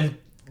 This then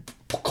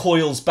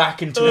coils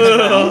back into his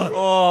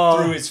mouth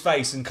through his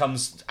face and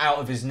comes out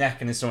of his neck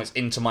and his stomach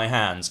into my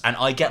hands, and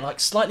I get like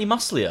slightly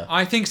musclier.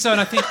 I think so,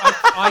 and I think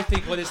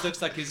what this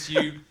looks like is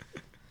you.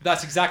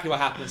 That's exactly what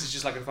happens. It's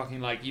just like a fucking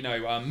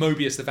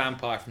Mobius the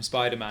vampire from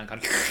Spider-Man,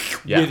 kind of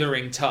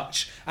withering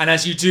touch. And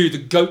as you do, the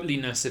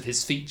goatliness of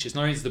his features,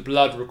 not only does the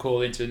blood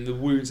recoil into the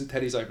wounds that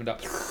Teddy's opened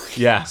up,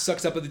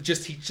 sucks up, but he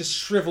just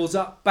shrivels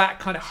up back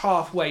kind of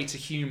halfway to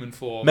human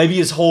form. Maybe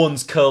his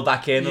horns curl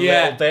back in a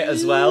little bit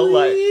as well,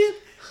 like.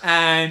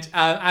 And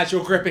as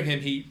you're gripping him,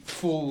 he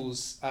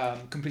falls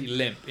completely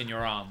limp in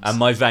your arms. And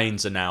my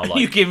veins are now like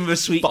You give him a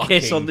sweet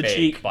kiss on the big,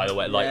 cheek. by the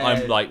way. Like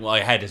I'm like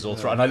my head is all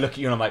through, and I look at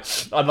you and I'm like,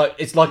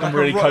 it's like I'm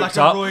really coked like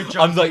a up. Roy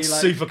I'm like Junkie,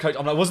 super coked.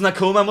 I'm like, wasn't that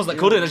cool, man? Wasn't that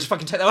cool? And I just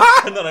fucking take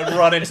that, and then I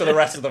run into the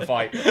rest of the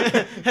fight.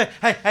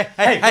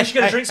 Hey, we should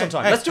get a drink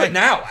sometime. Let's do it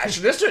now.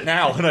 Actually, let's do it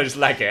now. And I just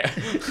leg it.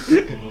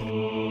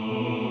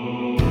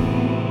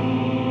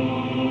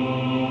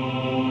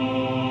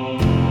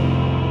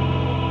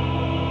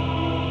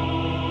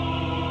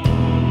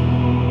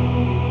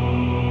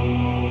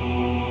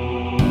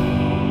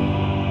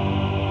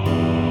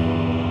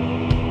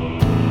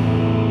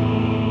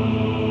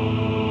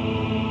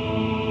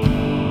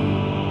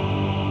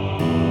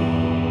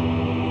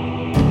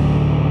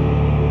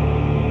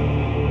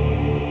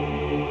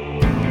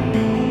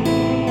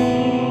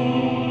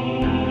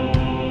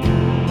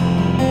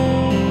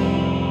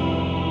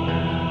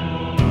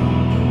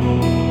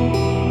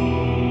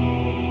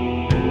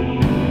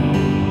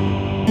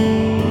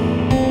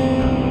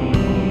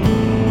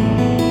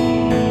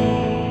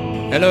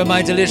 Hello,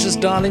 my delicious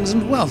darlings,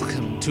 and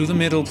welcome to the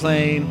Middle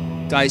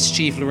Plane. Dice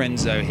Chief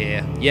Lorenzo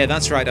here. Yeah,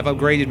 that's right, I've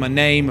upgraded my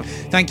name.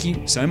 Thank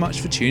you so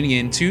much for tuning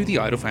in to the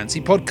Idle Fantasy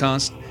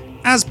podcast.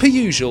 As per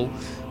usual,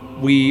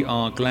 we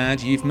are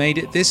glad you've made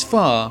it this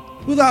far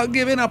without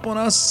giving up on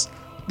us.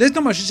 There's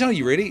not much to tell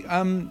you, really.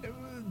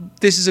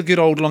 This is a good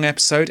old long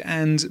episode,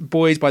 and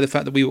buoyed by the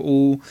fact that we were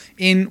all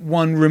in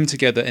one room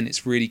together, and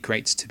it's really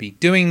great to be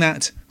doing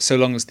that, so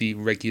long as the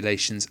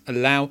regulations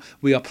allow.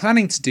 We are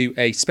planning to do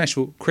a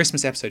special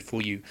Christmas episode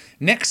for you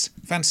next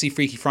Fantasy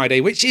Freaky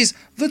Friday, which is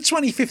the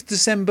 25th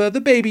December,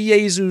 the baby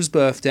Jesus'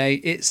 birthday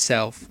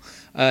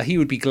itself. He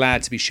would be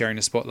glad to be sharing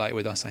the spotlight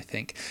with us, I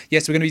think.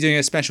 Yes, we're going to be doing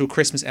a special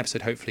Christmas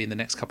episode, hopefully, in the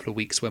next couple of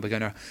weeks, where we're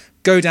going to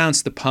go down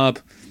to the pub,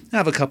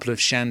 have a couple of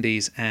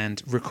shandies,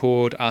 and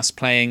record us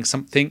playing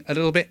something a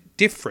little bit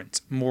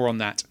different. More on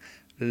that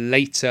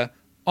later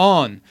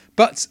on.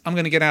 But I'm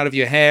going to get out of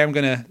your hair. I'm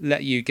going to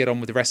let you get on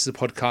with the rest of the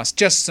podcast.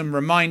 Just some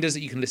reminders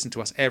that you can listen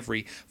to us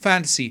every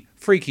Fantasy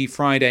Freaky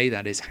Friday.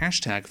 That is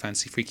hashtag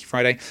Fantasy Freaky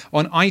Friday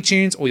on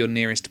iTunes or your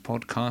nearest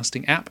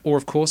podcasting app, or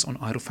of course on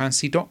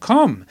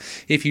idlefantasy.com.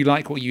 If you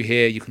like what you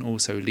hear, you can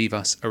also leave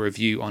us a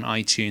review on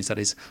iTunes. That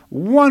is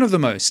one of the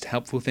most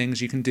helpful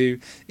things you can do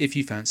if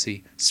you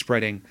fancy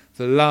spreading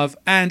the love.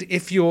 And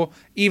if you're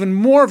even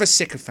more of a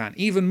sycophant,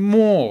 even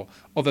more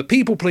of a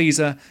people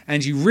pleaser,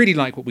 and you really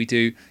like what we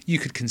do, you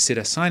could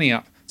consider signing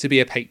up to be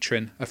a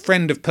patron, a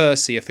friend of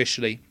Percy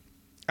officially,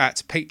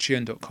 at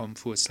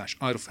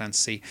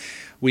patreon.com/idlefantasy.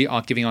 We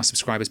are giving our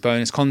subscribers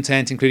bonus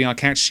content, including our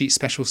character sheet,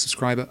 special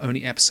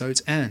subscriber-only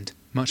episodes, and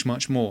much,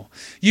 much more.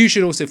 You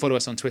should also follow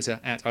us on Twitter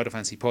at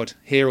IdleFantasyPod.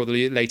 Hear all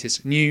the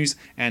latest news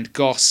and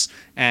goss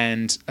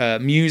and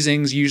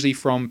musings, usually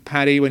from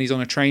Paddy when he's on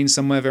a train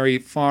somewhere very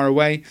far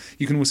away.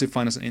 You can also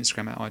find us on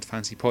Instagram at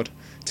IdleFantasyPod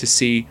to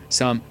see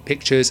some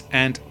pictures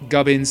and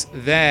gubbins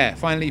there.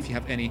 Finally, if you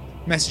have any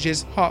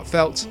messages,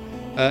 heartfelt,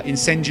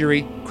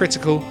 incendiary,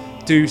 critical,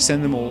 do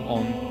send them all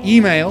on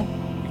email.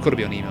 You've got to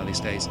be on email these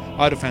days.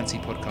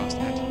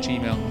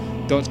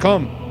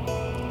 idlefantasypodcast@gmail.com.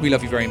 We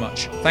love you very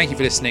much. Thank you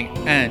for listening.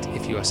 And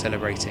if you are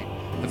celebrating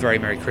a very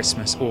Merry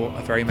Christmas or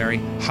a very Merry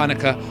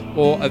Hanukkah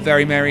or a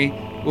very Merry,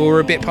 or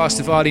a bit past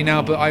Diwali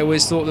now, but I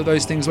always thought that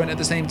those things went at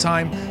the same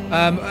time,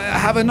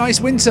 have a nice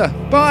winter.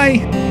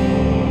 Bye!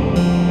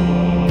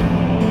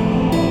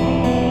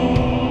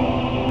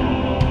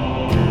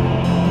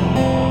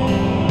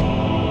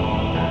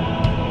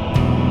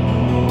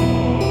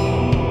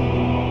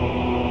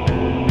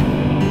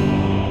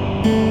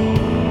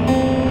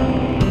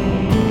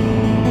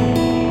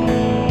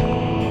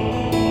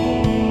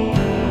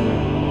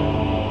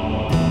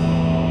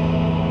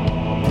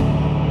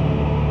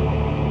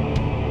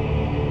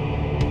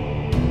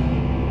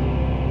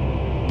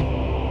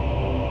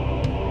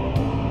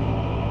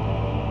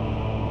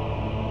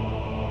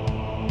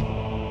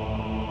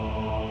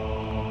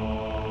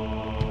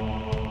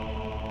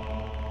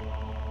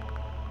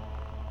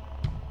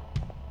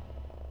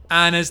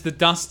 And as the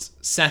dust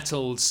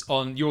settles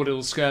on your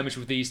little skirmish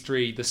with these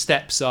three, the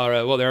steps are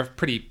they're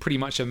pretty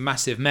much a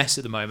massive mess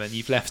at the moment.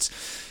 You've left.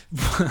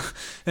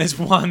 There's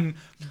one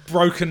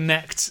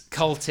broken-necked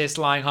cultist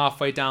lying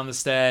halfway down the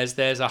stairs.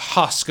 There's a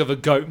husk of a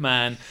goat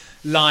man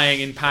lying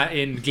in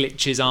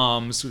Glitch's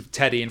arms with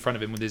Teddy in front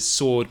of him with his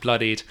sword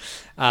bloodied,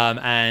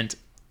 and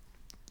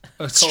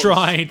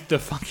astride the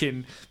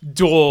fucking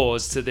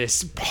doors to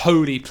this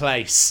holy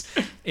place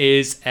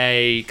is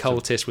a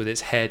cultist with its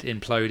head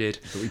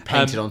imploded. That we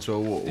painted onto a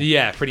wall.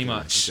 Yeah, pretty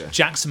much. Okay.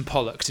 Jackson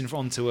Pollocked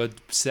onto a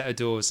set of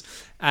doors.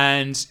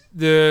 And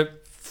the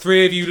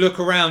three of you look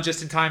around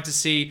just in time to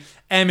see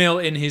Emil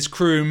and his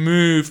crew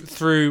move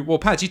through. Well,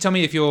 Pat, you tell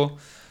me if your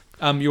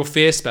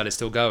fear spell is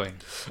still going.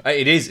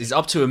 It is. It's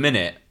up to a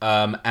minute,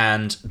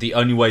 and the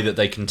only way that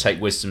they can take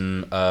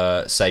wisdom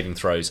saving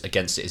throws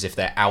against it is if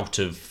they're out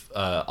of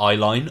eye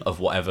line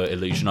of whatever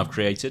illusion I've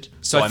created.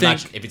 So I think-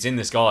 imagine if it's in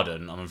this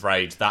garden, I'm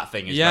afraid that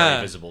thing is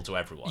very visible to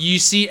everyone. You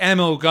see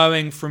Emil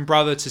going from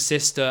brother to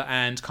sister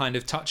and kind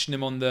of touching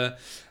him on the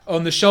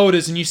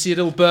shoulders, and you see a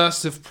little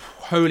burst of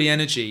holy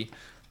energy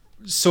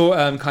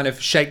kind of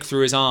shake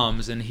through his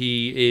arms, and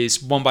he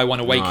is one by one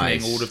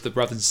awakening all of the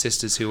brothers and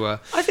sisters who are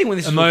I think when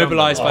this is all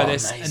immobilized done, by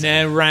this, amazing. and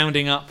they're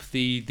rounding up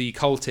the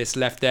cultists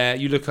left there.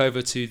 You look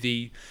over to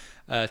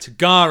to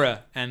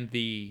Gara and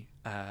the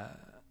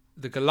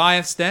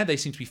Goliaths there. They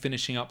seem to be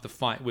finishing up the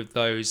fight with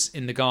those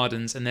in the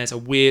gardens, and there's a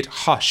weird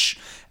hush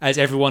as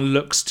everyone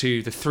looks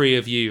to the three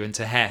of you and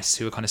to Hess,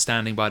 who are kind of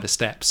standing by the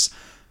steps.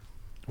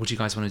 What do you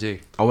guys want to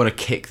do? I want to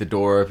kick the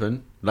door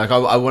open. Like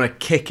I want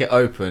to kick it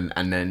open,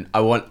 and then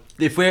I want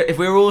if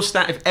we're all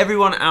if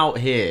everyone out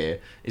here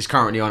is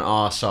currently on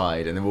our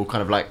side, and they're all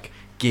kind of like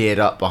geared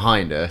up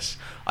behind us.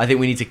 I think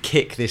we need to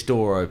kick this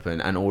door open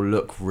and all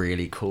look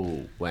really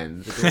cool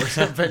when the door is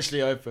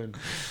eventually open.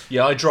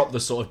 Yeah, I dropped the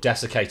sort of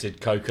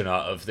desiccated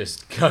coconut of this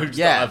goat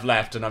that I've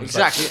left, and I'm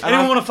exactly. Just like,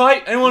 anyone want to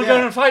fight? Anyone want to go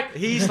in and fight?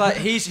 He's like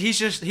he's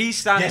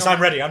standing. Yes, on-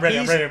 I'm ready. I'm ready.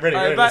 he's-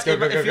 Let's go,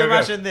 if you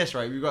imagine this,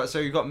 right?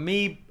 You've got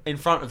me in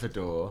front of the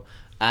door,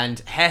 and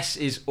Hess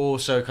is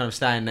also kind of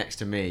standing next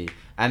to me.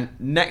 And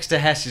next to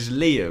Hess is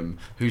Liam,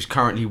 who's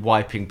currently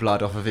wiping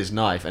blood off of his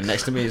knife, and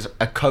next to me is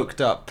a coked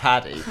up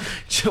Paddy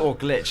or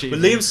Glitch. But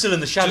Liam's still in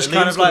the shadow. Just Liam's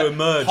kind of got to like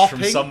emerge hopping.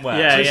 from somewhere.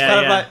 Yeah, Just yeah, kind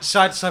of yeah. like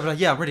side to side, like,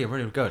 yeah, I'm ready,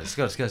 go, let's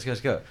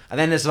go. And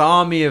then there's an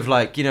army of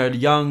like,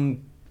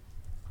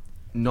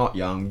 not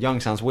young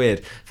sounds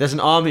weird. There's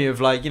an army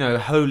of like,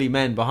 holy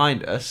men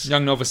behind us.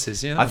 Young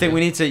novices, yeah. I think we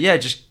need to,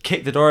 just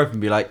kick the door open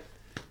and be like,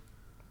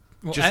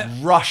 Well,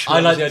 just rush. I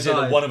like the whoever's idea that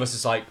inside. one of us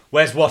is like,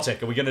 "Where's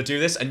Watek? Are we going to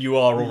do this?" And you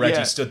are already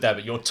Yeah. stood there,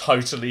 but you're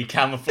totally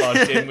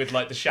camouflaged in with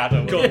like the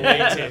shadow.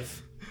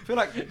 native. I feel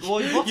like,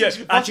 well, what's Yeah,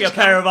 his- actually, a what's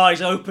pair of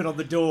eyes open on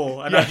the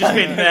door, and I've just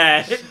been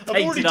there. I've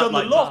painted already up done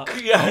like the lock.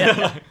 that.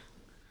 Yeah.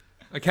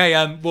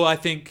 Okay, well, I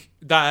think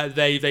that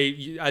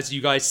they as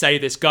you guys say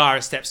this,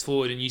 Gara steps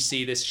forward, and you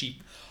see this.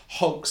 She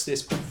hulks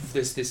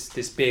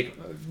this big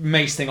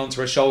mace thing onto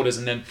her shoulders,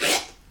 and then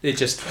it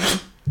just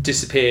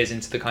disappears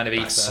into the kind of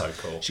ether. That's so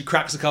cool. She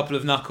cracks a couple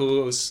of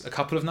knuckles.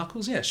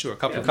 Yeah, sure, a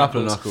couple of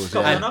couple of knuckles.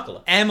 knuckles. Yeah. And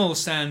knuckle. Emil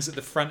stands at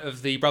the front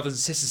of the brothers and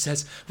sisters and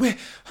says,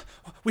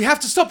 we have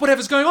to stop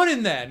whatever's going on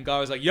in there. And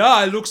Gara's like,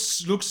 yeah, it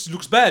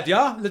looks bad,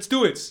 yeah? Let's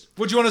do it.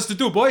 What do you want us to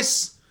do,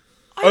 boys?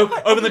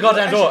 Open the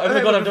goddamn door. Open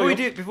the goddamn door.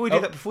 Before we do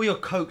that, before you're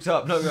coked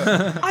up, no.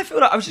 I feel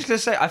like I was just gonna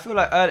say. I feel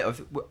like earlier,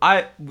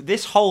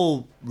 this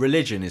whole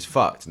religion is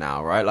fucked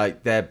now, right?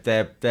 Like they're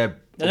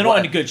not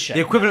in a good shape.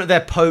 The equivalent of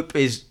their pope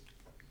is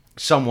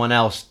someone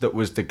else that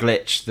was the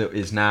glitch that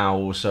is now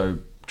also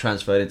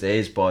transferred into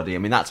his body. I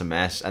mean, that's a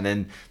mess. And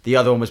then the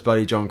other one was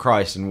Bloody John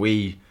Christ, and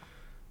we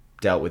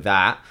dealt with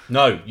that.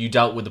 No, you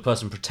dealt with the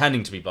person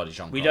pretending to be Bloody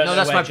John. We Christ. don't No, know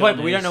that's where my John point.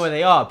 But we don't is. know where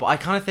they are. But I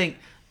kind of think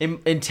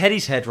in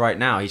Teddy's head right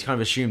now, he's kind of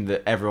assumed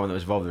that everyone that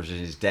was involved with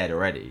this is dead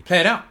already.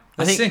 Play it out.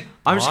 I Let's think see.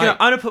 I'm just Alright.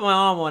 gonna put my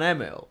arm on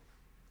Emil.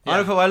 I'm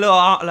gonna put my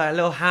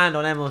little hand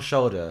on Emil's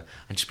shoulder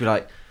and just be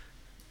like,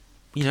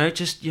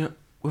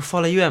 we'll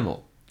follow you,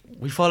 Emil.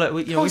 We follow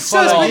you. Oh, We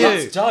follow Sir, you.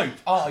 That's dope.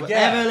 Oh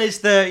yeah. Emil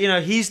is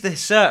he's the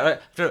sir.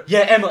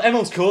 Yeah,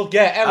 Emil's cool.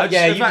 Yeah, Emil.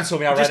 Yeah, you can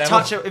sort me out right just now.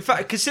 touch it. In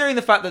fact, considering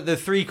the fact that the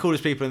three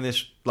coolest people in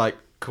this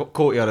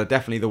courtyard are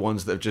definitely the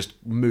ones that have just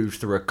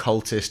moved through a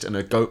cultist and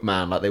a goat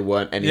man, like they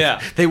weren't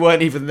they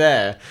weren't even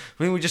there.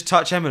 I mean, we just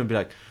touch Emil and be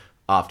like,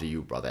 after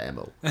you, brother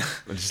Emil, and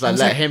just like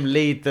let him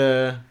lead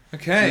the.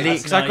 Okay.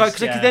 That's Because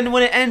nice, yeah. then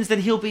when it ends, then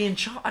he'll be in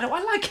charge. I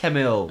like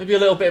Emil. Maybe a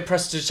little bit of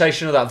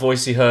prestidigitation of that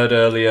voice he heard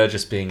earlier,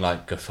 just being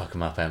like, "Go fuck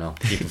him up, Emil.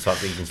 You can fuck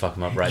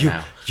him up right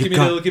now." You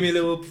Give me a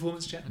little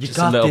performance check. You Just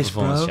got a little this,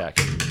 performance bro. check.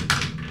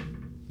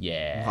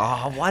 Yeah.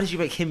 Oh, why did you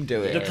make him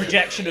do it? The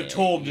projection of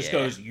Torm just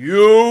goes, That's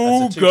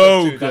you a 2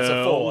 go, plus 2, that's a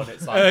girl. 4, and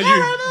it's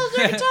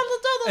like,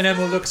 And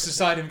Emil looks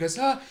aside him and goes,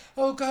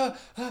 oh God,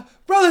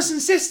 brothers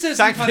and sisters.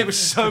 Thankfully, And it was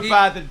so he-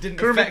 bad that it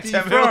didn't affect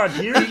Emil.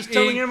 He's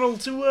telling Emil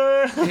to,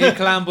 He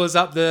clambers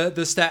up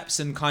the steps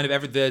and kind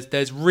of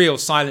there's real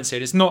silence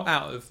here. It's not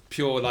out of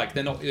pure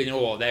they're not in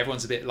awe.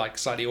 Everyone's a bit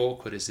slightly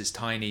awkward as this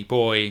tiny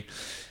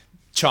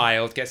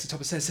child gets to the top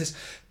and says,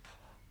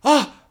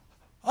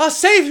 our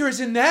savior is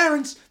in there,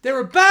 and there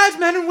are bad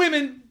men and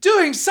women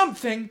doing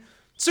something.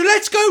 So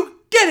let's go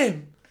get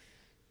him.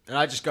 And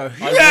I just go,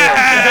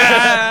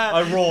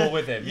 I roar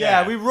with him.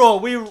 yeah, we roar.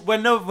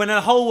 When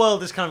the whole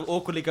world is kind of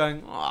awkwardly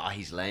going, oh,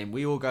 he's lame,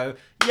 we all go,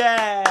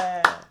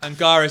 yeah. And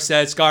Gara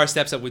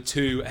steps up with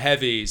two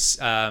heavies,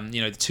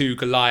 the two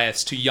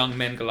Goliaths, two young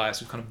men Goliaths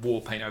with kind of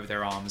war paint over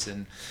their arms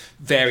and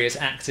various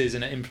axes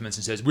and implements,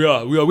 and says, we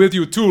are with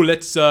you too.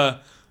 Let's,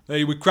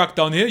 we crack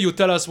down here. You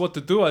tell us what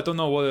to do. I don't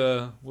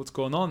know what's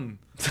going on.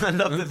 I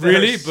love that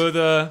Really, but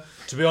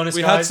To be honest,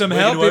 we guys, had some we're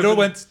help. gonna It all open-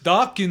 went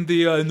dark in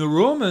the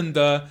room, and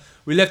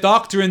we left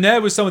Arctur in there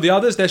with some of the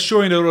others. They're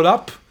shoring it all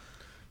up.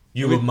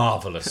 You were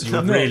marvelous. You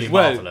were No, really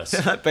well- marvelous.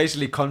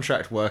 basically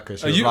contract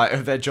workers who Are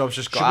you- their jobs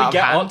just got Should out we of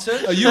get hand. on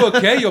to Are you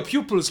okay? Your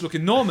pupils look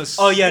enormous.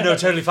 Oh yeah, no,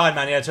 totally fine,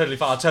 man. Yeah, totally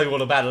fine. I'll tell you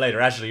all about it later.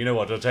 Actually, you know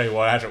what? I'll tell you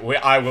what. Actually,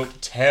 I will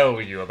tell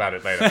you about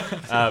it later.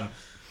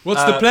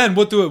 What's the plan?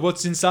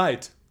 What's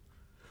inside?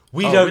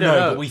 We Oh, don't we don't know,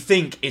 know. but we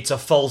think it's a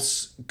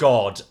false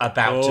god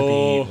about to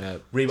Oh.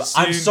 be. Yeah.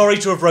 I'm sorry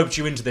to have roped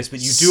you into this, but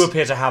you do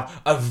appear to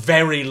have a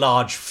very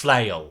large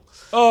flail.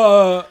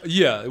 Yeah.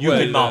 You've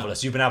been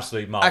marvelous. You've been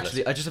absolutely marvelous.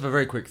 Actually, I just have a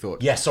very quick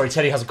thought. yeah. Sorry,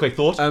 Teddy has a quick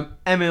thought.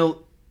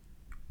 Emil,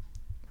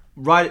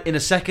 right in a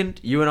second,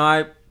 you and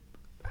I,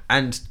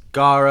 and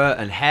Gara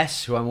and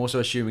Hess, who I'm also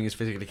assuming is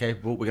physically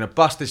capable, we're going to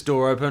bust this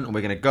door open and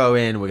we're going to go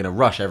in. We're going to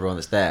rush everyone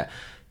that's there.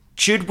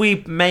 Should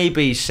we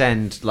maybe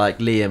send like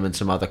Liam and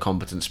some other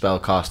competent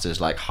spellcasters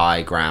like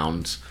high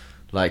ground?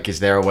 Like, is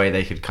there a way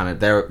they could kind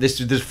of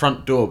this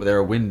front door, but there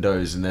are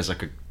windows and there's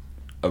like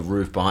a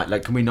roof behind.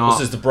 Like, can we not?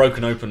 This is the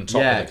broken open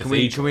top Yeah, of the can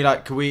we? cathedral.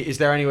 Can we? Is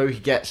there any way we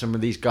could get some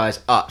of these guys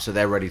up so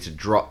they're ready to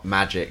drop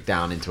magic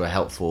down into a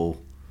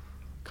helpful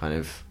kind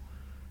of?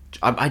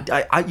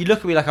 You look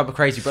at me like I'm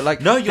crazy, but like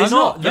No, you're it's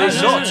not. No, You're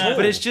no, not no, at all.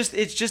 But it's just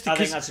I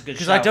think that's a good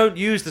because I shout. don't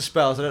use the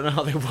spells. I don't know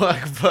how they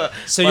work, but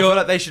So I you're- feel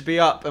like they should be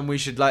up, and we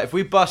should like if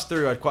we bust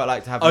through, I'd quite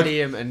like to have Okay.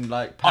 Liam and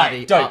like Paddy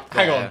Alright, don't up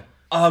hang there,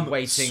 on.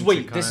 waiting. to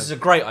Sweet, kind this of- is a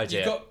great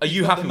idea. got- Are you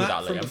you've got happy the with map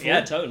that, from Liam? before?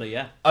 Yeah, totally,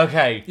 yeah.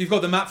 Okay. You've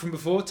got the map from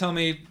before.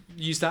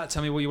 Use that.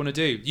 Tell me what you want to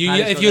do.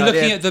 Paddy's If got you're an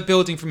looking idea. at the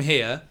building from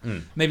here,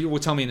 maybe we'll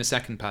tell me in a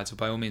second, Pad, so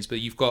by all means. But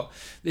you've got.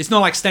 It's not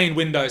like stained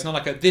windows. It's not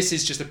like this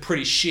is just a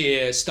pretty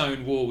sheer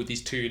stone wall with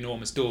these two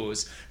enormous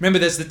doors. Remember,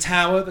 there's the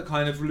tower that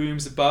kind of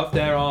looms above.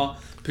 There are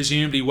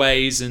presumably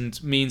ways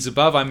and means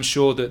above. I'm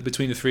sure that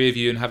between the three of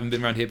you and having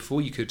been around here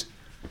before, you could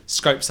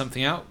scope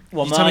something out.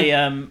 Well, You tell me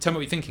my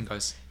what you're thinking,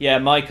 guys. yeah,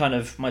 my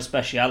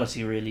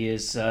speciality really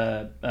is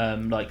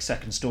like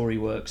second story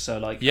work. So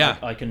like, Yeah.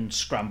 I can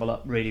scramble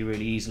up really,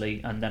 really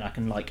easily, and then I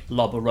can like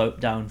lob a rope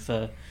down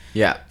for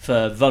Yeah.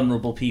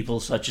 vulnerable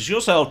people such as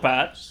yourself,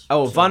 Pat.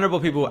 Oh,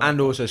 vulnerable people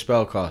and also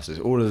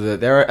spellcasters. All of the.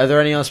 Are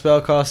there any other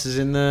spellcasters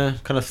in the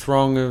kind of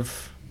throng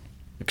of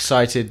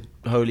excited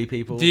holy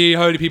people? The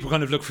holy people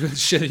kind of look for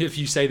if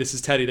you say this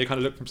is Teddy, they kind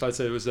of look from side to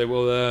side and say,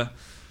 well,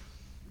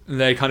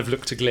 they kind of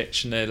look to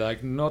Glitch and they're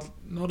like, not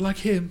like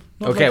him.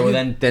 Not Okay, like well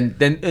him.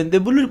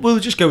 then we'll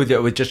just go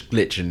with just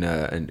Glitch and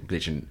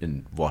Glitch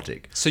and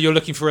Wattig. So you're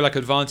looking for like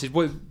advantage.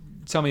 What?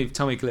 Tell me,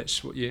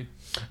 Glitch. What you?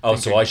 Oh,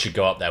 so I should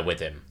go up there with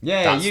him.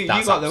 Yeah, you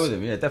got there us. with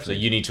him. Yeah, So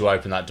definitely. you need to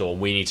open that door.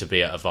 We need to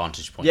be at a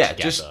vantage point Yeah,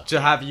 together. just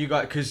to have you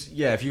guys, because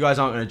if you guys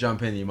aren't going to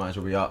jump in, you might as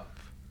well be up,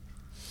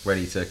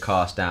 ready to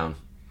cast down.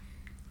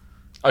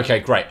 Okay,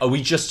 great. Are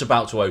we just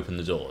about to open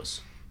the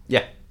doors?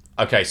 Yeah.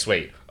 Okay,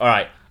 sweet. All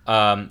right.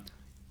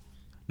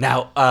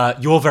 Now,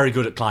 you're very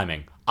good at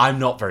climbing. I'm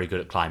not very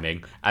good at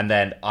climbing. And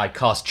then I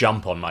cast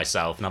jump on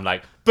myself, and I'm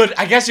like, but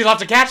I guess you'll have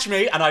to catch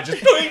me. And I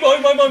just boing,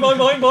 boing, boing, boing,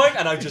 boing, boing,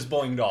 and I just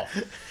boinged off.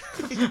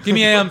 Give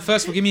me a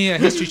first of all, give me a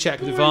history check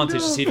with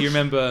advantage to see if you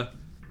remember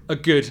a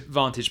good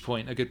vantage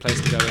point, a good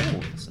place to go in.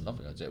 That's a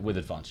lovely idea. With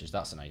advantage,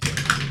 that's an 18.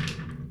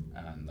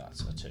 And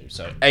that's a 2.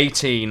 So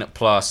 18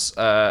 plus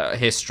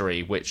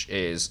history, which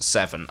is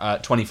 7.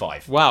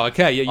 25. Wow.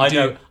 Okay. Yeah. You I do.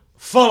 know.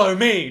 Follow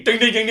me! Ding,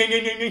 ding, ding, ding,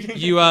 ding, ding, ding.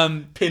 You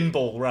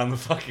Pinball around the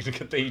fucking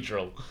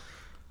cathedral.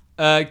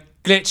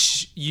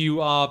 Glitch.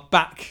 You are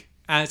back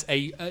as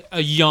a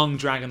young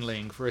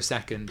dragonling for a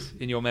second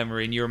in your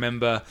memory, and you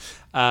remember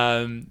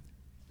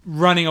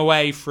running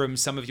away from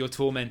some of your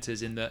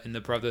tormentors in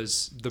the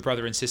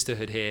brother and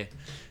sisterhood here,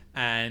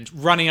 and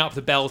running up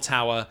the bell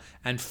tower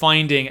and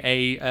finding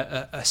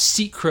a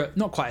secret,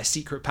 not quite a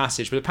secret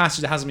passage, but a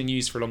passage that hasn't been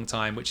used for a long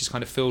time, which is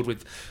kind of filled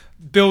with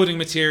building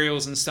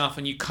materials and stuff,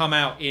 and you come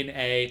out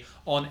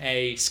on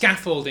a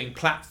scaffolding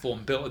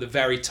platform built at the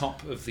very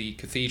top of the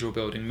cathedral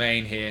building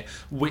main here,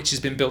 which has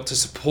been built to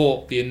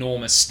support the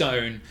enormous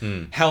stone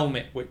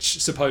helmet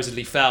which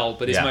supposedly fell,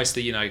 but is Yeah.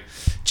 mostly,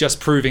 just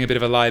proving a bit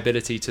of a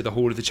liability to the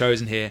Hall of the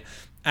Chosen here.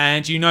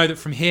 And you know that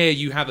from here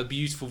you have a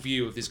beautiful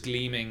view of this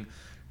gleaming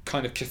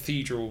kind of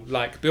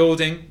cathedral-like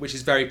building, which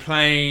is very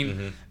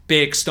plain,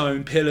 big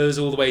stone pillars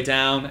all the way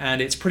down,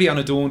 and it's pretty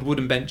unadorned,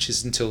 wooden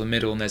benches until the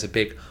middle, and there's a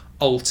big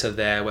altar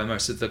there where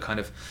most of the kind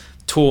of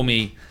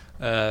Tormy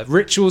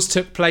rituals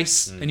took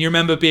place. And you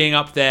remember being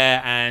up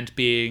there and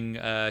being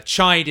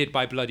chided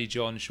by Bloody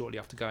John shortly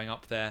after going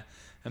up there.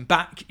 And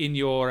back in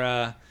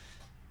your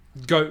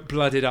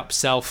goat-blooded up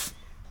self,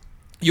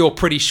 you're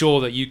pretty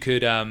sure that you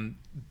could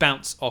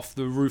bounce off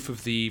the roof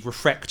of the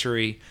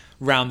refectory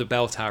round the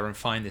bell tower and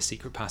find this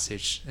secret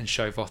passage and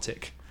show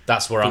Votik.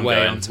 That's where I'm way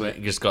going. onto it.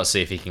 You just got to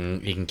see if he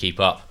can keep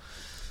up.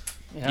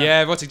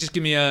 Yeah, Votik, just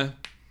give me a...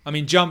 I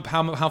mean, jump.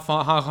 How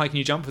high can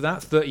you jump with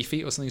that? 30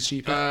 feet or something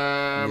stupid?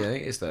 Yeah, I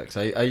think it's that.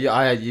 So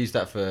I used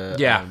that for...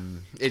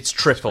 It's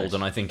tripled,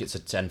 and I think it's a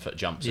 10-foot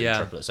jump, so you Yeah.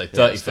 triple it. So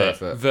 30 30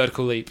 foot.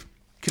 Vertical leap.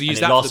 Could you use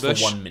And it that lasts for the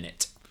bush? 1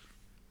 minute.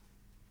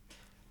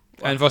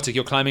 And Votik,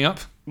 you're climbing up?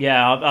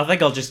 Yeah, I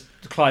think I'll just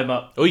climb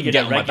up. Or you can in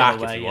get a on my regular back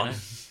if way, you want. know.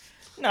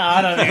 No,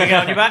 I don't think I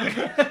get on your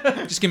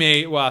back. Just give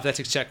me a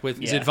athletics check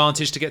with... Is it Yeah.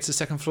 advantage to get to the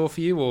second floor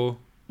for you, or...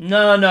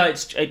 No,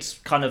 it's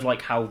kind of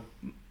like how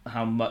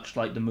much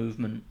like the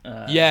movement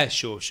Yeah,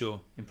 sure.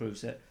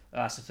 improves it.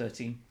 That's a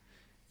 13.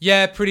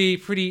 Yeah,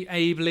 pretty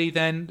ably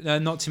then.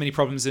 Not too many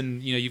problems,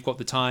 and you've got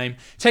the time.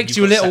 Takes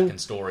You've you a got little. second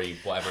story,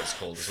 whatever it's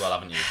called, as well,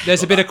 haven't you?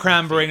 There's a You've bit got of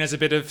cranberry, and there's a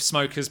bit of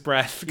smoker's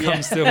breath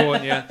comes to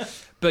haunt you.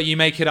 But you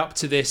make it up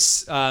to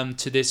this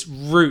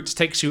route.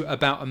 Takes you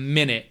about a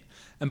minute,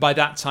 and by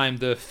that time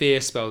the fear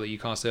spell that you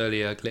cast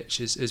earlier, Glitch,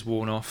 is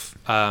worn off.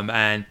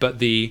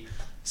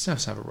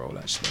 Let's have a roll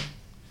actually.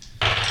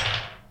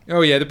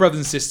 Oh yeah, the brothers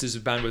and sisters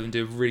of Bandwidth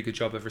do a really good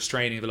job of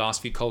restraining the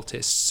last few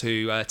cultists.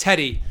 Who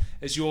Teddy,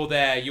 as you're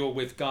there, you're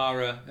with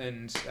Gara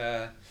and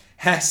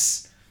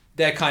Hess.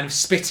 They're kind of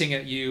spitting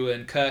at you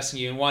and cursing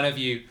you, and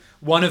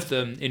one of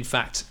them, in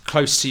fact,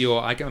 close to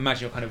your, I can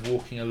imagine you're kind of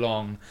walking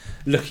along,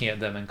 looking at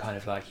them and kind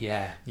of like,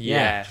 yeah.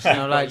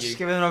 Just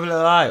give them another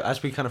little eye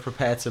as we kind of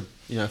prepare to,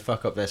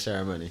 fuck up their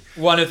ceremony.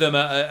 One of them,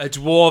 a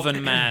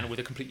dwarven man with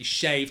a completely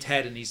shaved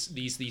head and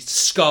these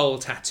skull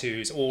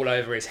tattoos all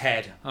over his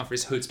head after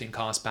his hood's been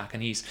cast back,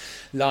 and he's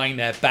lying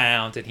there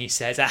bound, and he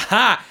says,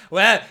 "Aha!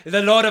 Well,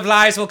 the Lord of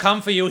Lies will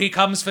come for you. He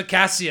comes for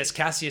Cassius.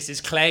 Cassius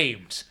is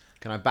claimed."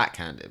 Can I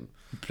backhand him?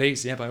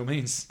 Please, yeah, by all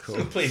means.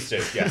 Cool. Please do.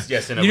 Yes. You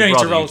don't need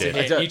to roll to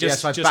hit. hit. You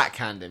just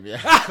backhand him,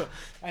 yeah.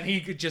 and he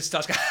just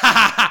starts going,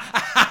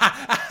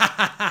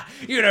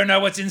 "You don't know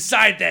what's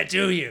inside there,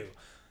 do you?"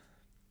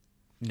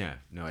 No,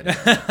 I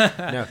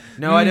don't.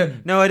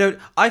 No, I don't.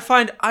 I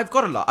find I've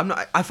got a lot.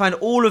 I find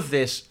all of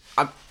this.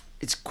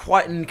 It's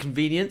quite an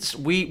inconvenience.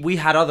 We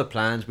had other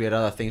plans. We had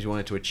other things we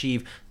wanted to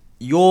achieve.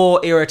 Your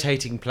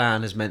irritating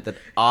plan has meant that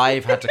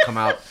I've had to come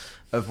out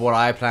of what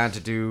I plan to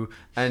do,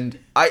 and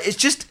it's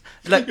just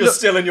like You're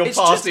still in your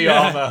party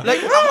armor. Like,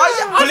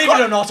 Believe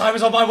it or not, I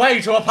was on my way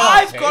to a party.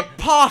 I've got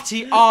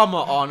party armor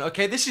on.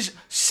 Okay, this is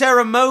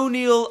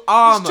ceremonial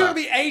armor. It took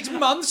me 8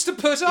 months to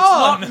put It's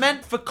on. not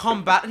meant for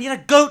combat, and you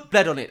had goat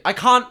blood on it. I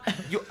can't.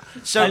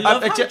 So I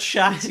love how ju-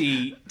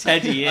 chatty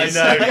Teddy is.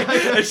 I know.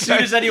 As soon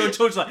as anyone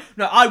talks, like,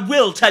 no, I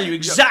will tell you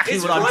exactly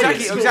It's what I'm right.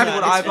 doing. exactly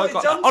what I've what it's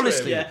got. done to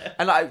Honestly, him. Yeah.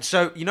 and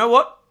so you know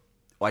what?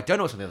 Well, I don't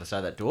know what's on the other side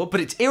of that door, but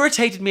it's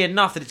irritated me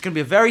enough that it's going to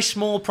be a very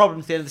small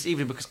problem at the end of this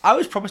evening because I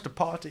was promised a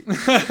party.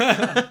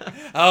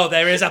 Oh,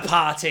 there is a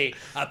party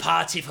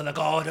for the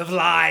God of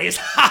Lies.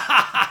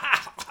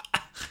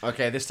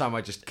 Okay, this time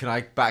can I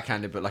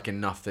backhand it, but like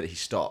enough that he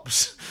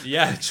stops.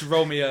 Yeah, just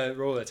roll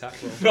attack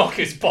roll. Knock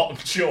his bottom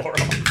jaw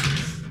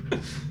off.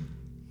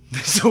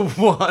 It's a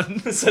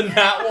 1. It's a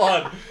nat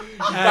 1. And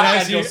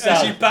Backhand as you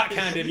yourself.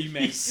 backhand him, you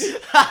miss.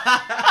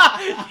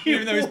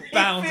 Even though he's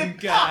bound and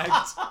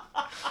gagged.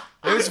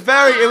 It was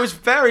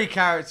very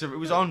character. It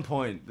was on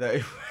point. Though.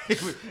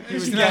 He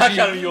was Back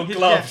out of your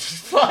glove. Just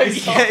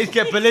flies off. He'd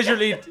get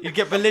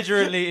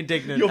belligerently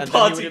indignant. Your and then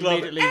party he would glove.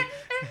 immediately.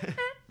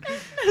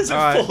 As it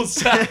Alright. falls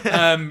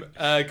down.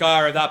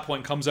 Gaia at that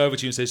point comes over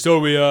to you and says, "So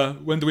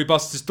when do we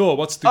bust this door?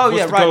 What's the Oh what's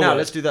yeah, the right goal now. here?"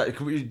 Let's do that.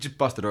 Can we just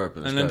bust the door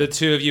open? And then the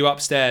two of you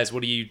upstairs,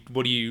 what do you,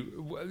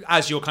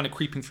 as you're kind of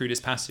creeping through this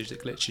passage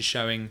that Glitch is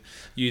showing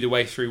you the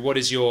way through,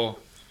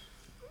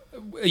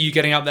 are you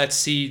getting up there to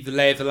see the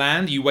lay of the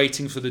land? Are you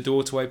waiting for the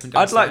door to open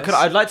downstairs?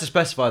 I'd like to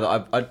specify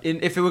that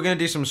if we were going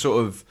to do some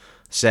sort of,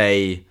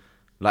 say,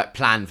 like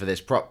plan for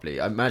this properly,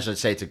 I imagine I'd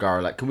say to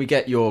Gara, like, can we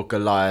get your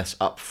Goliath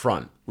up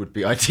front? Would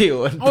be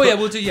ideal. And Oh, yeah,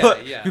 we'll do-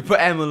 yeah. We put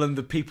Emil and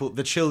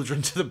the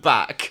children to the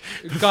back.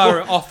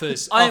 Gara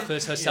offers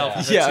herself.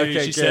 as a Yeah, two. okay,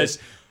 She good.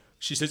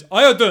 says,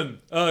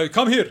 Iodun,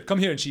 come here.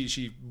 And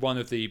she one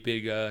of the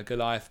big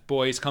Goliath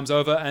boys comes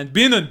over and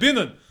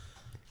Binnen.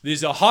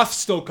 These are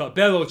Hearthstoker,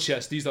 bellow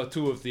chest. These are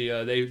two of the,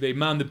 they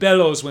man the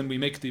bellows when we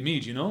make the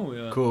mead,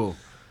 Cool.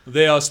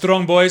 They are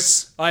strong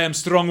boys. I am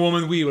strong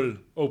woman. We will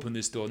open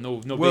this door.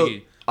 No Well,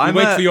 biggie. I'm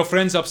Wait for your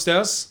friends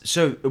upstairs.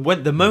 So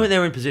when the moment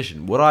they're in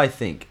position, what I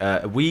think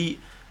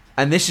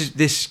and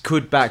this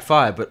could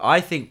backfire, but I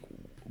think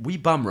we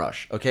bum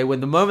rush. Okay, when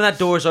the moment that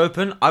door is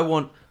open, I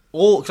want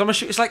all. Cause I'm gonna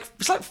shoot. It's like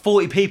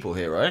 40 people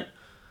here, right?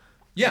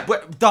 Yeah.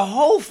 The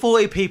whole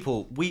 40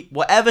 people.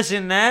 Whatever's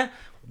in there,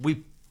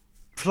 we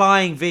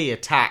flying V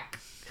attack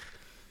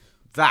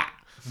that.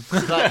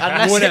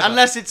 Like,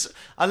 unless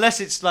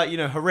it's like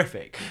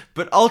horrific,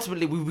 but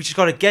ultimately we just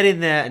got to get in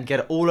there and get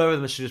it all over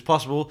them as soon as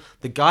possible.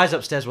 The guys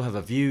upstairs will have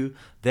a view.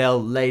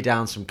 They'll lay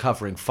down some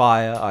covering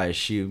fire, I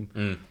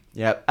assume.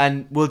 Yeah,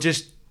 and we'll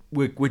just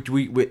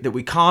that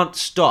we can't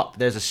stop.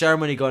 There's a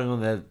ceremony going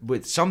on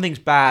there. Something's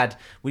bad.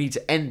 We need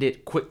to end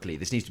it quickly.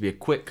 This needs to be a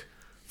quick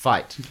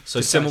fight.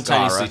 So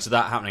simultaneously Zara. to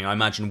that happening, I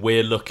imagine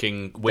we're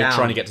Down.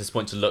 trying to get to this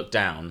point to look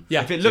down.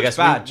 Yeah. If it So I looks guess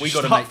bad, we just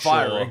got to stop make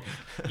firing.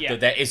 sure that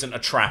there isn't a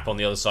trap on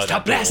the other side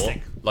Stop of that blasting.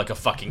 door, like a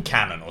fucking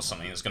cannon or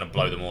something that's going to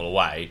blow them all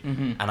away.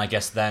 And I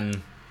guess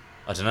then,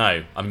 I don't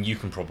know. I mean, you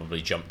can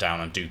probably jump down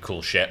and do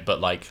cool shit,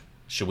 but like,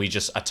 should we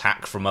just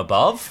attack from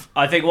above?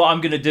 I think what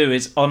I'm going to do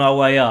is, on our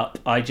way up,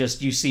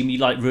 you see me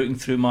like rooting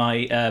through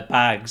my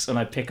bags, and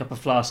I pick up a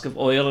flask of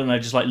oil, and I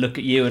just like look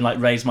at you and like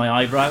raise my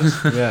eyebrows.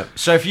 Yeah.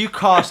 So if you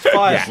cast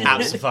fireball,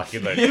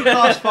 Absolutely. you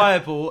cast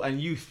fireball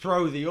and you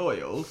throw the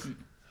oil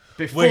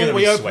before We're gonna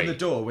we be open sweet. the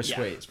door, we're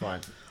sweet. It's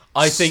fine.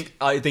 I think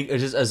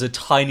just as a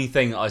tiny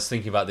thing I was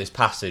thinking about this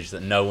passage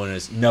that no one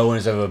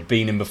has ever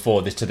been in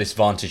before, this to this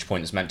vantage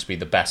point that's meant to be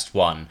the best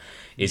one,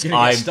 is You're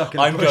gonna get stuck in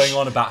a I'm bush. going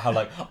on about how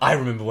like I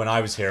remember when I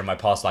was here in my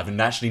past life, and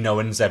naturally no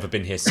one's ever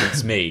been here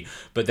since me,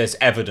 but there's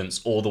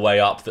evidence all the way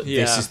up that this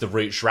Yeah. is the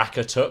route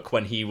Shraka took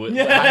when he would he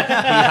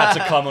had to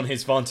come on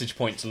his vantage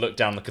point to look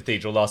down the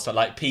cathedral last time,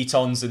 like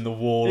pitons in the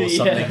wall or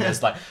something. Yeah.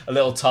 There's like a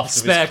little tuft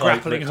of Spare his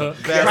cloak grappling ripped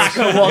hook. off.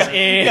 Cracker was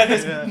in. Yeah,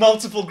 there's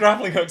multiple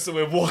grappling hooks that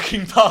we're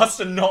walking past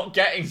and not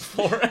getting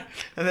for it.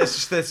 And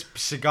there's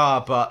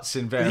cigar butts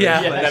in various Yeah.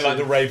 And places. then like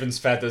the raven's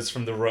feathers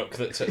from the rook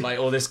that took, like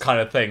all this kind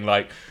of thing.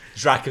 Like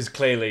Draka's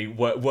clearly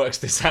works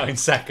this out in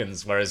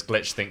seconds, whereas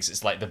Glitch thinks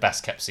it's like the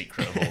best kept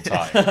secret of all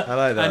time. I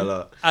like that a And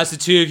lot. as the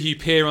two of you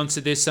peer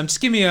onto this,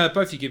 just both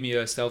of you give me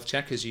a stealth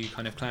check as you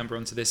kind of clamber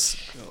onto this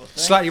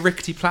slightly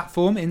rickety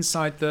platform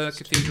inside the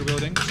cathedral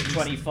building.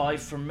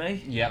 25 from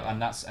me. Yeah,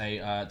 and that's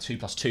a 2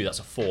 + 2. That's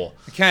a 4.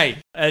 Okay,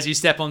 as you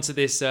step onto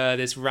this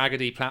this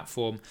raggedy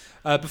platform,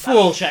 All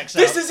before checks out.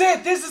 This is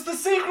it. This is the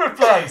secret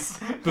place.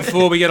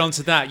 before we get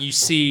onto that, you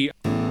see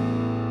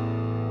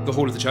the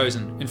Hall of the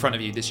Chosen in front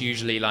of you. This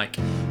usually like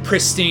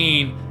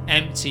pristine,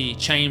 empty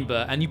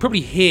chamber, and you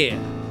probably hear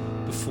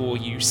before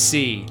you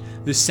see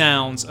the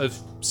sounds of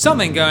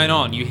something going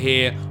on. You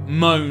hear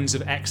moans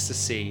of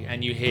ecstasy,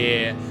 and you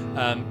hear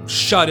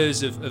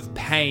shudders of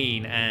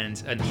pain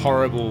and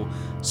horrible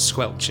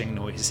squelching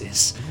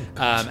noises.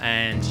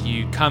 And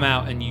you come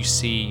out and you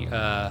see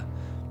a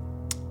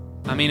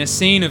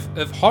scene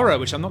of horror,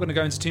 which I'm not going to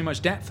go into too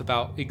much depth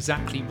about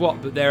exactly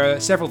what, but there are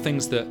several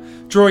things that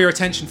draw your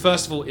attention.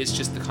 First of all, is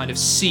just the kind of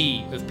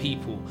sea of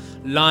people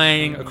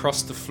lying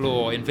across the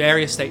floor in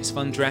various states of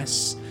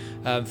undress,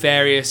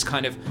 various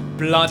kind of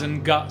blood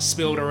and guts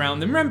spilled around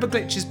them. Remember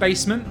Glitch's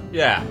basement?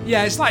 Yeah.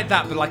 Yeah, it's like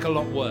that, but like a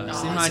lot worse.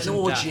 Oh, Imagine it's an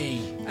orgy.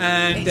 that.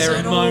 And It's there are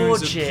an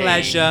moans orgy. of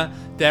pleasure.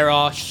 There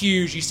are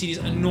huge, you see these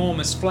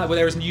enormous flags, well,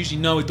 there is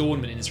usually no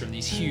adornment in this room,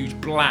 these huge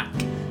black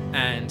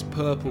and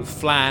purple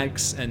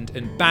flags and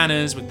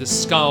banners with the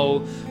skull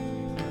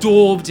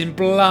daubed in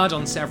blood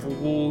on several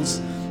walls.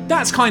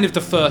 That's kind of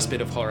the first bit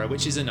of horror,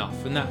 which is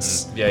enough, and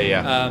that's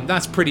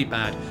that's pretty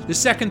bad. The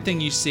second thing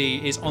you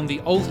see is on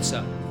the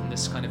altar, in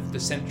this kind of the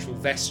central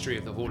vestry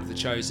of the Hall of the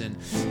Chosen,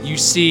 you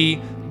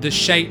see the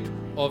shape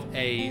of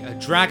a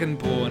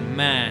dragonborn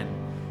man,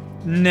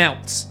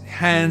 knelt,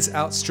 hands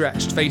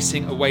outstretched,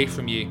 facing away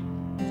from you,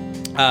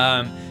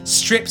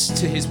 stripped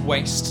to his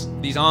waist,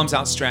 these arms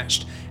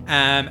outstretched,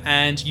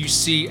 and you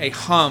see a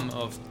hum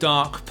of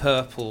dark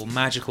purple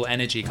magical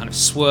energy kind of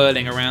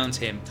swirling around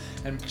him,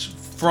 and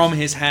from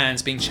his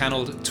hands being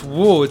channeled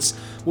towards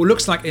what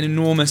looks like an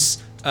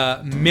enormous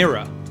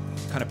mirror,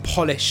 kind of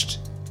polished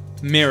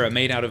mirror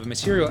made out of a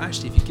material.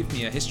 Actually, if you give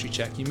me a history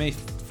check, you may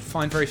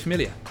find very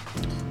familiar.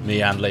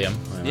 Me and Liam.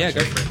 Yeah,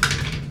 go for it.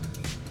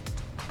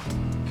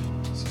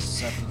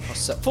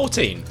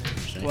 14.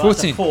 Well,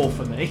 that's 14. a 4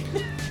 for me.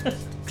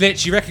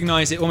 Glitch, you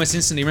recognise it almost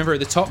instantly. Remember at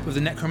the top of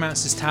the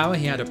Necromancer's Tower,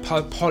 he had a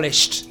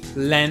polished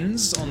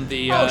lens on the...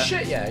 Yeah.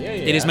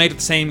 It is made of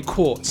the same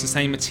quartz, the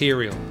same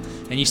material.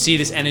 And you see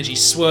this energy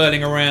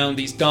swirling around,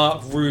 these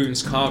dark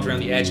runes carved around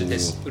the edge of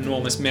this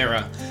enormous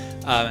mirror.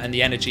 And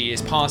the energy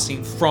is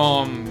passing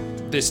from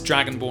this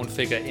dragonborn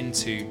figure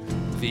into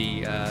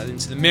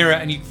the mirror,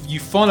 and you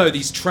follow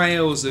these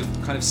trails of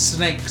kind of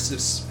snakes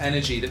of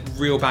energy that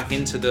reel back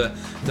into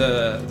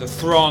the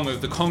throng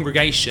of the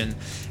congregation,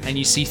 and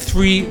you see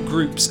 3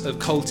 groups of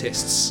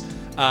cultists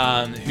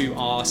who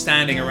are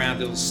standing around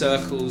little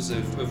circles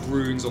of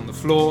runes on the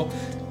floor,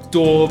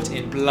 daubed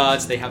in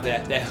blood. They have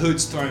their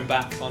hoods thrown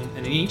back on,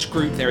 and in each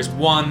group there is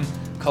one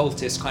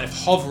cultist kind of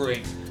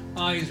hovering,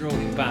 eyes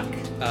rolling back,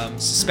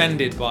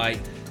 suspended by,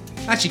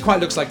 actually quite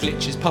looks like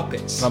Glitch's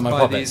puppets. Like my by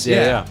puppets, these,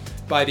 yeah.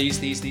 By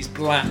these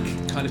black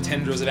kind of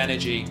tendrils of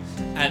energy,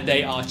 and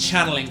they are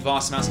channeling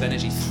vast amounts of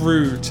energy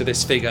through to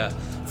this figure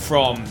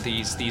from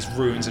these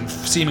runes, and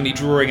seemingly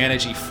drawing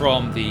energy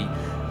from the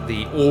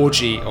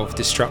orgy of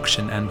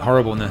destruction and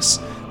horribleness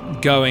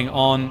going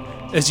on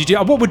as you do.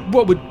 What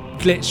would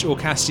Glitch or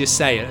Cassius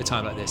say at a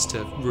time like this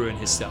to ruin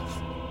his stuff?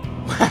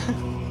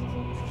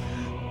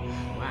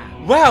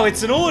 Wow,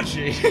 it's an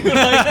orgy.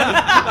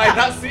 like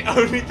that's the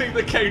only thing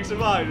that came to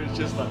mind. It's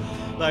just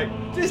like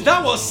Is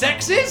that what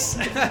sex is?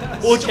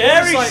 or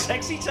Scary, just like,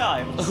 sexy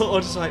times.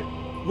 or just like,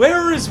 Where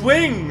are his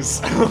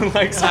wings?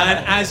 Like,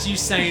 And as you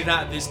say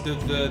that,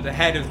 the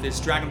head of this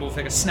Dragon Ball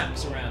figure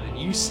snaps around, and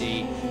you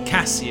see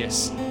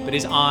Cassius, but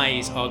his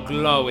eyes are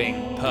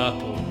glowing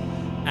purple.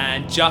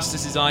 And just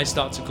as his eyes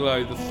start to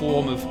glow, the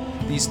form of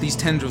these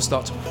tendrils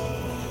start to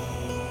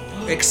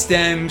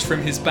extend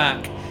from his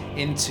back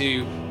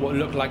into what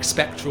look like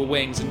spectral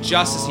wings. And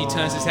just as he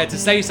turns his head to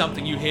say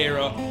something, you hear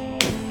a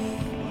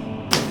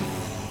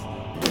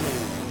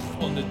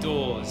on the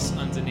doors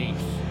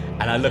underneath.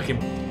 And I look him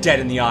dead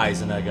in the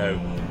eyes and I go,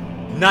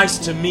 "Nice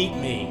to meet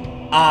me.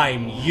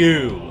 I'm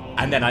you."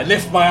 And then I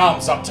lift my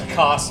arms up to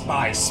cast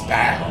my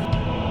spell.